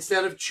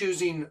 instead of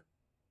choosing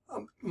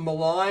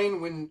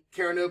malign when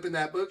Karen opened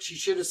that book, she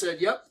should have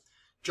said, yep,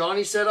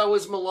 Johnny said I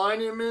was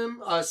maligning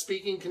him,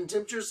 speaking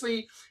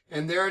contemptuously,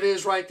 and there it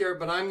is right there,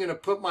 but I'm going to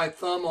put my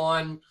thumb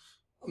on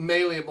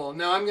malleable.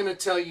 Now I'm going to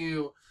tell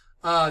you,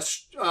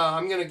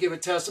 I'm going to give a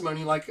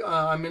testimony like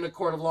I'm in a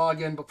court of law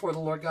again before the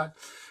Lord God.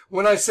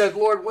 When I said,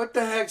 Lord, what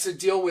the heck's the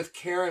deal with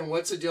Karen?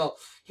 What's the deal?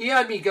 He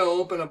had me go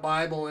open a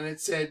Bible and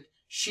it said,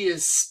 she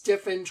has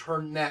stiffened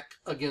her neck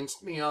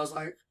against me. I was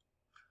like,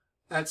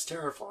 that's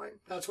terrifying.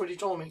 That's what he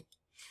told me.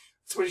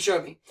 That's what he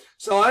showed me.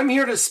 So I'm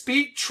here to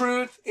speak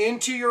truth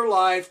into your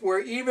life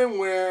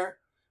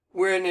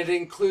wherein it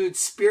includes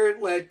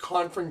spirit-led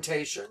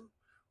confrontation,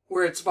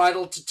 where it's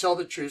vital to tell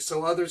the truth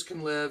so others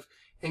can live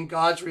in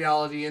God's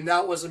reality. And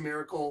that was a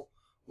miracle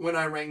when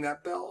I rang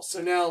that bell.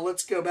 So now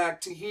let's go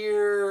back to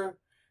here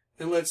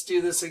and let's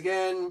do this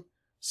again.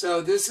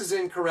 So this is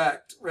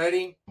incorrect.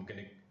 Ready?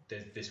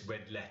 There's this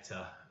red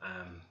letter,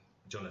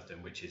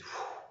 Jonathan, which is,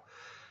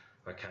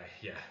 okay,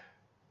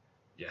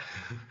 yeah.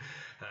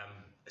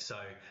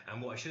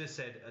 And what I should have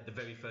said at the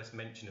very first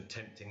mention of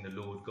tempting the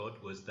Lord God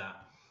was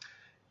that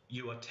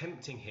you are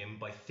tempting him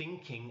by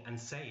thinking and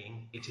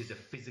saying it is a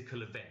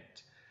physical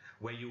event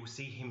where you will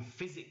see him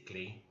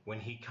physically when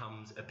he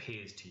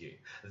appears to you.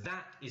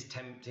 That is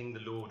tempting the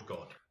Lord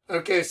God.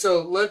 Okay,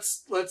 so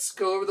let's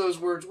go over those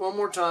words one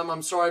more time.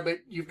 I'm sorry, but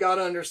you've got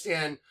to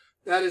understand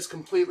that is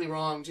completely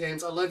wrong,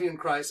 James. I love you in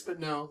Christ, but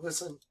no,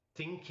 listen.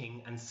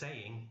 Thinking and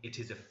saying it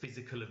is a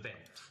physical event.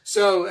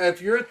 So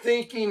if you're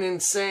thinking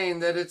and saying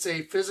that it's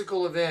a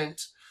physical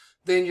event,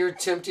 then you're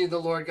tempting the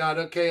Lord God.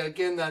 Okay,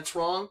 again, that's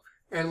wrong.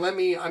 And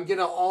I'm going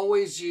to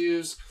always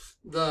use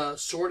the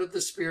sword of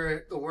the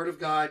Spirit, the Word of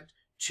God,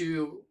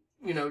 to,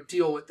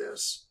 deal with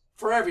this.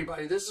 For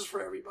everybody. This is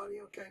for everybody,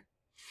 okay?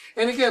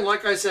 And again,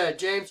 like I said,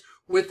 James,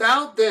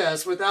 without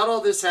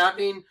all this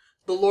happening,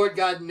 the Lord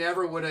God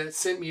never would have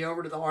sent me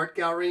over to the art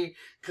gallery,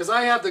 because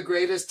I have the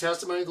greatest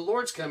testimony. The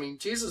Lord's coming.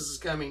 Jesus is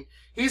coming.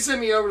 He sent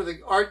me over to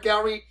the art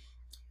gallery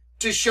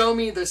to show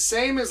me the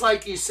same as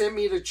like he sent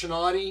me to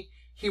Chinati.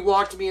 He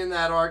walked me in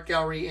that art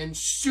gallery and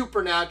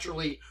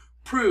supernaturally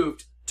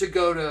proved to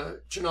go to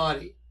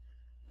Chinati,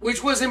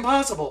 which was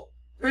impossible.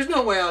 There's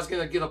no way I was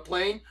going to get a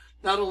plane.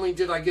 Not only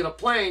did I get a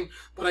plane,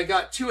 but I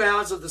got 2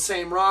 halves of the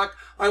same rock.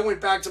 I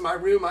went back to my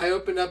room. I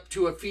opened up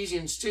to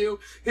Ephesians 2.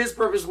 His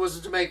purpose was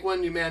to make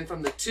one new man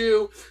from the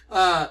two.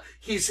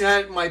 He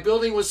said my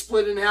building was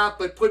split in half,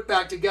 but put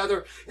back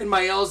together, and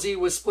my LZ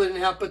was split in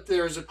half, but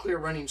there's a clear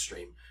running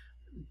stream.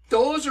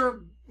 Those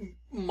are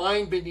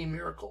mind-bending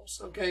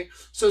miracles, okay?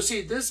 So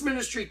see, this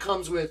ministry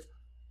comes with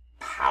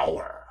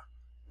power.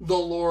 The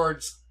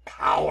Lord's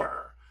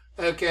power,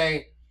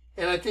 okay?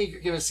 And I think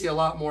you're going to see a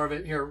lot more of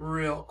it here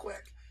real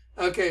quick.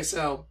 Okay,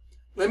 so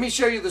let me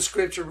show you the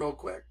scripture real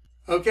quick.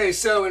 Okay,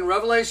 so in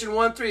Revelation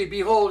 1:3,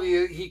 behold,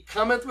 he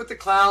cometh with the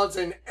clouds,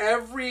 and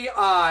every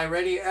eye,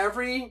 ready,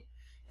 every,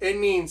 it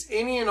means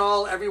any and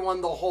all,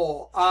 everyone, the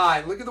whole,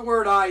 eye. Look at the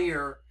word eye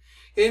here.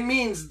 It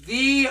means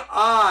the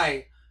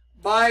eye,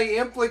 by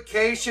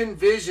implication,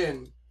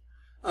 vision.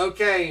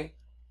 Okay,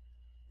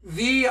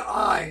 the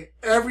eye,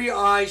 every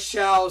eye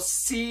shall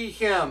see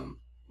him.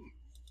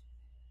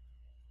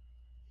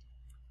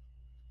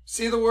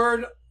 See the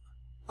word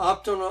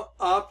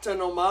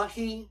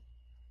optonomahi?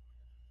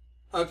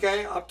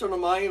 Okay,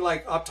 optonomahi,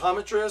 like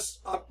optometrist.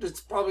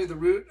 It's probably the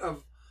root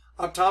of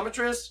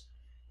optometrist.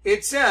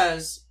 It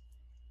says,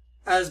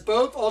 as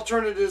both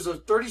alternatives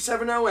of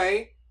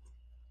 3708,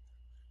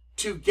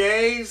 to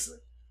gaze,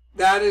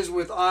 that is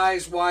with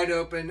eyes wide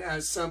open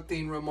as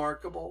something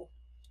remarkable.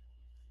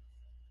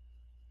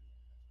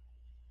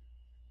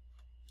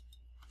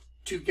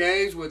 To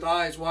gaze with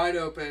eyes wide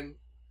open.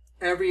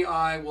 Every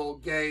eye will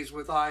gaze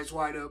with eyes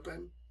wide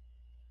open.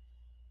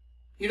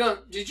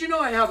 Did you know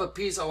I have a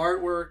piece of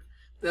artwork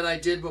that I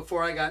did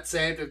before I got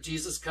saved of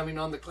Jesus coming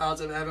on the clouds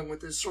of heaven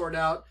with his sword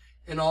out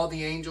and all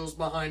the angels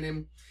behind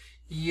him?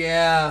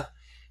 Yeah,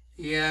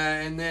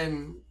 and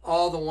then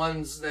all the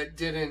ones that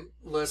didn't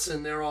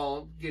listen, they're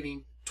all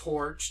getting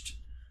torched.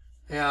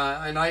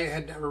 Yeah, and I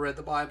had never read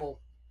the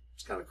Bible.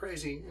 It's kind of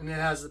crazy. And it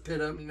has the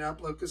pit opening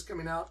up, locusts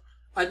coming out.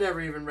 I'd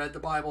never even read the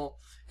Bible.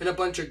 And a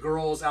bunch of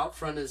girls out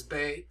front as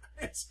bait.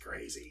 It's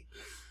crazy.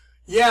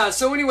 Yeah,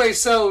 so anyway,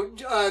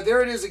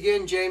 there it is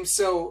again, James.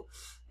 So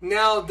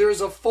now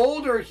there's a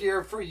folder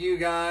here for you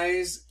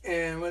guys.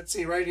 And let's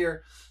see, right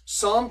here.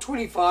 Psalm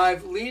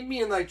 25, lead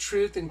me in thy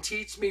truth and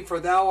teach me, for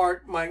thou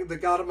art the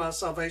God of my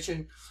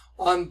salvation.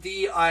 On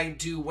thee I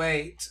do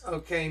wait.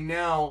 Okay,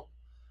 now,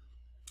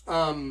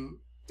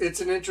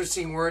 it's an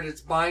interesting word.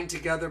 It's bind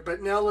together.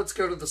 But now let's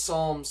go to the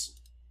Psalms.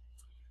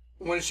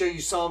 I want to show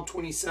you Psalm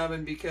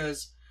 27,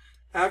 because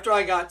after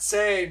I got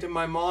saved and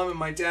my mom and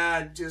my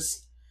dad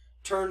just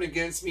turned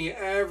against me,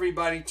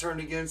 everybody turned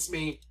against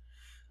me.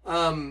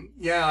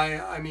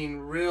 I mean,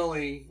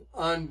 really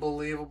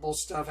unbelievable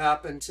stuff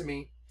happened to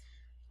me.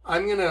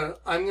 I'm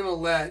gonna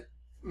let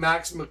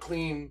Max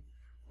McLean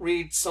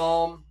read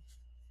Psalm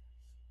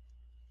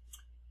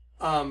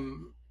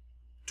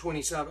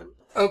 27.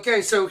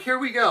 Okay, so here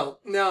we go.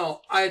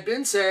 Now, I had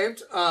been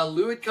saved.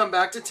 Lou had come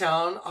back to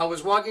town. I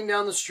was walking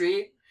down the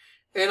street,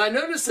 and I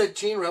noticed that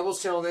Teen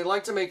Rebels channel, they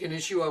like to make an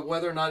issue of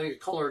whether or not he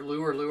colored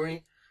Lou or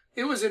Louie.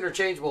 It was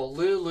interchangeable.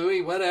 Lou,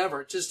 Louie,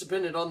 whatever. It just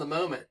depended on the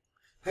moment.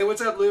 Hey, what's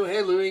up, Lou?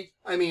 Hey, Louie.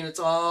 I mean, it's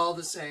all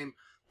the same.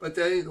 But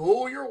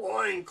you're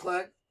lying,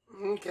 Kleck.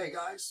 Okay,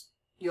 guys.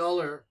 Y'all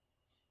are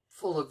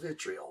full of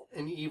vitriol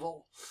and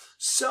evil.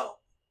 So,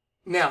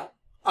 now,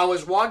 I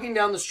was walking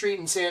down the street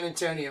in San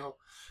Antonio.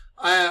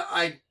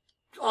 I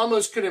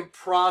almost couldn't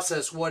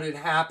process what had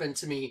happened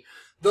to me.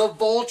 The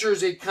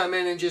vultures had come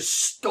in and just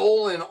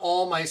stolen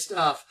all my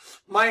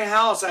stuff. My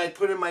house, I had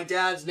put in my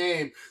dad's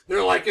name.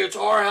 They're like, it's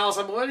our house.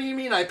 I'm like, what do you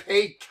mean? I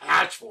paid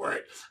cash for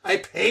it. I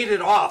paid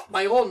it off.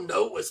 My whole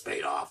note was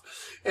paid off.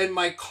 And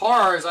my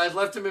cars, I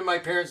left them in my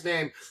parents'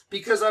 name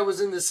because I was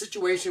in this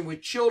situation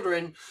with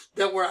children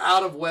that were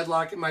out of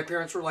wedlock. And my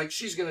parents were like,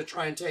 she's going to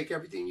try and take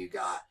everything you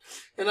got.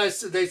 And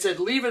they said,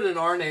 leave it in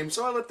our name.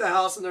 So I left the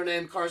house in their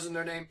name, cars in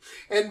their name.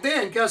 And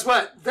then, guess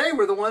what? They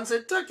were the ones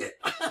that took it.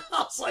 I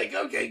was like,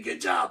 okay, good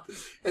job.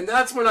 And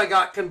that's when I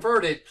got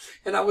converted.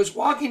 And I was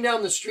walking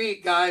down the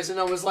street, guys, and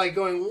I was like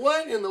going,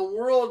 what in the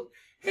world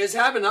has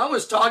happened. I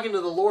was talking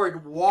to the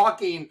Lord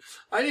walking.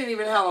 I didn't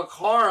even have a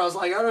car. I was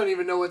like, I don't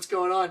even know what's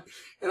going on.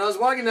 And I was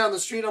walking down the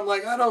street. I'm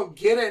like, I don't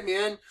get it,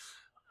 man.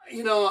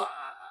 You know,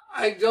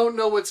 I don't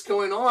know what's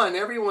going on.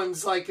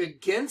 Everyone's like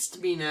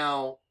against me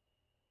now.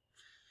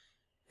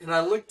 And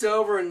I looked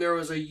over and there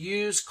was a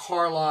used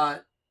car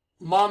lot,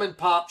 mom and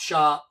pop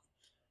shop.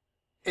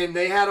 And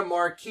they had a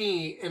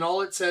marquee and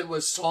all it said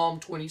was Psalm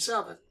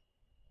 27.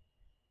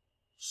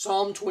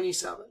 Psalm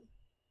 27.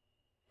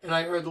 And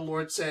I heard the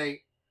Lord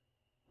say,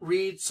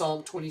 read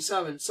Psalm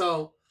 27.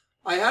 So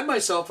I had my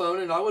cell phone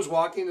and I was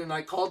walking and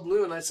I called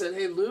Lou and I said,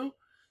 hey, Lou,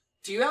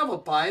 do you have a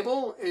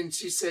Bible? And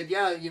she said,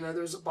 yeah, you know,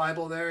 there's a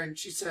Bible there. And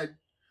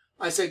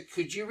I said,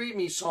 could you read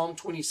me Psalm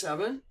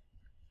 27?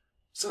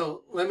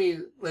 So let me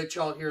let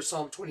y'all hear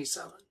Psalm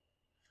 27.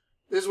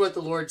 This is what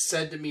the Lord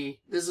said to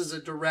me. This is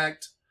a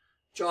direct,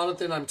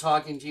 Jonathan, I'm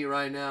talking to you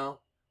right now,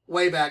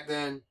 way back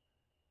then.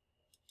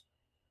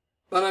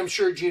 But I'm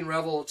sure Gene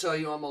Revel will tell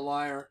you I'm a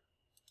liar.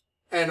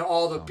 And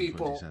all the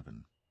people,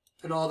 27.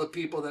 and all the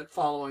people that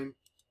follow him.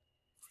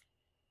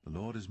 The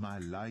Lord is my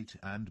light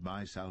and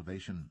my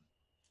salvation.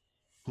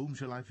 Whom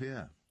shall I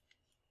fear?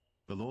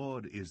 The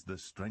Lord is the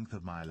strength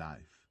of my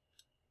life.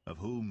 Of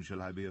whom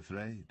shall I be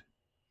afraid?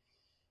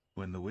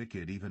 When the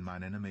wicked, even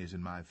mine enemies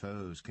and my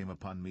foes, came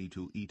upon me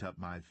to eat up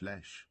my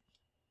flesh,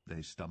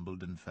 they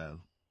stumbled and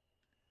fell.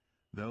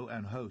 Though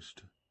an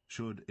host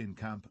should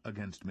encamp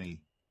against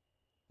me,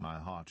 my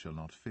heart shall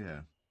not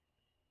fear.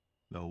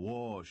 Though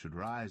war should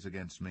rise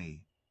against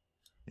me,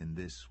 in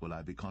this will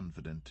I be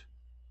confident.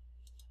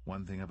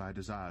 One thing have I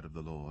desired of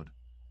the Lord,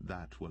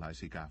 that will I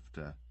seek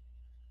after,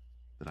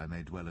 that I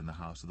may dwell in the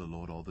house of the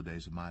Lord all the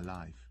days of my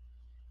life.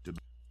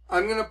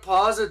 I'm going to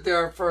pause it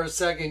there for a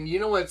second. You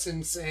know what's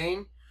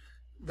insane?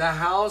 The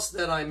house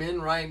that I'm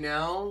in right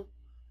now,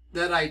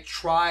 that I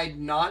tried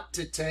not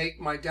to take,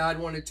 my dad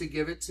wanted to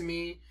give it to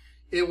me.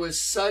 It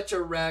was such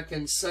a wreck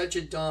and such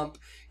a dump.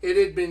 It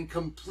had been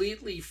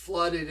completely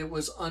flooded.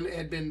 It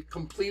had been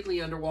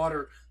completely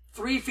underwater.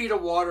 3 feet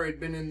of water had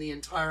been in the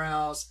entire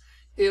house.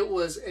 It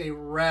was a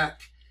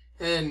wreck.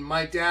 And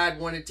my dad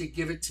wanted to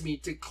give it to me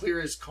to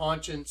clear his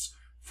conscience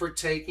for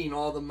taking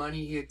all the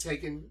money he had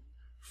taken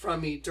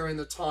from me during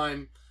the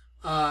time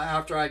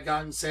after I'd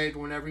gotten saved,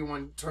 when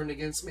everyone turned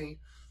against me.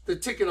 The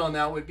ticket on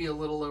that would be a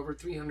little over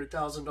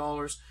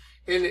 $300,000.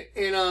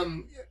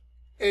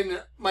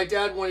 And my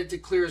dad wanted to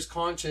clear his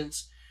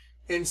conscience.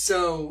 And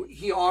so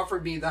he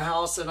offered me the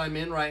house that I'm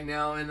in right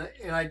now. And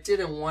I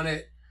didn't want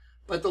it,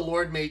 but the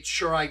Lord made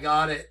sure I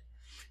got it.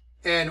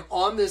 And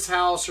on this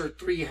house are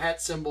 3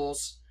 het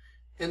symbols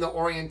in the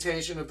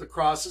orientation of the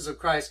crosses of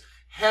Christ.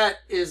 Het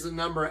is the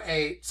number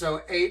 8.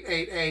 So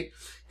 888.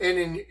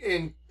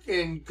 And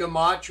in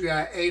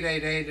Gematria,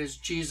 888 is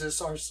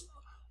Jesus,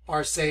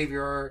 our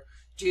Savior, or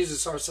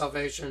Jesus, our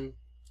salvation.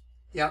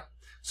 Yep.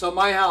 So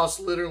my house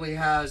literally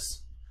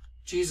has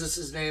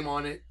Jesus' name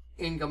on it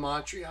in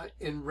Gematria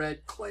in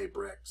red clay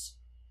bricks.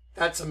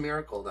 That's a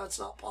miracle. That's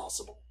not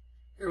possible.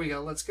 Here we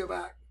go. Let's go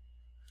back.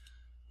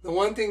 The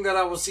one thing that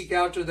I will seek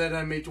after, that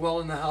I may dwell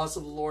in the house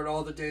of the Lord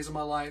all the days of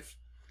my life.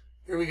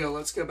 Here we go.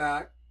 Let's go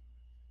back.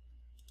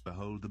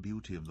 Behold the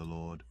beauty of the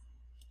Lord,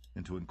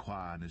 and to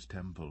inquire in his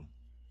temple.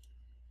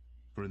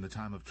 For in the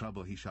time of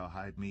trouble he shall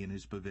hide me in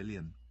his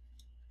pavilion.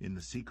 In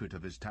the secret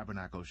of his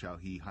tabernacle shall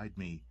he hide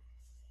me.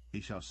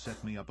 He shall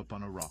set me up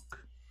upon a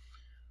rock.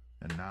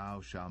 And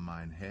now shall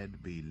mine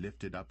head be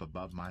lifted up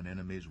above mine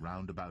enemies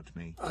round about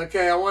me.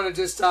 Okay, I want to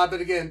just stop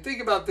it again.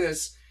 Think about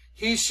this.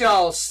 He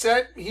shall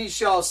set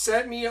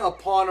me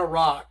upon a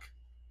rock.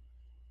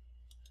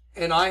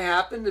 And I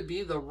happen to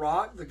be the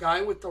rock, the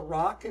guy with the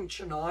rock in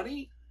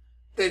Chinati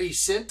that he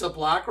sent to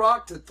Black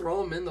Rock to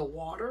throw him in the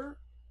water?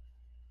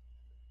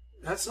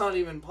 That's not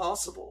even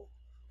possible.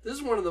 This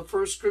is one of the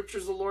first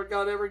scriptures the Lord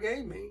God ever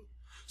gave me.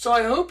 So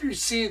I hope you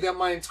see that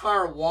my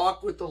entire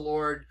walk with the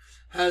Lord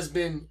has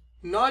been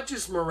not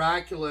just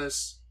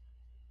miraculous,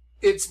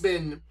 it's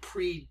been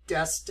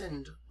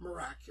predestined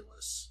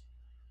miraculous.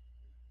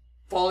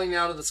 Falling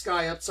out of the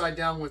sky upside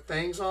down with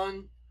fangs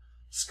on,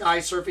 sky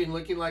surfing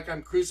looking like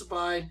I'm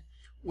crucified,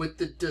 with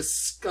the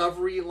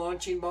Discovery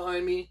launching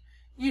behind me.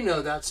 You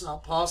know that's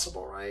not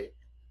possible, right?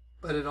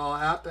 But it all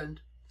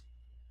happened.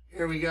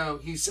 Here we go.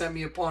 He set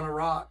me upon a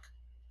rock.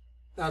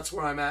 That's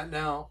where I'm at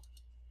now.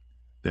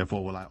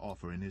 Therefore will I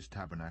offer in his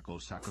tabernacle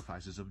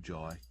sacrifices of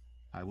joy.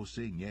 I will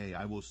sing, yea,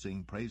 I will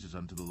sing praises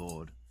unto the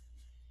Lord.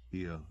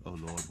 Hear, O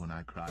Lord, when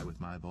I cry with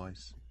my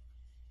voice.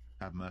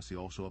 Have mercy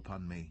also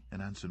upon me,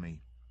 and answer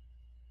me.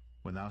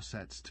 When thou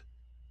saidst,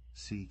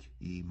 seek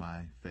ye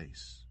my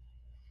face,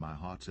 my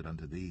heart said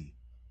unto thee,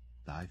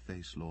 thy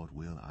face, Lord,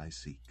 will I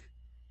seek.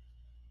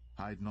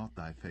 Hide not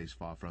thy face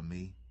far from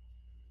me.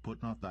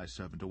 Put not thy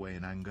servant away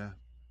in anger.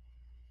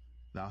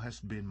 Thou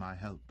hast been my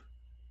help.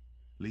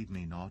 Leave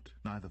me not,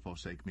 neither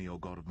forsake me, O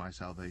God of my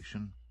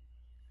salvation.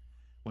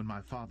 When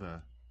my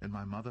father and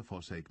my mother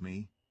forsake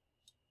me,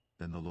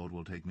 then the Lord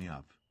will take me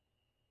up.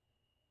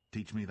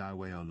 Teach me thy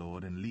way, O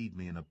Lord, and lead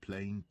me in a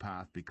plain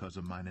path because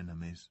of mine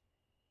enemies.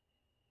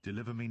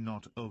 Deliver me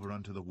not over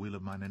unto the will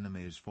of mine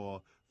enemies,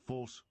 for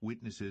false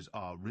witnesses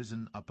are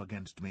risen up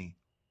against me,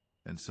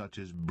 and such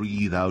as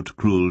breathe out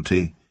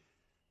cruelty.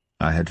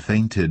 I had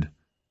fainted,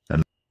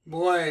 and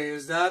boy,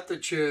 is that the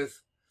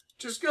truth.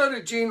 Just go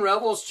to Gene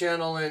Rebel's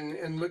channel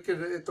and look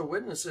at the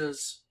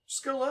witnesses.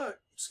 Just go look.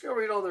 Just go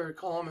read all their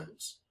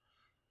comments.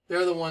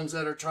 They're the ones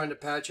that are trying to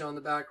pat you on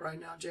the back right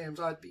now, James.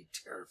 I'd be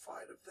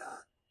terrified of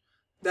that.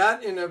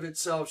 That in of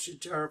itself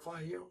should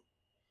terrify you.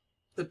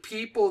 The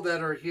people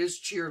that are his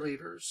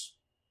cheerleaders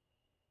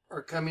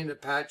are coming to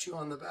pat you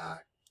on the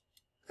back.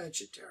 That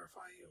should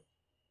terrify you.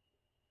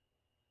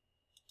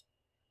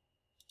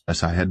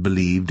 as I had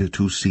believed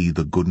to see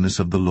the goodness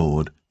of the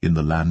Lord in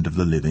the land of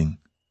the living.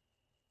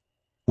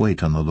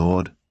 Wait on the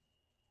Lord.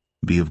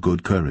 Be of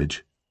good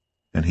courage,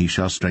 and he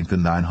shall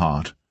strengthen thine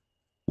heart.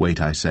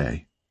 Wait, I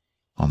say.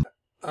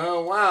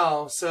 Oh,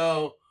 wow.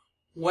 So,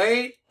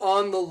 wait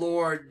on the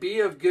Lord. Be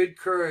of good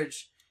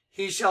courage.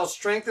 He shall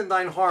strengthen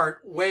thine heart.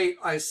 Wait,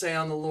 I say,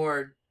 on the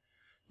Lord.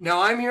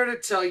 Now, I'm here to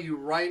tell you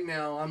right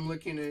now, I'm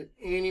looking at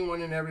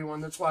anyone and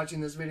everyone that's watching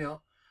this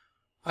video.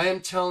 I am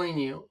telling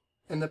you,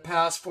 in the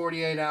past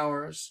 48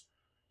 hours,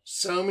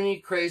 so many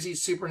crazy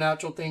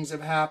supernatural things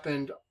have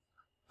happened.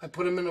 I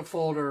put them in a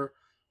folder,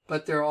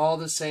 but they're all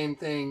the same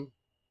thing.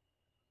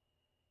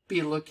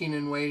 Be looking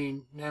and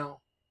waiting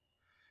now.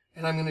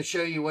 And I'm going to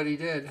show you what he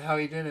did, how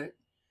he did it.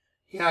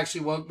 He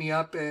actually woke me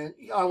up, and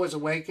I was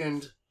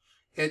awakened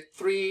at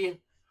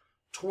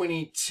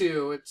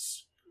 3:22.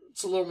 It's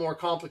a little more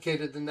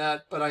complicated than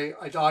that, but I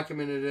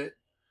documented it.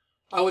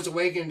 I was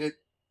awakened at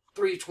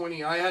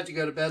 3:20. I had to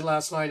go to bed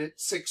last night at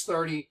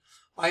 6:30.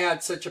 I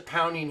had such a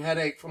pounding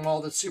headache from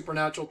all the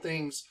supernatural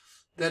things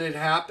that had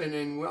happened,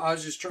 and I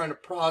was just trying to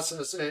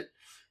process it.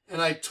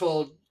 And I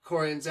told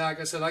Corey and Zach,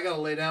 I said, I got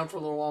to lay down for a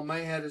little while. My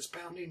head is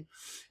pounding.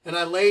 And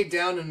I laid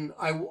down, and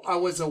I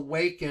was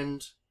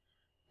awakened,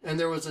 and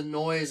there was a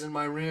noise in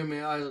my room,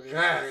 and I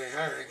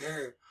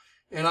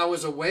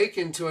was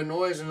awakened to a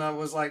noise, and I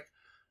was like,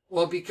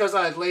 well, because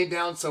I had laid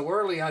down so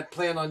early, I'd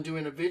planned on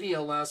doing a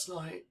video last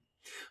night.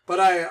 But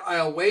I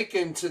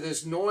awakened to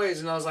this noise,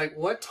 and I was like,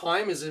 what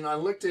time is it? And I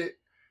looked at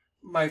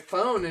my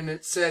phone, and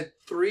it said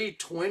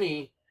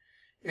 3:20.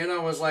 And I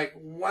was like,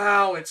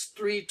 wow, it's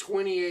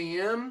 3:20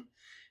 a.m.?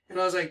 And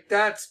I was like,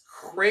 that's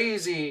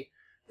crazy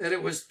that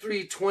it was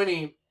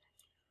 3:20.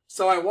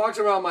 So I walked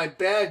around my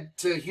bed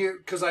to hear,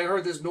 because I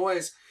heard this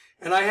noise,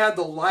 and I had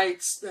the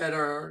lights that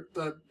are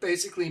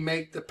basically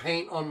make the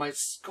paint on my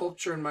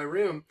sculpture in my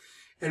room.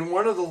 And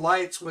one of the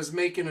lights was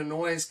making a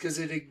noise because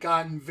it had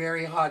gotten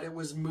very hot. It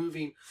was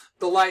moving.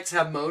 The lights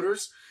have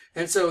motors.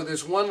 And so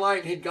this one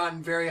light had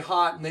gotten very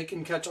hot, and they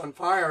can catch on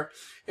fire.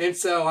 And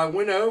so I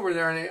went over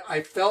there, and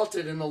I felt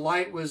it, and the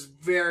light was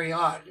very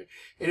hot.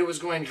 And it was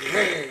going,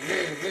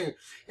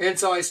 and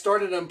so I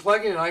started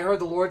unplugging it. And I heard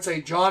the Lord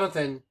say,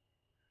 Jonathan,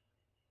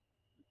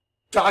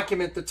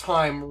 document the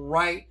time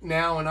right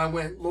now. And I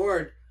went,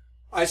 Lord,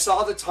 I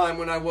saw the time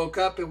when I woke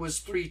up. It was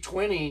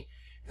 3:20.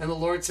 And the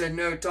Lord said,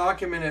 no,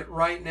 document it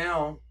right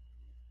now.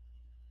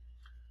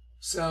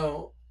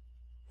 So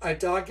I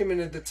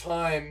documented the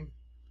time.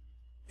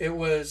 It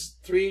was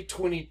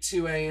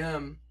 3:22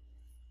 a.m.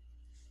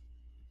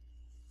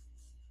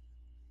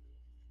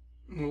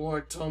 And the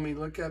Lord told me,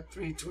 look up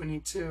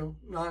 3:22,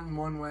 not in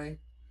one way,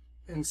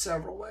 in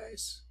several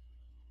ways.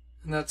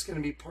 And that's going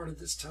to be part of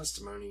this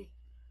testimony.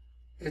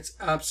 It's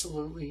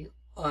absolutely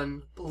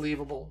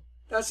unbelievable.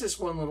 That's just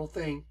one little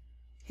thing.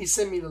 He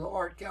sent me to the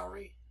art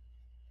gallery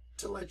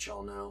to let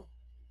y'all know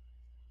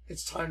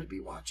it's time to be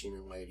watching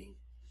and waiting.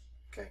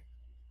 Okay,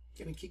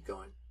 gonna keep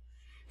going.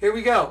 Here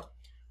we go.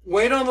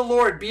 Wait on the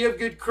Lord, be of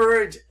good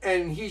courage,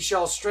 and he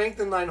shall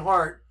strengthen thine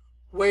heart.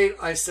 Wait,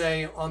 I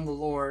say, on the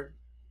Lord.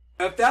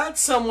 If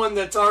that's someone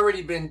that's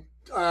already been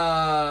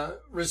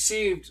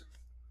received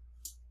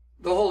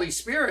the Holy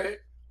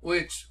Spirit,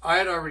 which I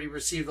had already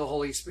received the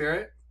Holy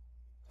Spirit,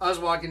 I was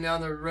walking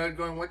down the road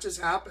going, what just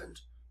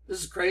happened?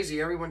 This is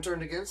crazy. Everyone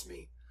turned against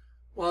me.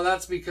 Well,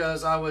 that's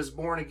because I was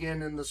born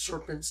again in the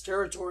serpent's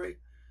territory.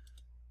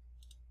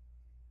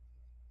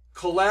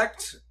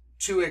 Collect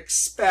to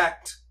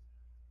expect.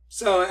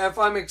 So if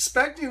I'm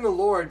expecting the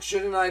Lord,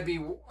 shouldn't I be,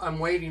 I'm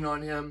waiting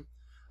on him.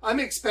 I'm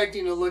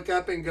expecting to look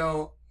up and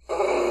go,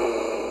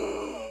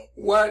 oh,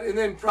 what? And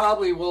then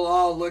probably we'll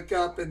all look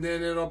up, and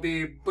then it'll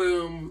be,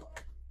 boom,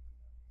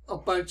 a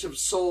bunch of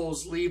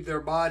souls leave their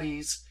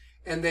bodies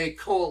and they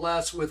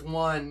coalesce with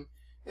one.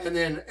 And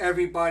then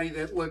everybody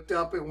that looked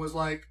up and was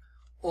like,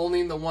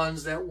 only the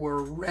ones that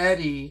were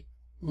ready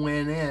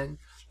went in.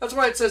 That's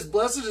why it says,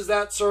 blessed is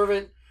that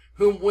servant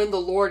whom when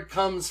the Lord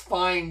comes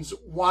finds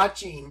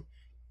watching,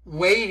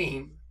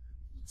 waiting.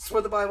 That's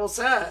what the Bible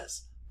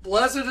says.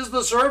 Blessed is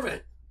the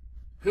servant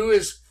who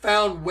is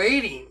found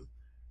waiting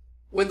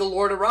when the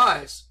Lord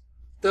arrives.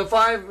 The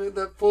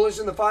foolish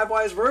and the 5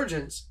 wise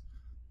virgins.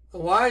 The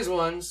wise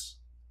ones,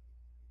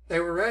 they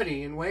were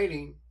ready and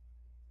waiting.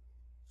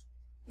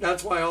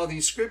 That's why all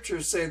these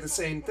scriptures say the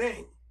same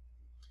thing.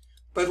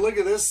 But look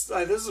at this.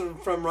 This is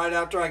from right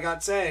after I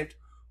got saved.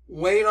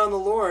 Wait on the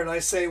Lord. I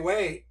say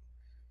wait.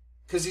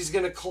 Because he's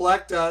going to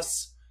collect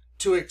us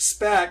to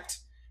expect.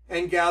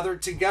 and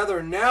gathered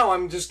together. Now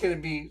I'm just going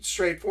to be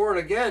straightforward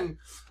again.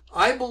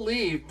 I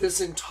believe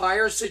this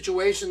entire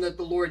situation that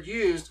the Lord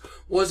used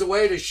was a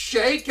way to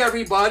shake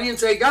everybody and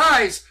say,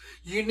 guys,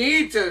 you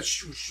need to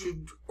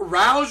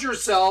rouse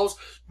yourselves.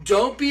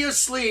 Don't be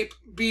asleep.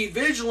 Be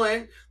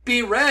vigilant.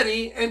 Be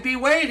ready and be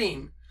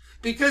waiting.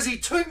 Because he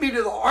took me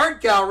to the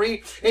art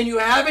gallery and you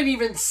haven't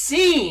even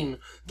seen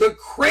the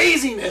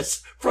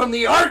craziness from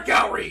the art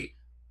gallery.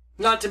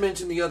 Not to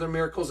mention the other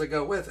miracles that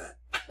go with it.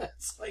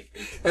 It's like,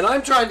 and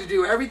I'm trying to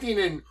do everything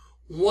in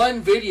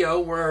one video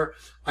where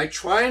I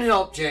try and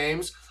help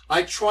James.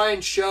 I try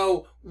and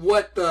show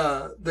what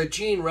the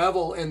Gene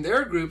Revel and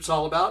their group's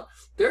all about.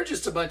 They're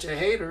just a bunch of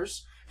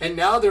haters. And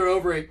now they're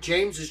over at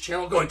James's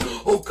channel going,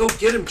 oh, go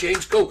get him,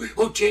 James. Go.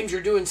 Oh, James,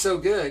 you're doing so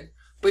good.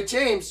 But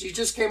James, you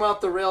just came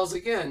off the rails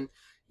again.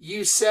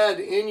 You said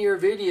in your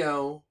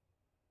video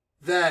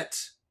that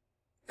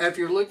if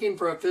you're looking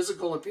for a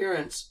physical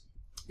appearance,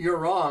 you're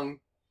wrong.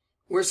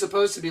 We're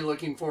supposed to be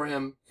looking for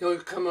him. He'll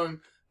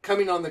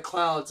coming on the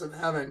clouds of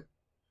heaven.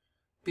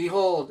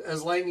 Behold,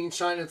 as lightning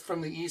shineth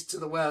from the east to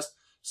the west,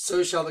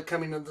 so shall the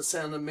coming of the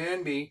Son of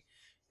Man be.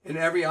 And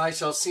every eye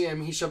shall see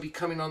him. He shall be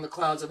coming on the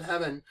clouds of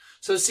heaven.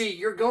 So see,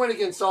 you're going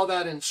against all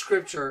that in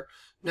Scripture.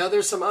 Now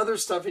there's some other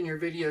stuff in your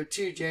video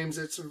too, James,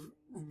 that's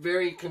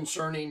very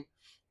concerning.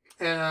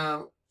 And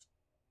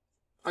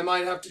I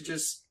might have to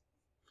just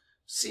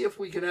see if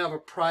we can have a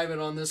private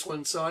on this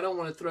one. So I don't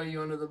want to throw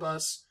you under the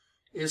bus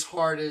as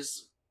hard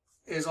as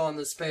is on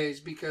this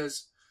page,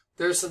 because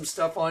there's some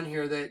stuff on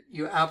here that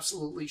you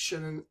absolutely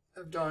shouldn't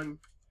have done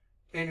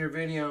in your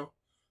video.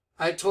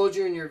 I told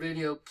you in your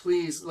video,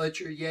 please let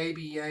your yay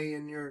be yay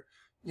and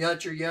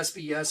let your yes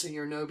be yes and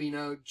your no be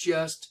no.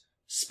 Just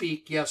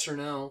speak yes or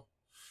no.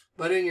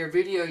 But in your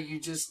video, you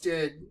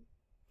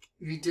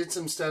did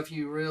some stuff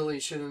you really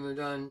shouldn't have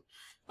done.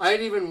 I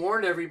had even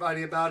warned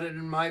everybody about it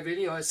in my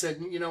video. I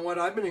said, you know what?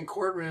 I've been in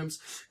courtrooms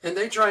and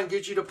they try and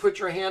get you to put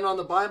your hand on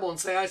the Bible and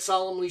say, I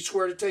solemnly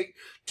swear to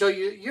tell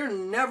you, you're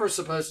never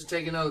supposed to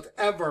take an oath,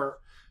 ever.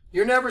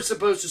 You're never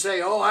supposed to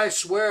say, oh, I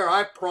swear,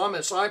 I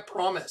promise, I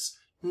promise.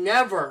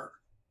 Never.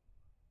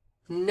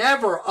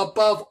 Never,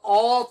 above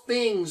all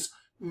things,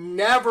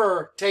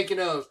 never take an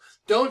oath.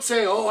 Don't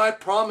say, oh, I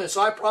promise,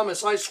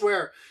 I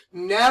swear.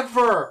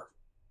 Never.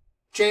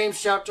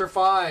 James chapter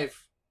 5.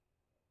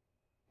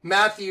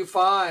 Matthew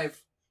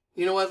 5.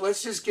 You know what?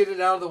 Let's just get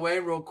it out of the way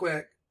real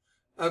quick.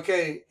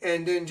 Okay,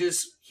 and then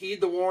just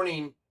heed the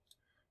warning.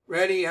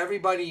 Ready?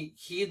 Everybody,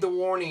 heed the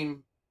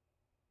warning.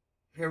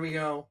 Here we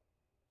go.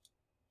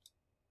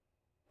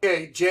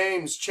 Okay,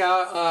 James,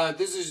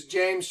 this is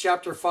James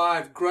chapter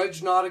 5.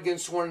 Grudge not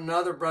against one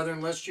another,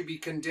 brethren, lest you be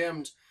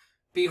condemned.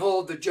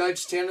 Behold, the judge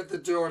standeth at the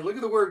door. Look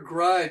at the word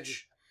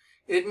grudge.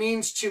 It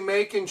means to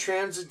make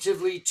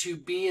intransitively to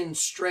be in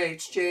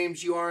straits.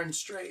 James, you are in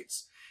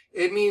straits.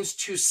 It means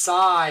to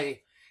sigh.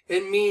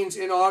 It means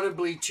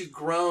inaudibly to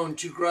groan,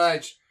 to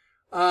grudge.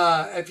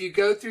 If you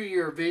go through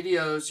your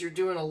videos, you're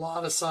doing a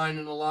lot of sighing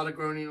and a lot of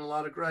groaning, and a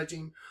lot of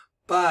grudging.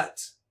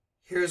 But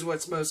here's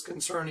what's most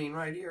concerning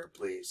right here,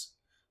 please.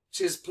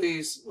 Just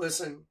please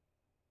listen.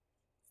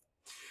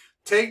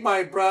 Take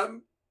my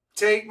brethren,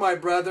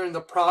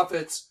 the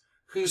prophets,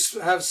 who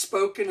have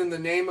spoken in the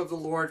name of the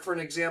Lord, for an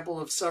example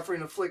of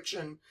suffering,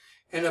 affliction,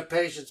 and of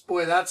patience.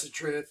 Boy, that's the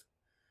truth.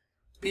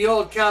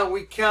 Behold,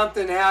 we count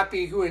them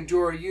happy who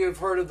endure. You have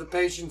heard of the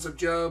patience of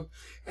Job,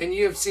 and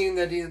you have seen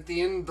that at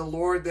the end of the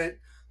Lord, that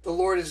the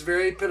Lord is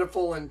very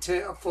pitiful and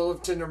full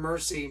of tender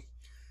mercy.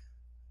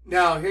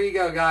 Now, here you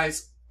go,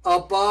 guys.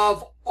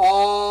 Above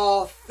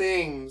all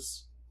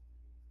things,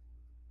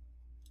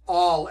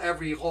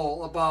 every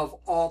whole, above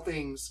all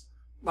things,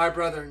 my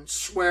brethren,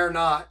 swear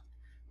not,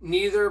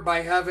 neither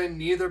by heaven,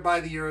 neither by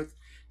the earth,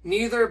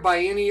 neither by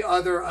any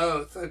other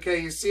oath. Okay,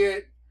 you see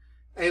it?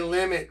 A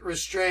limit,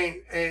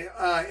 restraint,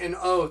 an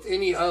oath,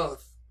 any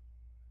oath.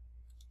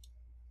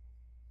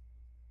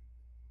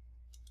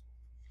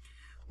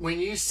 When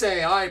you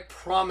say, I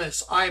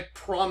promise,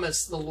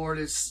 the Lord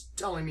is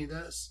telling me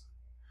this.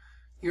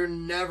 You're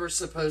never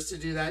supposed to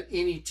do that.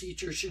 Any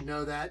teacher should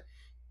know that.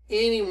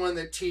 Anyone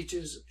that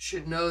teaches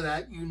should know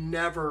that. You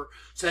never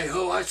say,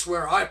 oh, I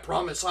swear, I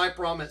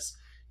promise.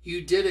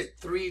 You did it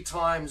 3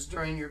 times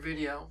during your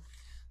video.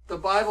 The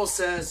Bible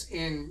says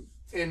in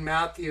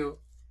Matthew,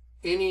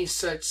 any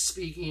such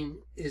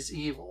speaking is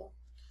evil.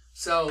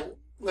 So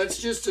let's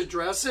just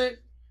address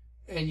it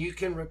and you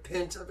can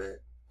repent of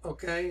it.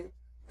 Okay?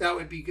 That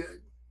would be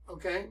good.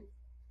 Okay?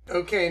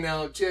 Okay,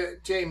 now,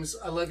 James,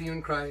 I love you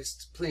in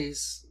Christ.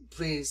 Please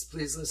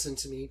listen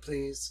to me,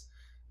 please.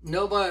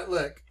 Nobody,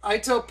 look, I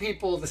tell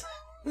people that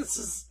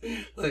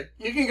look,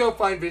 you can go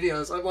find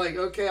videos. I'm like,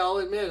 okay, I'll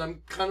admit,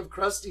 I'm kind of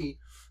crusty.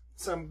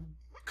 So I'm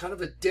kind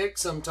of a dick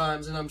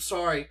sometimes, and I'm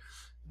sorry.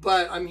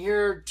 But I'm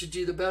here to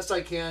do the best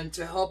I can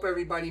to help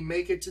everybody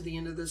make it to the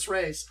end of this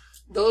race.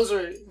 Those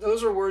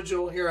are words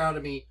you'll hear out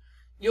of me.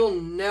 You'll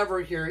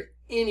never hear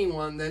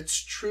anyone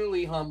that's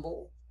truly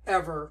humble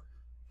ever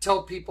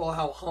tell people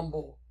how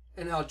humble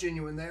and how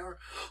genuine they are.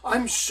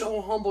 I'm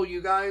so humble,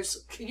 you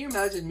guys. Can you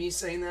imagine me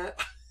saying that?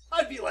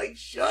 I'd be like,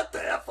 shut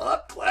the F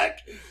up, Kleck.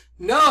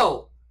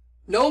 No,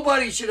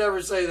 nobody should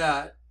ever say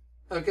that.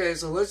 Okay,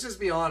 so let's just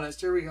be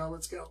honest. Here we go.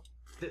 Let's go.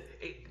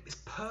 It's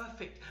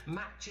perfect.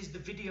 Matches the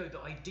video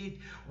that I did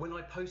when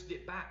I posted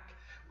it back.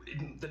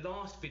 The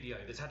last video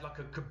that's had like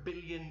a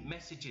kabillion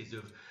messages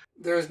of...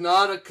 There's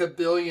not a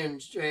kabillion,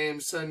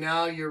 James. So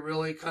now you're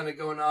really kind of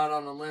going out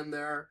on a limb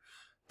there.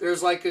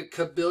 There's like a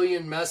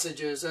kabillion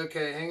messages.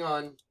 Okay, hang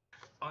on.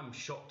 I'm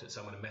shocked at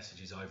some of the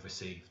messages I've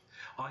received.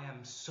 I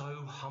am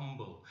so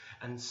humble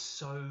and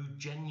so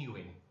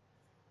genuine.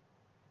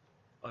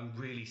 I'm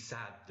really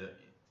sad that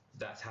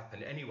that's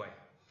happened. Anyway,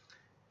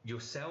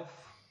 yourself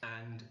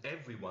and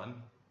everyone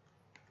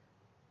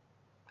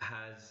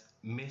has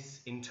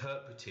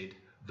misinterpreted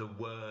the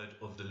word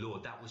of the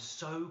Lord. That was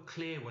so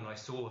clear when I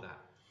saw that.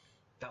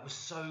 That was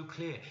so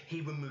clear.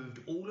 He removed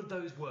all of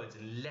those words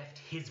and left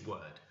his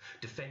word,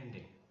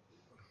 defending.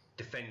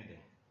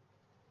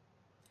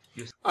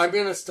 I'm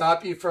going to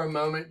stop you for a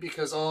moment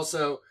because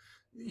also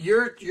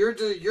you're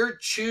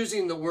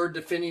choosing the word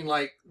defending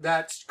like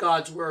that's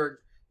God's word.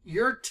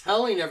 You're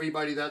telling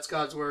everybody that's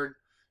God's word.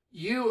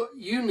 You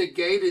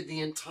negated the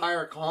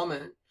entire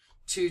comment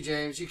too,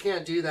 James. You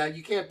can't do that.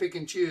 You can't pick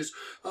and choose.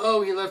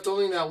 Oh, he left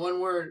only that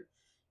one word.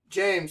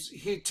 James,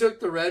 he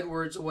took the red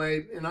words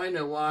away, and I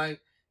know why.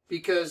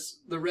 Because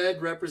the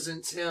red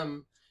represents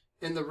him,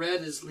 and the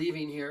red is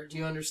leaving here. Do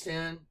you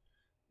understand?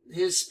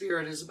 His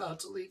spirit is about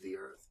to leave the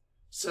earth.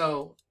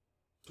 So,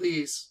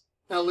 please,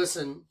 now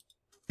listen.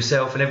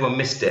 Yourself and everyone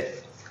missed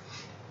it.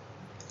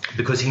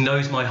 Because he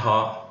knows my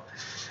heart.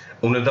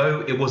 And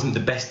although it wasn't the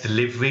best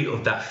delivery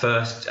of that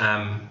first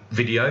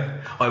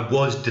video, I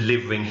was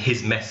delivering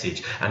his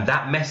message. And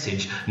that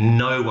message,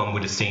 no one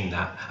would have seen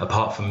that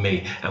apart from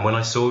me. And when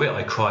I saw it,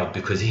 I cried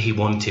because he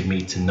wanted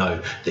me to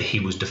know that he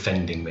was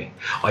defending me.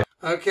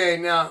 Okay,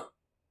 now,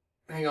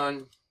 hang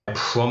on. I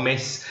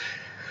promise,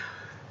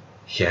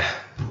 yeah,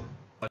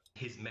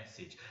 his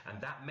message. And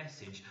that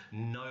message,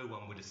 no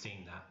one would have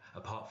seen that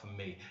apart from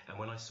me. And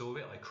when I saw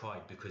it, I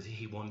cried because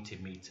he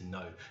wanted me to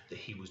know that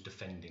he was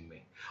defending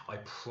me. I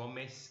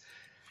promise.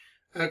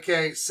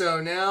 Okay,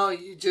 so now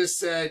you just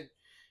said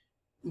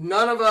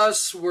none of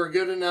us were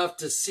good enough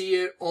to see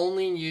it,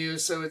 only you.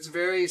 So it's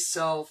very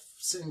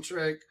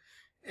self-centric.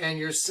 And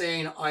you're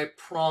saying, I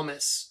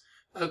promise.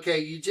 Okay,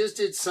 you just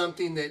did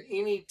something that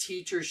any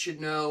teacher should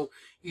know.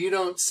 You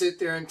don't sit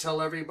there and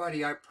tell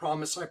everybody, I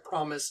promise,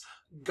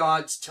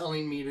 God's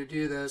telling me to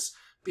do this.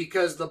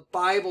 Because the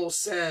Bible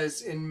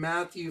says in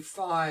Matthew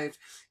 5,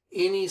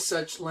 any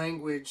such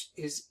language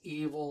is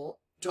evil.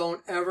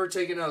 Don't ever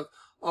take an oath.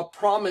 A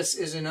promise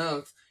is an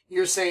oath.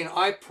 You're saying,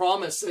 I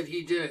promise that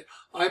he did it.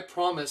 I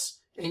promise.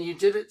 And you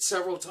did it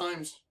several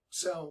times.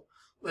 So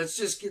let's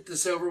just get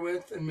this over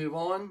with and move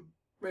on.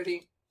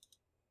 Ready?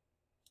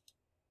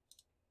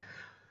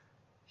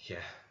 Yeah.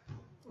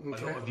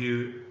 Okay. A lot of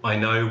you, I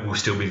know, will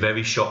still be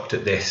very shocked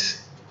at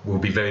this. Will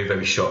be very,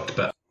 very shocked.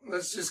 But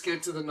let's just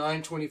get to the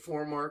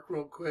 9:24 mark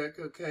real quick.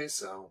 Okay,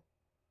 so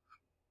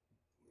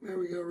there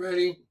we go.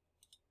 Ready?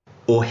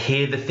 Or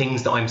hear the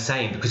things that I'm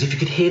saying. Because if you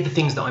could hear the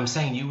things that I'm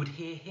saying, you would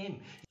hear him.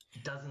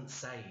 It doesn't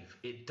save.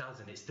 It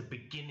doesn't. It's the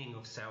beginning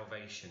of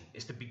salvation.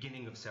 It's the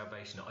beginning of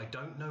salvation. I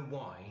don't know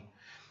why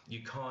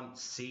you can't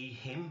see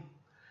him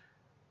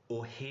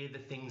or hear the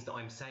things that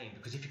I'm saying.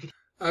 Because if you could...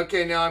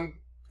 Okay, now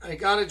I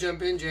gotta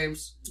jump in,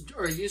 James.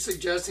 Are you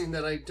suggesting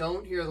that I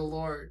don't hear the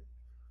Lord?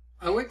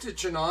 I went to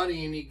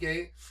Chinati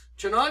and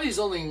Chinati's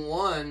only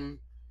one.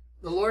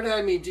 The Lord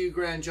had me do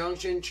Grand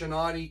Junction,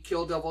 Chinati,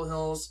 Kill Devil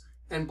Hills,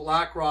 and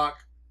Black Rock.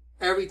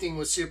 Everything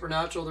was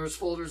supernatural. There's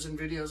folders and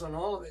videos on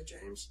all of it,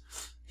 James.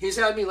 He's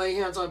had me lay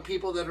hands on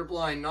people that are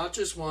blind, not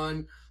just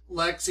one.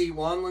 Lexi,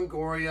 Juan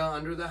Longoria,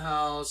 Under the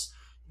House,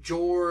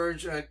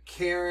 George,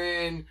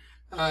 Karen,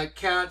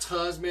 Kat's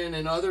husband,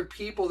 and other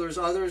people. There's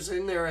others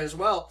in there as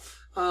well.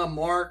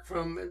 Mark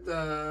from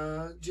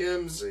the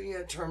gyms, he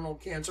had terminal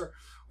cancer,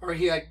 or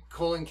he had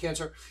colon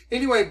cancer.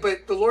 Anyway,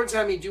 but the Lord's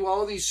had me do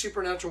all these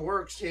supernatural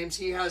works,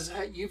 James.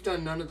 You've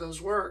done none of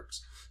those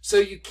works. So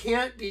you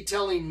can't be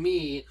telling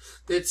me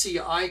that, see,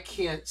 I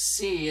can't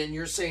see, and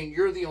you're saying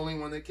you're the only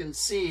one that can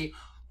see.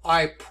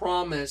 I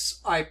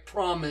promise,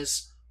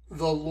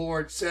 the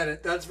Lord said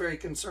it. That's very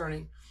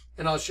concerning.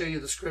 And I'll show you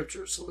the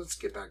scripture. So let's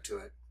get back to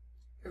it.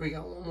 Here we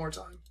go, one more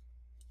time.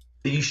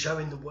 Are you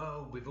showing the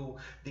world with all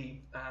the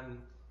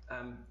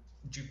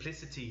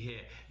duplicity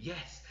here?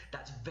 Yes,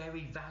 that's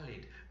very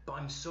valid. But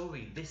I'm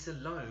sorry, this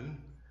alone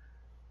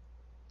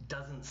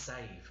doesn't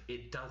save.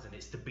 It doesn't.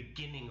 It's the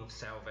beginning of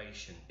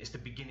salvation. It's the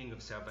beginning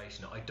of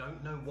salvation. I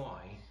don't know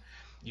why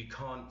you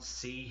can't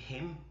see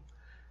him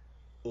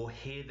or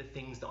hear the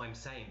things that I'm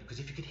saying. Because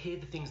if you could hear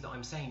the things that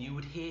I'm saying, you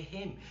would hear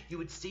him. You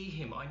would see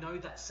him. I know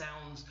that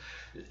sounds...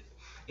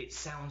 It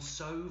sounds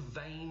so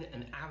vain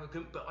and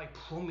arrogant, but I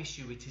promise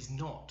you it is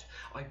not.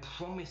 I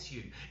promise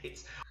you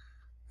it's...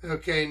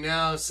 Okay,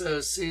 now,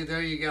 so see,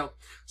 there you go.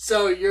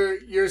 So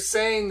you're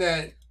saying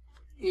that,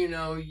 you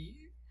know,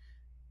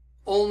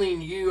 only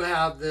you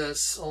have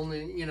this,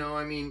 only, you know,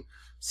 I mean,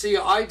 see,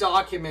 I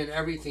document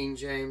everything,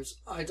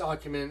 James. I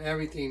document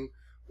everything.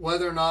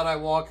 whether or not I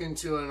walk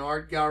into an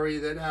art gallery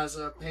that has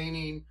a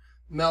painting,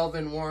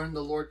 Melvin Warren.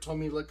 The Lord told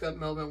me to look up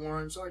Melvin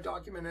Warren, so I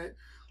document it.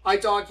 I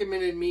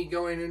documented me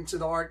going into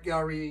the art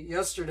gallery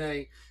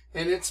yesterday,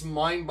 and it's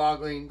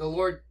mind-boggling. The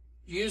Lord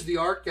used the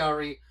art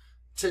gallery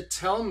to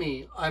tell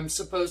me I'm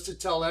supposed to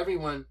tell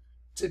everyone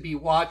to be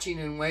watching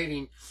and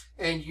waiting,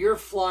 and you're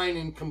flying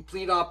in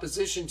complete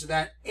opposition to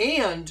that.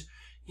 And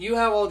you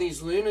have all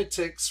these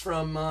lunatics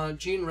from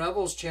Gene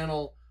Revel's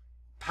channel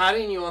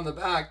patting you on the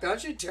back.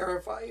 That should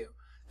terrify you.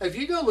 If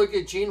you go look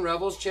at Gene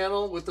Revel's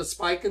channel with the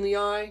spike in the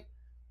eye,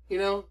 you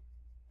know,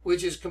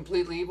 which is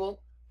completely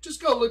evil, just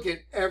go look at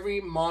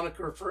every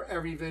moniker for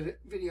every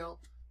video.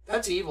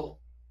 That's evil.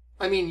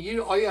 I mean,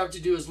 all you have to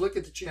do is look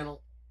at the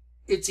channel.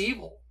 It's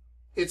evil.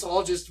 It's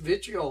all just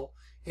vitriol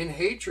and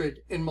hatred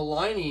and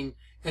maligning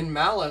and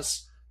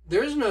malice.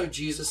 There's no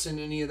Jesus in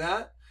any of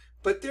that.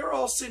 But they're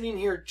all sitting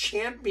here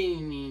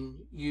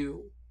championing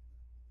you.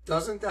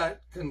 Doesn't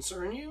that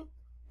concern you?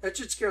 That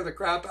should scare the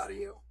crap out of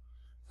you.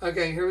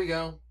 Okay, here we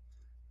go.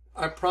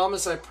 I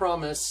promise.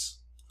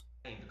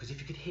 Because if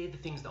you could hear the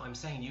things that I'm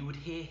saying, you would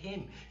hear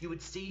him. You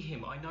would see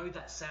him. I know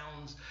that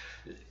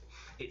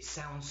it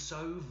sounds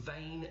so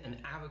vain and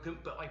arrogant,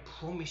 but I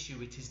promise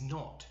you it is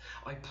not.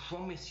 I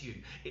promise you.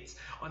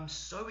 I'm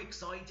so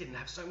excited and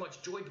have so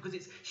much joy because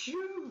it's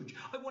huge.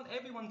 I want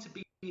everyone to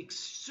be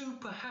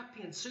super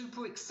happy and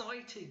super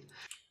excited.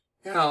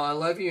 Yeah, I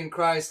love you in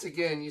Christ.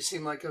 Again, you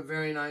seem like a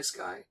very nice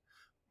guy.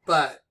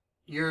 But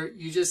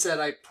you just said,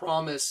 I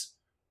promise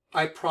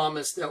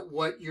that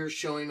what you're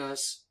showing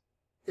us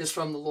is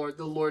from the Lord.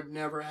 The Lord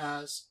never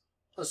has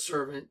a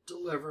servant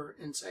deliver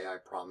and say, I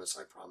promise,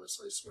 I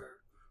swear,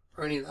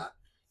 or any of that.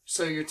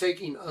 So you're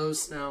taking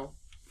oaths now.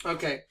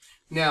 Okay,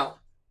 now,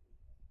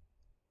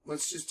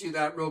 let's just do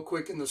that real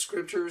quick in the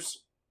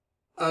scriptures.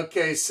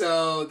 Okay,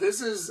 so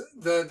this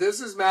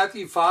is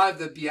Matthew 5,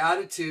 the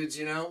Beatitudes,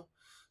 you know.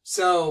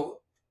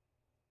 So,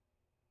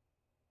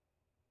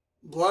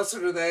 blessed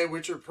are they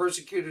which are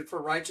persecuted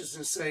for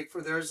righteousness' sake,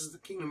 for theirs is the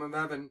kingdom of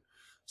heaven.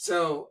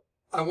 So,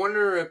 I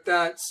wonder if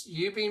that's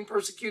you being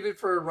persecuted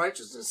for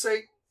righteousness'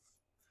 sake.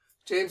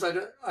 James,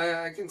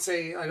 I can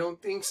say I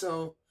don't think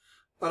so,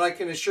 but I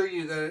can assure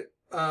you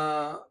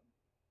that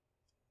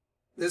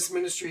this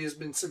ministry has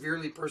been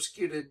severely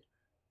persecuted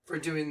for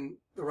doing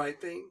the right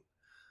thing.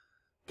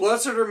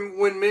 Blessed are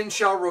when men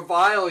shall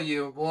revile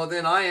you. Well,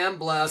 then I am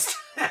blessed.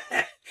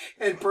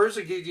 And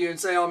persecute you and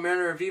say all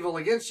manner of evil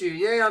against you.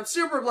 Yea, I'm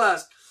super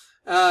blessed.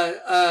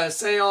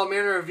 Say all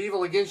manner of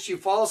evil against you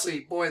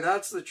falsely. Boy,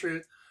 that's the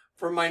truth.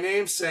 For my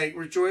name's sake,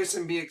 rejoice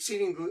and be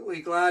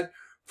exceedingly glad.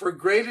 For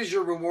great is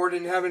your reward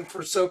in heaven.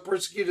 For so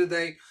persecuted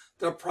they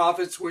the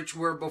prophets which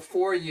were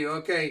before you.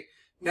 Okay,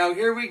 now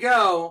here we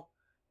go.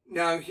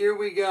 Here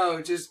we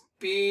go.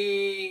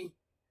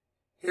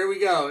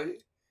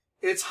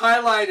 It's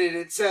highlighted.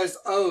 It says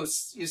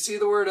oaths. You see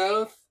the word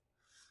oath?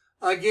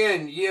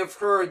 Again, ye have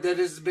heard that it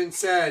has been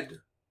said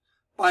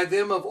by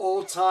them of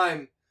old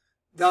time,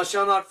 thou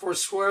shalt not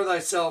forswear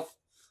thyself,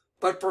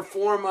 but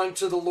perform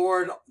unto the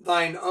Lord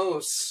thine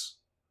oaths.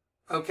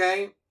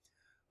 Okay?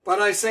 But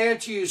I say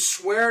unto you,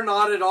 swear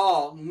not at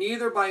all,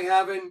 neither by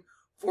heaven,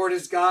 for it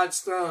is God's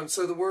throne.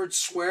 So the word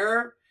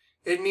swear,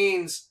 it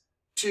means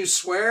to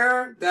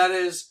swear, that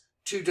is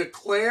to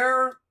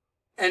declare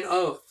an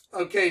oath.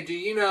 Okay, do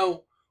you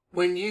know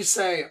when you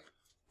say,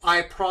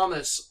 I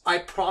promise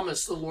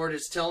the Lord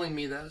is telling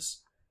me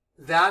this,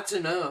 that's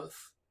an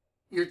oath.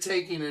 You're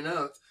taking an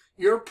oath.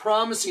 You're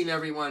promising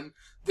everyone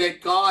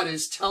that God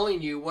is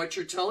telling you what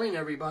you're telling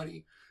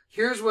everybody.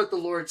 Here's what the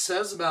Lord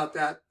says about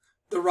that.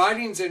 The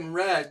writing's in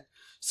red,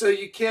 so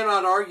you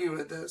cannot argue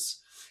with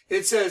this.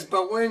 It says,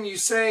 but when you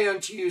say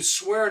unto you,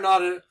 swear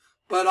not at,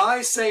 but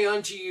I say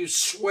unto you,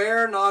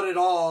 swear not at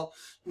all,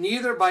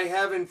 neither by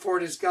heaven, for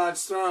it is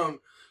God's throne,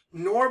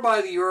 nor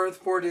by the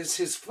earth, for it is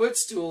his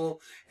footstool,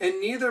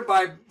 and neither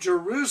by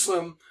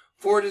Jerusalem,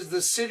 for it is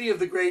the city of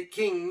the great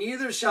king.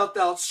 Neither shalt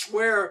thou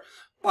swear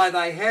by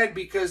thy head,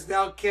 because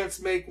thou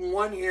canst make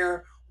one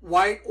hair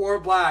white or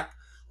black.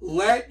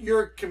 Let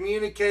your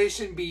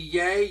communication be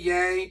yea,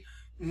 yea,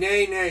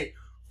 nay, nay.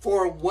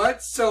 For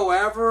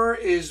whatsoever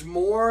is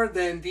more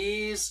than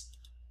these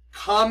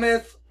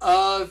cometh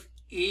of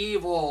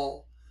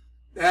evil.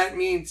 That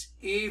means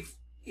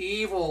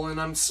evil,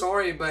 and I'm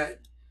sorry,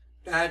 but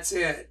that's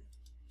it.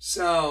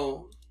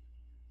 So,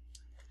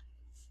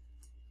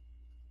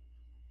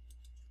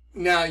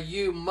 now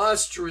you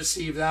must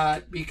receive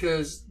that,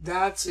 because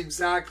that's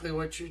exactly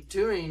what you're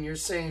doing. You're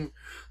saying,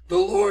 the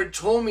Lord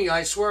told me,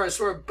 I swear,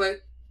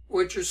 but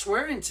what you're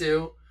swearing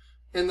to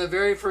in the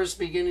very first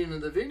beginning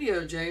of the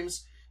video,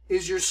 James,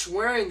 is you're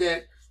swearing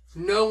that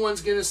no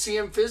one's going to see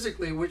him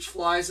physically, which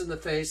flies in the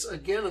face,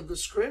 again, of the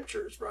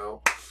scriptures,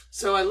 bro.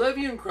 So I love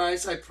you in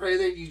Christ. I pray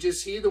that you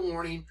just heed the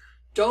warning.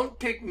 Don't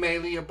pick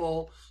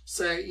malleable.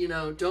 Say,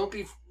 don't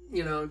be,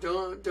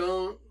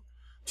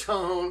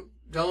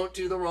 don't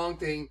do the wrong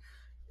thing.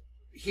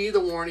 Heed the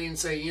warning and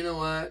say, you know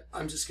what?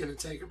 I'm just going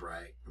to take a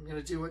break. I'm going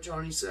to do what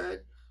Johnny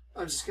said.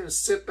 I'm just going to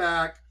sit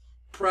back,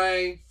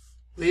 pray,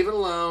 leave it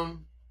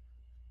alone.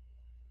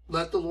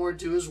 let the Lord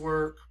do his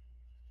work.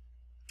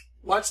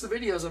 Watch the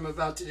videos I'm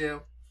about to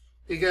do,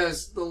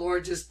 because the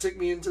Lord just took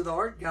me into the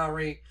art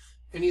gallery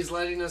and he's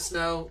letting us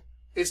know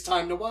it's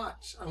time to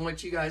watch. I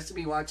want you guys to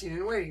be watching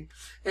and waiting.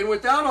 And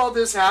without all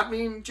this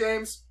happening,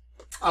 James,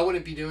 I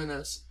wouldn't be doing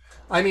this.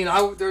 I mean,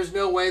 there's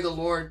no way the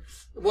Lord,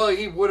 well,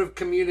 he would have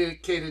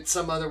communicated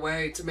some other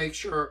way to make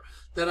sure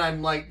that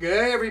I'm like,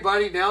 hey,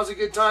 everybody, now's a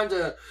good time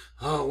to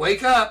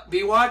wake up,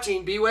 be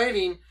watching, be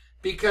waiting,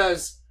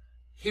 because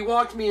he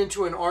walked me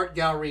into an art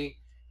gallery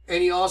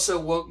and he also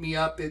woke me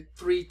up at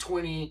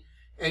 3:20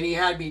 and he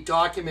had me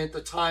document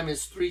the time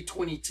as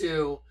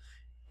 3:22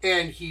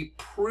 and he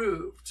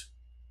proved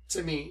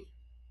to me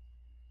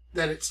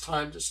that it's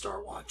time to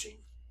start watching.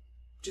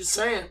 Just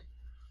saying.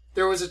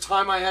 There was a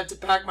time I had to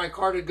pack my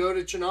car to go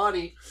to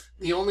Chinati.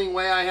 The only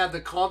way I had the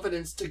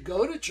confidence to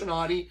go to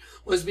Chinati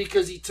was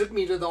because he took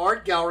me to the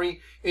art gallery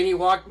and he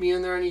walked me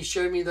in there and he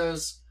showed me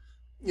those,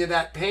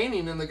 that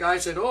painting. And the guy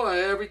said, oh,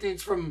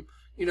 everything's from,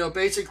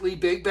 basically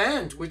Big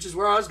Bend, which is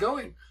where I was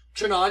going.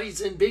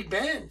 Chinati's in Big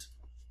Bend.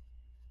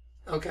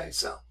 Okay,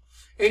 so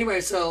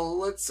anyway, so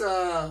let's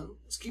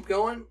keep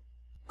going.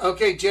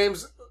 Okay,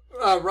 James,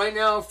 right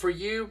now for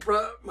you,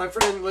 my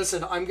friend,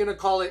 listen, I'm going to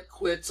call it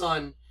quits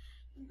on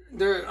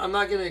there. I'm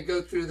not going to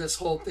go through this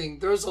whole thing.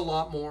 There's a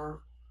lot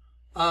more.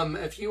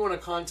 If you want to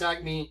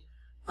contact me,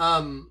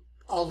 I'll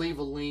leave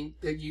a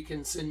link that you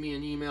can send me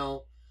an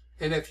email.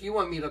 And if you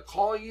want me to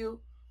call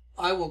you,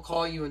 I will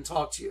call you and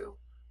talk to you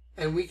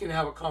and we can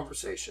have a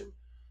conversation.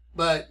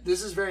 But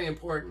this is very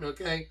important.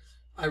 Okay.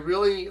 I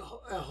really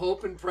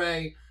hope and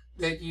pray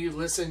that you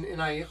listen.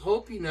 And I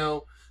hope you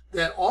know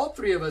that all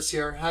three of us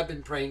here have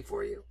been praying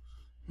for you,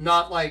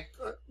 not like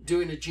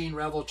doing a Gene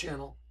Revel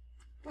channel.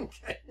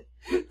 Okay.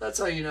 That's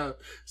how you know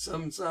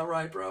something's not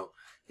right, bro.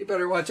 You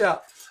better watch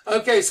out.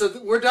 Okay,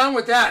 so we're done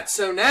with that.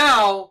 So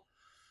now,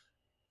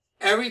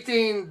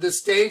 everything, the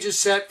stage is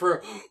set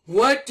for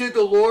what did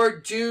the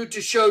Lord do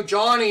to show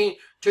Johnny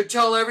to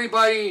tell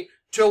everybody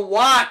to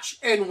watch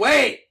and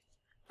wait.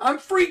 I'm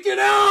freaking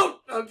out,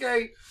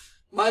 okay?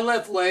 My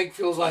left leg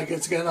feels like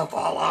it's going to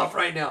fall off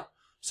right now.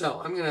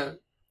 So I'm going to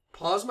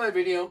pause my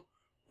video,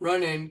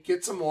 run in,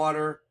 get some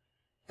water,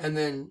 and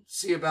then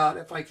see about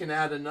if I can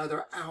add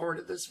another hour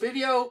to this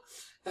video.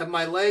 If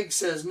my leg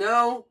says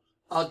no,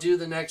 I'll do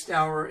the next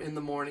hour in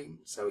the morning.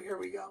 So here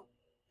we go.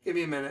 Give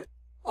me a minute.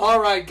 All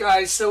right,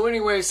 guys. So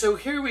anyway, so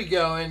here we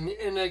go.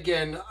 And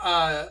again,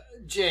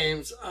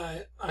 James,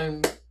 I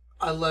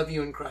love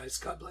you in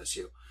Christ. God bless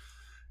you.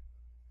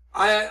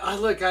 I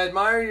look, I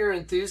admire your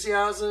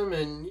enthusiasm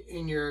and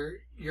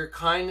your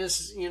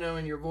kindness,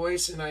 in your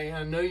voice, and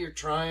I know you're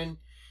trying,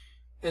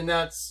 and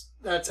that's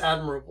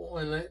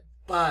admirable.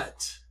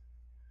 But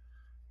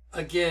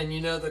again,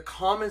 the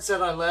comments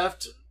that I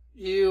left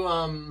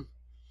you,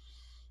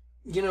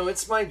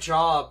 it's my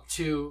job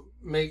to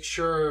make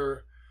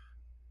sure,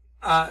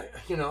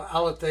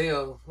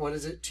 Aletheo, what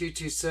is it?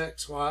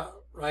 226,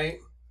 right?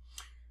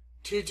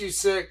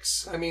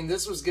 226. I mean,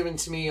 this was given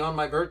to me on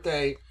my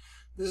birthday.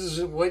 This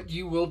is what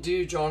you will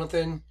do,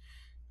 Jonathan.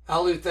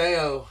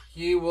 Aletheo,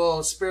 you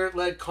will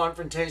spirit-led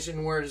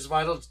confrontation where it is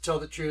vital to tell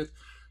the truth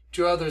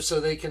to others so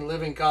they can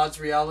live in God's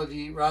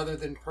reality rather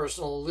than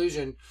personal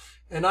illusion.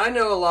 And I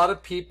know a lot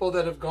of people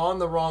that have gone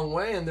the wrong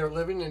way and they're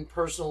living in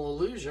personal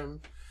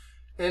illusion.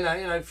 And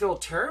I feel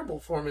terrible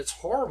for them. It's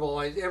horrible.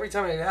 Every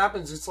time it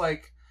happens, it's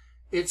like,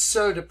 it's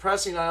so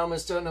depressing. I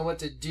almost don't know what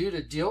to do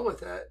to deal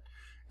with it.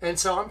 And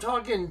so I'm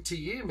talking to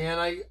you,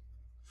 man.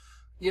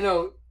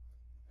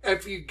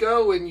 If you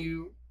go and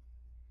you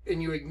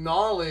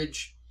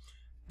acknowledge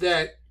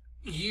that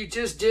you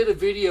just did a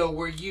video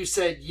where you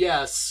said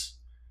yes.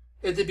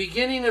 At the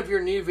beginning of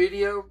your new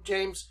video,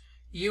 James,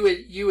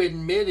 you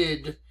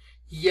admitted,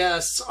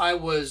 yes, I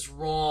was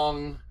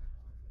wrong.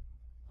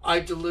 I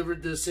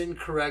delivered this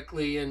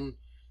incorrectly, and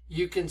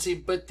you can see,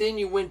 but then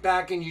you went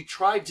back and you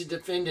tried to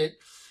defend it.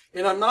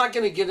 And I'm not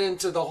going to get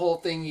into the whole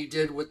thing you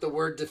did with the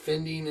word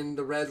defending and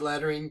the red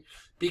lettering,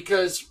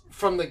 because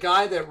from the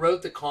guy that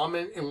wrote the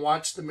comment and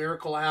watched the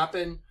miracle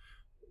happen,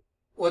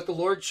 what the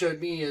Lord showed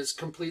me is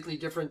completely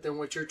different than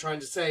what you're trying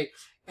to say.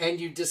 And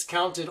you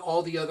discounted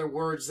all the other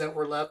words that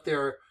were left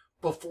there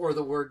before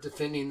the word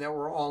defending that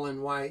were all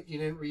in white. You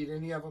didn't read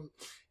any of them.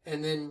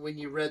 And then when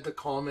you read the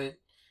comment,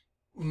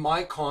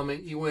 my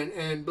comment, you went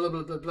and blah,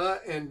 blah, blah, blah,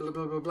 and blah,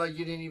 blah, blah, blah.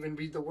 You didn't even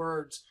read the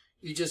words.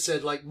 You just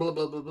said like blah,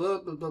 blah, blah, blah,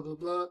 blah, blah, blah,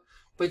 blah.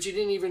 But you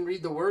didn't even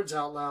read the words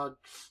out loud.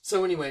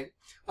 So anyway,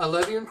 I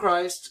love you in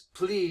Christ.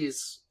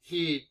 Please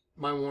heed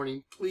my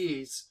warning.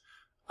 Please.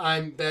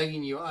 I'm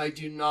begging you. I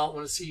do not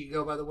want to see you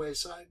go by the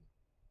wayside.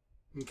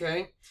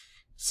 Okay?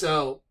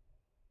 So,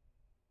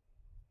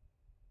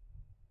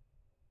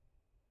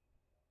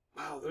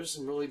 wow, there's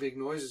some really big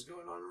noises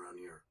going on around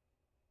here.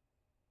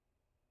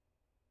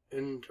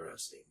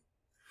 Interesting.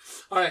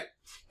 All right.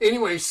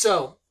 Anyway,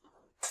 so,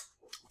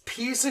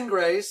 peace and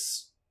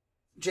grace,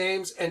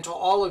 James, and to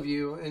all of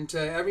you, and to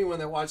everyone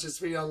that watches this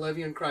video, I love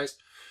you in Christ.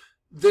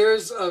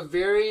 There's a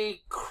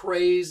very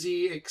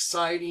crazy,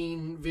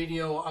 exciting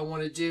video I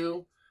want to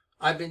do.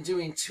 I've been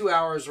doing 2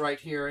 hours right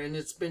here, and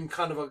it's been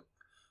kind of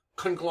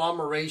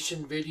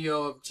conglomeration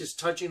video of just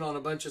touching on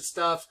a bunch of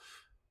stuff.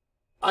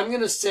 I'm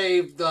going to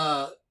save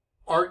the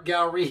art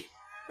gallery,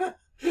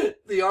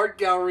 the art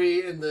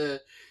gallery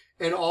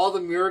and all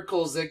the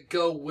miracles that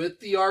go with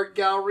the art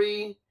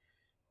gallery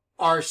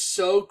are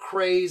so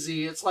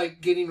crazy. It's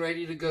like getting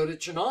ready to go to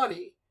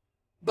Chinati.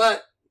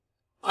 But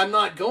I'm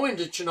not going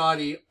to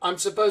Chinati. I'm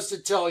supposed to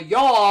tell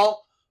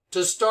y'all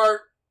to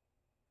start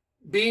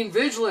being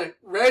vigilant,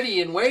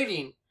 ready, and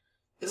waiting.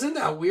 Isn't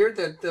that weird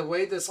that the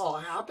way this all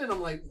happened?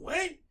 I'm like,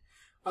 what?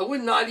 I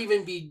would not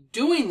even be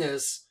doing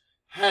this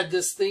had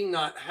this thing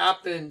not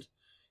happened.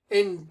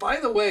 And by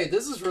the way,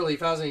 this is really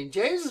fascinating.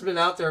 James has been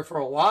out there for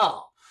a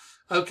while.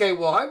 Okay,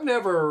 well, I've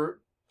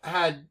never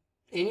had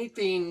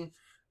anything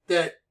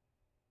that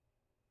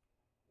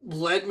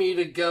led me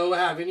to go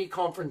have any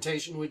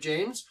confrontation with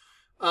James.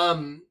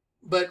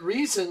 But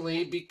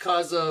recently,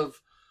 because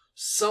of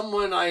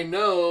someone I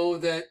know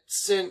that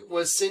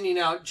was sending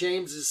out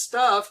James's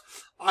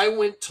stuff, I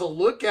went to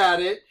look at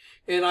it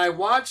and I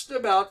watched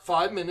about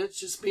 5 minutes,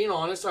 just being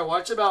honest. I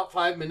watched about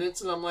 5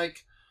 minutes and I'm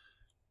like,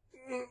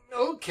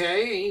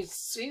 okay, he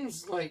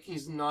seems like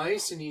he's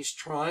nice and he's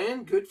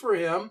trying. Good for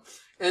him.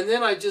 And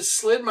then I just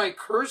slid my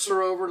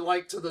cursor over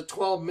like to the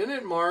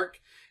 12-minute mark.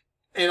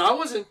 And I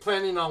wasn't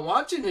planning on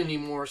watching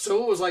anymore.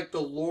 So it was like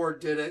the Lord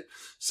did it.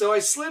 So I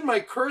slid my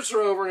cursor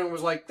over and it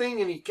was like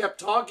thing and he kept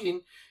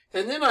talking.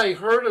 And then I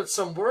heard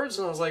some words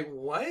and I was like,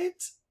 what?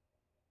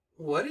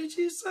 What did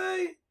you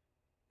say?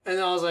 And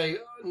I was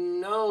like,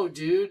 no,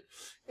 dude.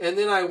 And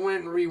then I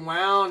went and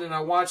rewound and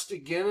I watched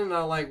again and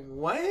I'm like,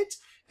 what?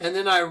 And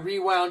then I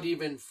rewound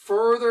even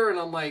further and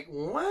I'm like,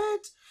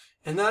 what?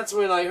 And that's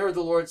when I heard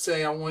the Lord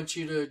say, I want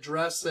you to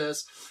address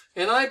this.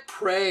 And I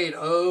prayed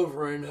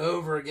over and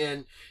over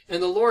again.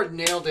 And the Lord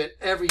nailed it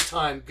every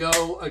time.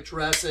 Go,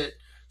 address it.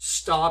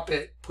 Stop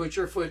it. Put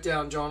your foot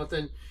down,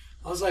 Jonathan.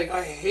 I was like,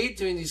 I hate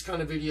doing these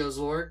kind of videos,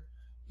 Lord.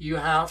 You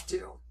have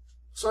to.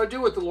 So I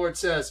do what the Lord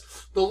says.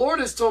 The Lord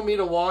has told me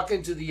to walk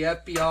into the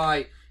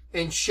FBI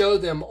and show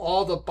them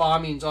all the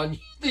bombings on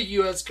the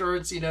U.S.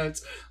 currency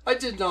notes. I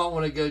did not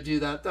want to go do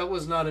that. That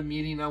was not a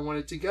meeting I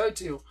wanted to go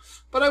to.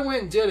 But I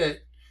went and did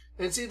it.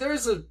 And see,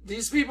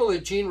 these people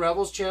at Gene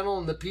Rebel's channel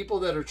and the people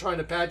that are trying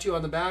to pat you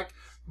on the back,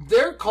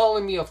 they're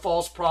calling me a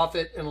false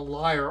prophet and a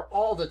liar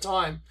all the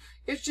time.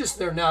 It's just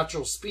their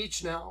natural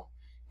speech now.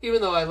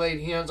 Even though I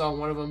laid hands on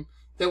one of them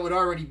that would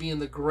already be in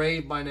the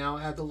grave by now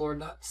had the Lord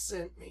not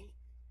sent me.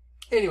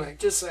 Anyway,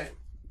 just saying.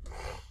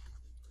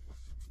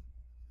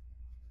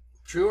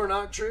 True or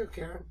not true,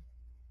 Karen?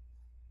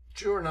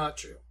 True or not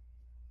true?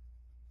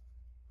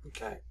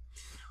 Okay.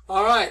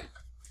 All right.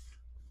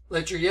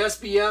 Let your yes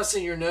be yes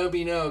and your no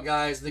be no,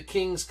 guys. The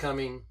King's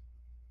coming.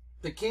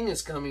 The King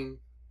is coming.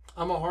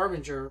 I'm a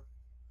harbinger.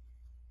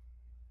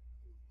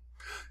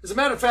 As a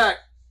matter of fact,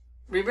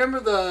 remember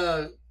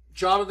the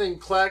Jonathan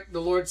Kleck?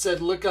 The Lord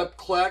said, look up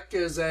Kleck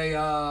as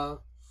a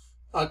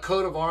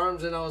coat of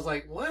arms. And I was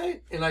like,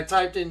 what? And I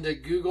typed into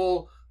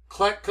Google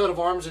Kleck coat of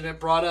arms and it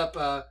brought up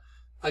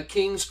a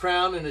king's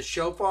crown and a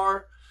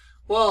shofar.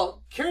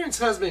 Well, Karen's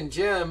husband,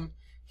 Jim,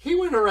 he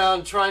went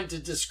around trying to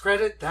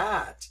discredit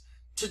that.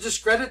 To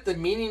discredit the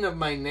meaning of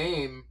my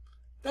name.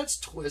 That's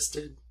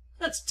twisted.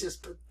 That's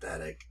just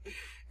pathetic.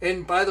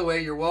 And by the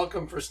way, you're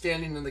welcome for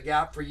standing in the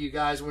gap for you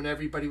guys when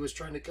everybody was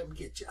trying to come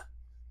get you.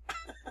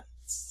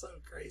 So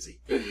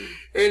crazy.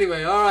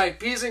 Anyway, all right.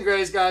 Peace and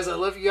grace, guys. I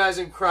love you guys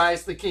in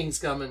Christ. The King's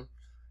coming.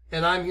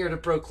 And I'm here to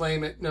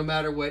proclaim it no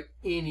matter what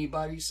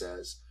anybody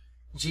says.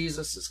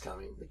 Jesus is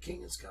coming. The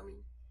King is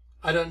coming.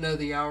 I don't know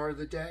the hour of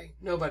the day.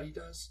 Nobody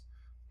does.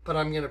 But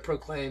I'm going to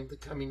proclaim the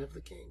coming of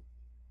the King.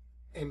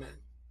 Amen.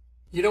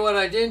 You know what?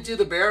 I didn't do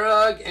the bear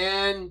hug,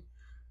 and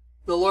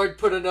the Lord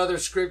put another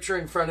scripture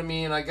in front of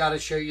me, and I got to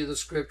show you the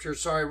scripture.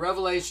 Sorry,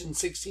 Revelation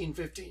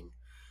 16:15.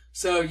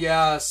 So,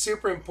 yeah,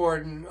 super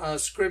important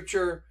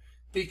scripture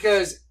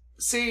because,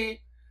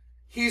 see,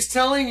 he's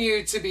telling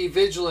you to be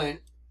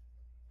vigilant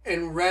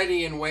and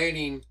ready and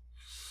waiting.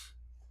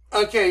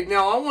 Okay,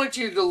 now I want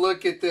you to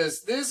look at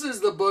this. This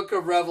is the book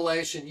of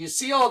Revelation. You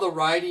see all the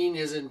writing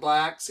is in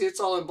black. See, it's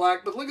all in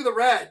black, but look at the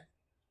red.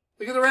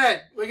 Look at the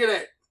red. Look at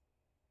it.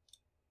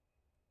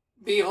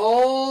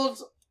 Behold,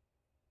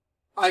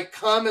 I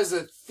come as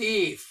a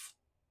thief.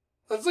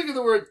 Let's look at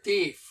the word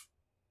thief.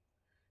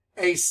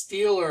 A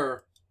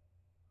stealer.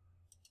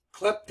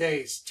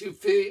 Kleptes, to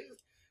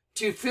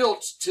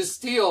filch, to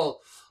steal.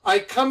 I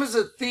come as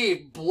a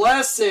thief.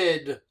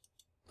 Blessed.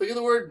 Look at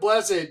the word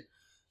blessed.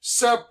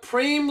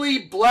 Supremely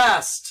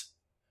blessed.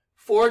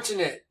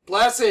 Fortunate.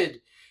 Blessed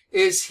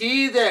is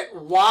he that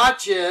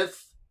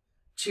watcheth,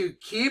 to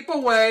keep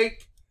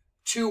awake,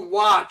 to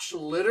watch,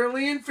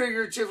 literally and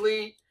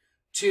figuratively,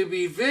 to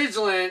be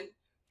vigilant,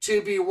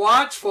 to be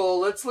watchful.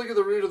 Let's look at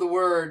the root of the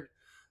word.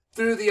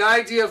 Through the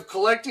idea of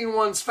collecting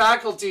one's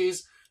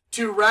faculties,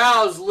 to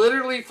rouse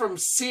literally from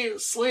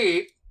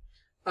sleep.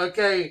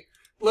 Okay,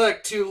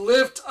 look, to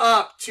lift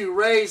up, to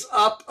raise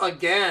up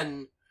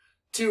again,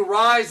 to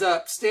rise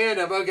up, stand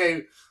up.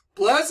 Okay,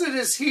 blessed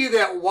is he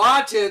that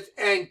watcheth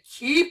and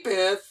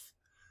keepeth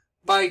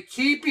by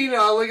keeping,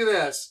 look at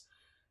this,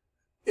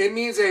 It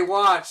means a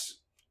watch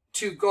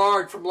to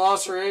guard from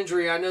loss or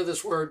injury. I know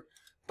this word.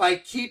 By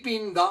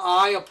keeping the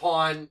eye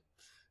upon.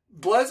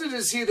 Blessed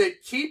is he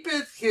that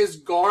keepeth his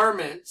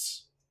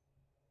garments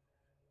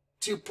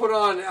to put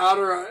on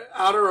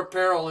outer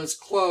apparel, his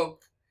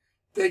cloak,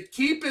 that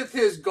keepeth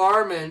his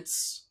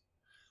garments,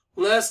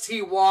 lest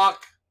he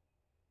walk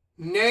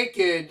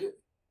naked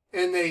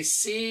and they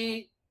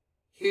see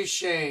his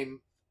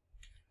shame.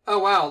 Oh,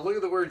 wow. Look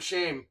at the word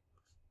shame.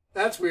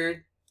 That's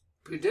weird.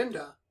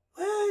 Pudenda.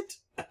 What?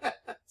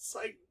 It's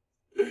like,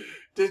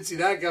 didn't see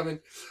that coming.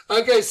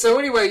 Okay, so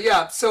anyway,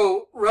 yeah.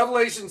 So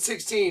Revelation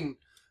 16.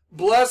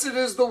 Blessed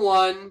is the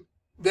one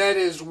that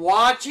is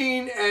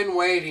watching and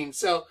waiting.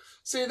 So,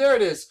 see, there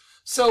it is.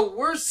 So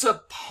we're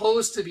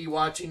supposed to be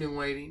watching and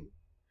waiting.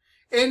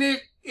 And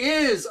it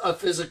is a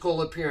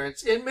physical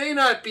appearance. It may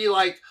not be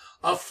like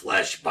a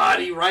flesh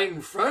body right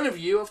in front of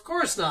you. Of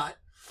course not.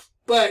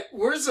 But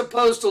we're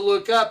supposed to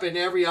look up and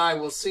every eye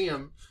will see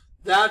him.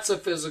 That's a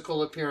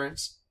physical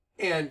appearance.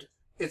 And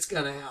it's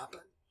going to happen.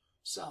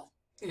 So,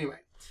 anyway.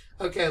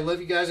 Okay, I love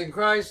you guys in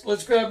Christ.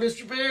 Let's grab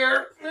Mr.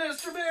 Bear.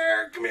 Mr.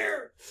 Bear, come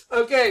here.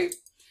 Okay,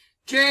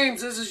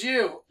 James, this is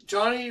you.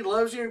 Johnny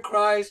loves you in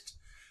Christ.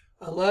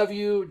 I love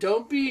you.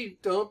 Don't be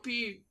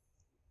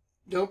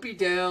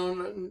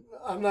down.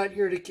 I'm not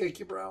here to kick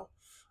you, bro.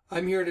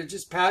 I'm here to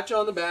just pat you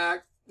on the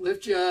back,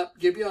 lift you up,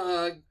 give you a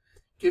hug,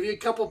 give you a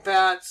couple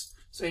pats.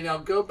 Say, now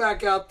go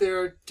back out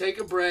there, take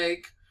a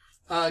break,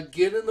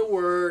 get in the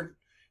Word,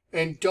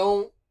 and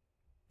don't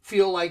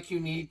feel like you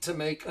need to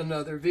make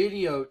another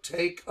video.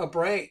 Take a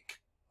break,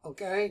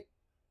 okay?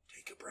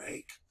 Take a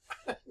break.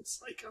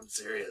 It's like, I'm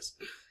serious.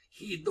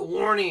 Heed the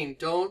warning.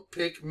 Don't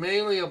pick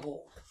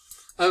malleable.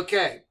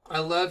 Okay, I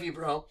love you,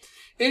 bro.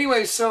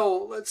 Anyway,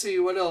 so let's see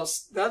what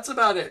else. That's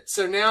about it.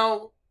 So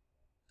now,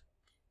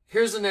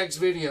 here's the next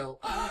video.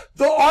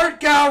 The art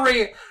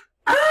gallery.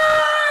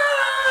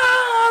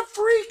 Ah!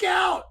 Freak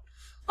out.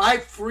 I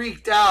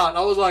freaked out.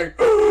 I was like,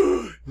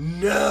 oh,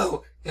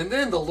 no. And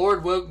then the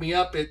Lord woke me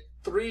up at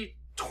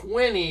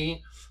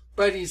 3:20,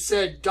 but he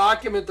said,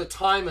 document the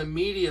time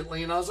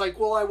immediately. And I was like,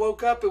 well, I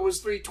woke up, it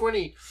was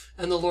 3:20.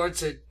 And the Lord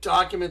said,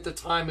 document the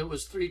time, it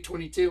was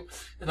 3:22.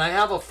 And I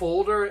have a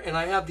folder, and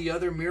I have the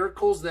other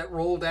miracles that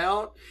rolled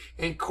out.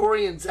 And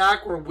Corey and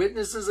Zach were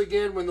witnesses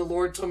again when the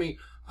Lord told me,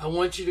 I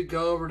want you to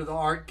go over to the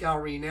art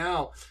gallery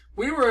now.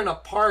 We were in a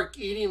park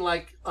eating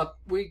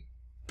we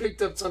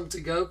picked up some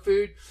to-go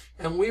food,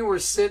 and we were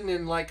sitting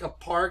in like a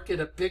park at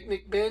a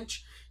picnic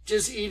bench,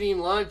 just eating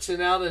lunch,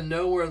 and out of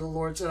nowhere, the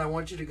Lord said, I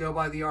want you to go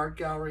by the art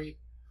gallery.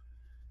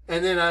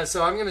 And then,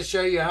 so I'm going to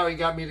show you how he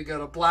got me to go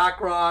to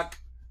Black Rock.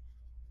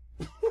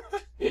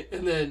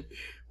 And then,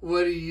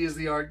 what do you use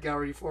the art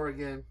gallery for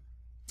again?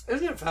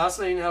 Isn't it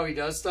fascinating how he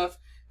does stuff?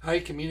 How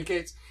he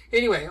communicates?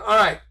 Anyway, all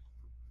right.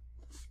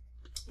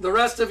 The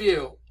rest of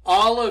you,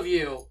 all of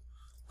you,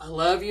 I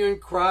love you in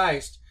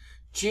Christ.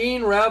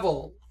 Gene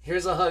Revel,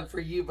 here's a hug for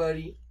you,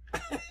 buddy.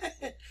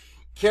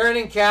 Karen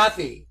and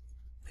Kathy,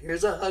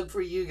 here's a hug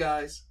for you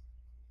guys.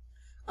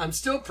 I'm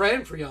still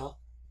praying for y'all.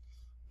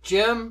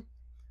 Jim,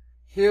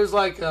 here's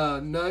like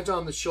a nudge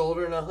on the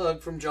shoulder and a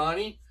hug from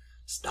Johnny.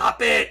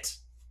 Stop it.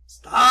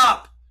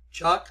 Stop.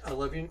 Chuck, I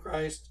love you in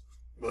Christ.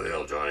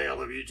 Well, Johnny, I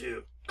love you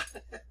too.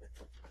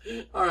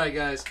 All right,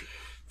 guys.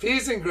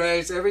 Peace and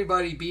grace.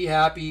 Everybody be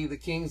happy. The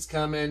King's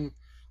coming.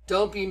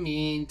 Don't be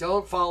mean.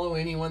 Don't follow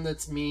anyone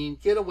that's mean.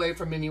 Get away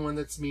from anyone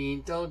that's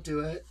mean. Don't do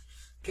it.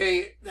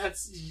 Okay,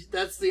 that's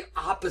the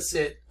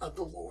opposite of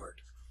the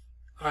Lord.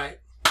 All right.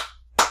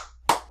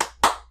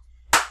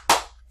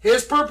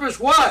 His purpose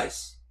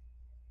was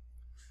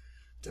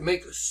to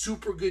make a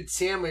super good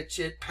sandwich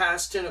at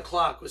past 10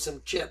 o'clock with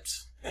some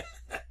chips.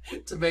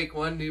 To make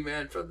one new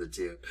man from the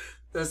two.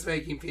 That's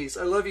making peace.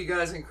 I love you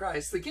guys in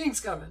Christ. The King's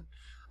coming.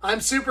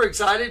 I'm super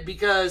excited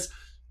because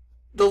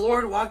the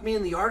Lord walked me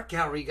in the art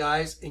gallery,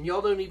 guys, and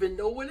y'all don't even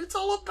know what it's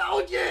all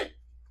about yet.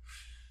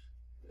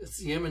 It's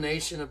the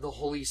emanation of the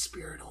Holy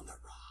Spirit on the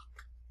right.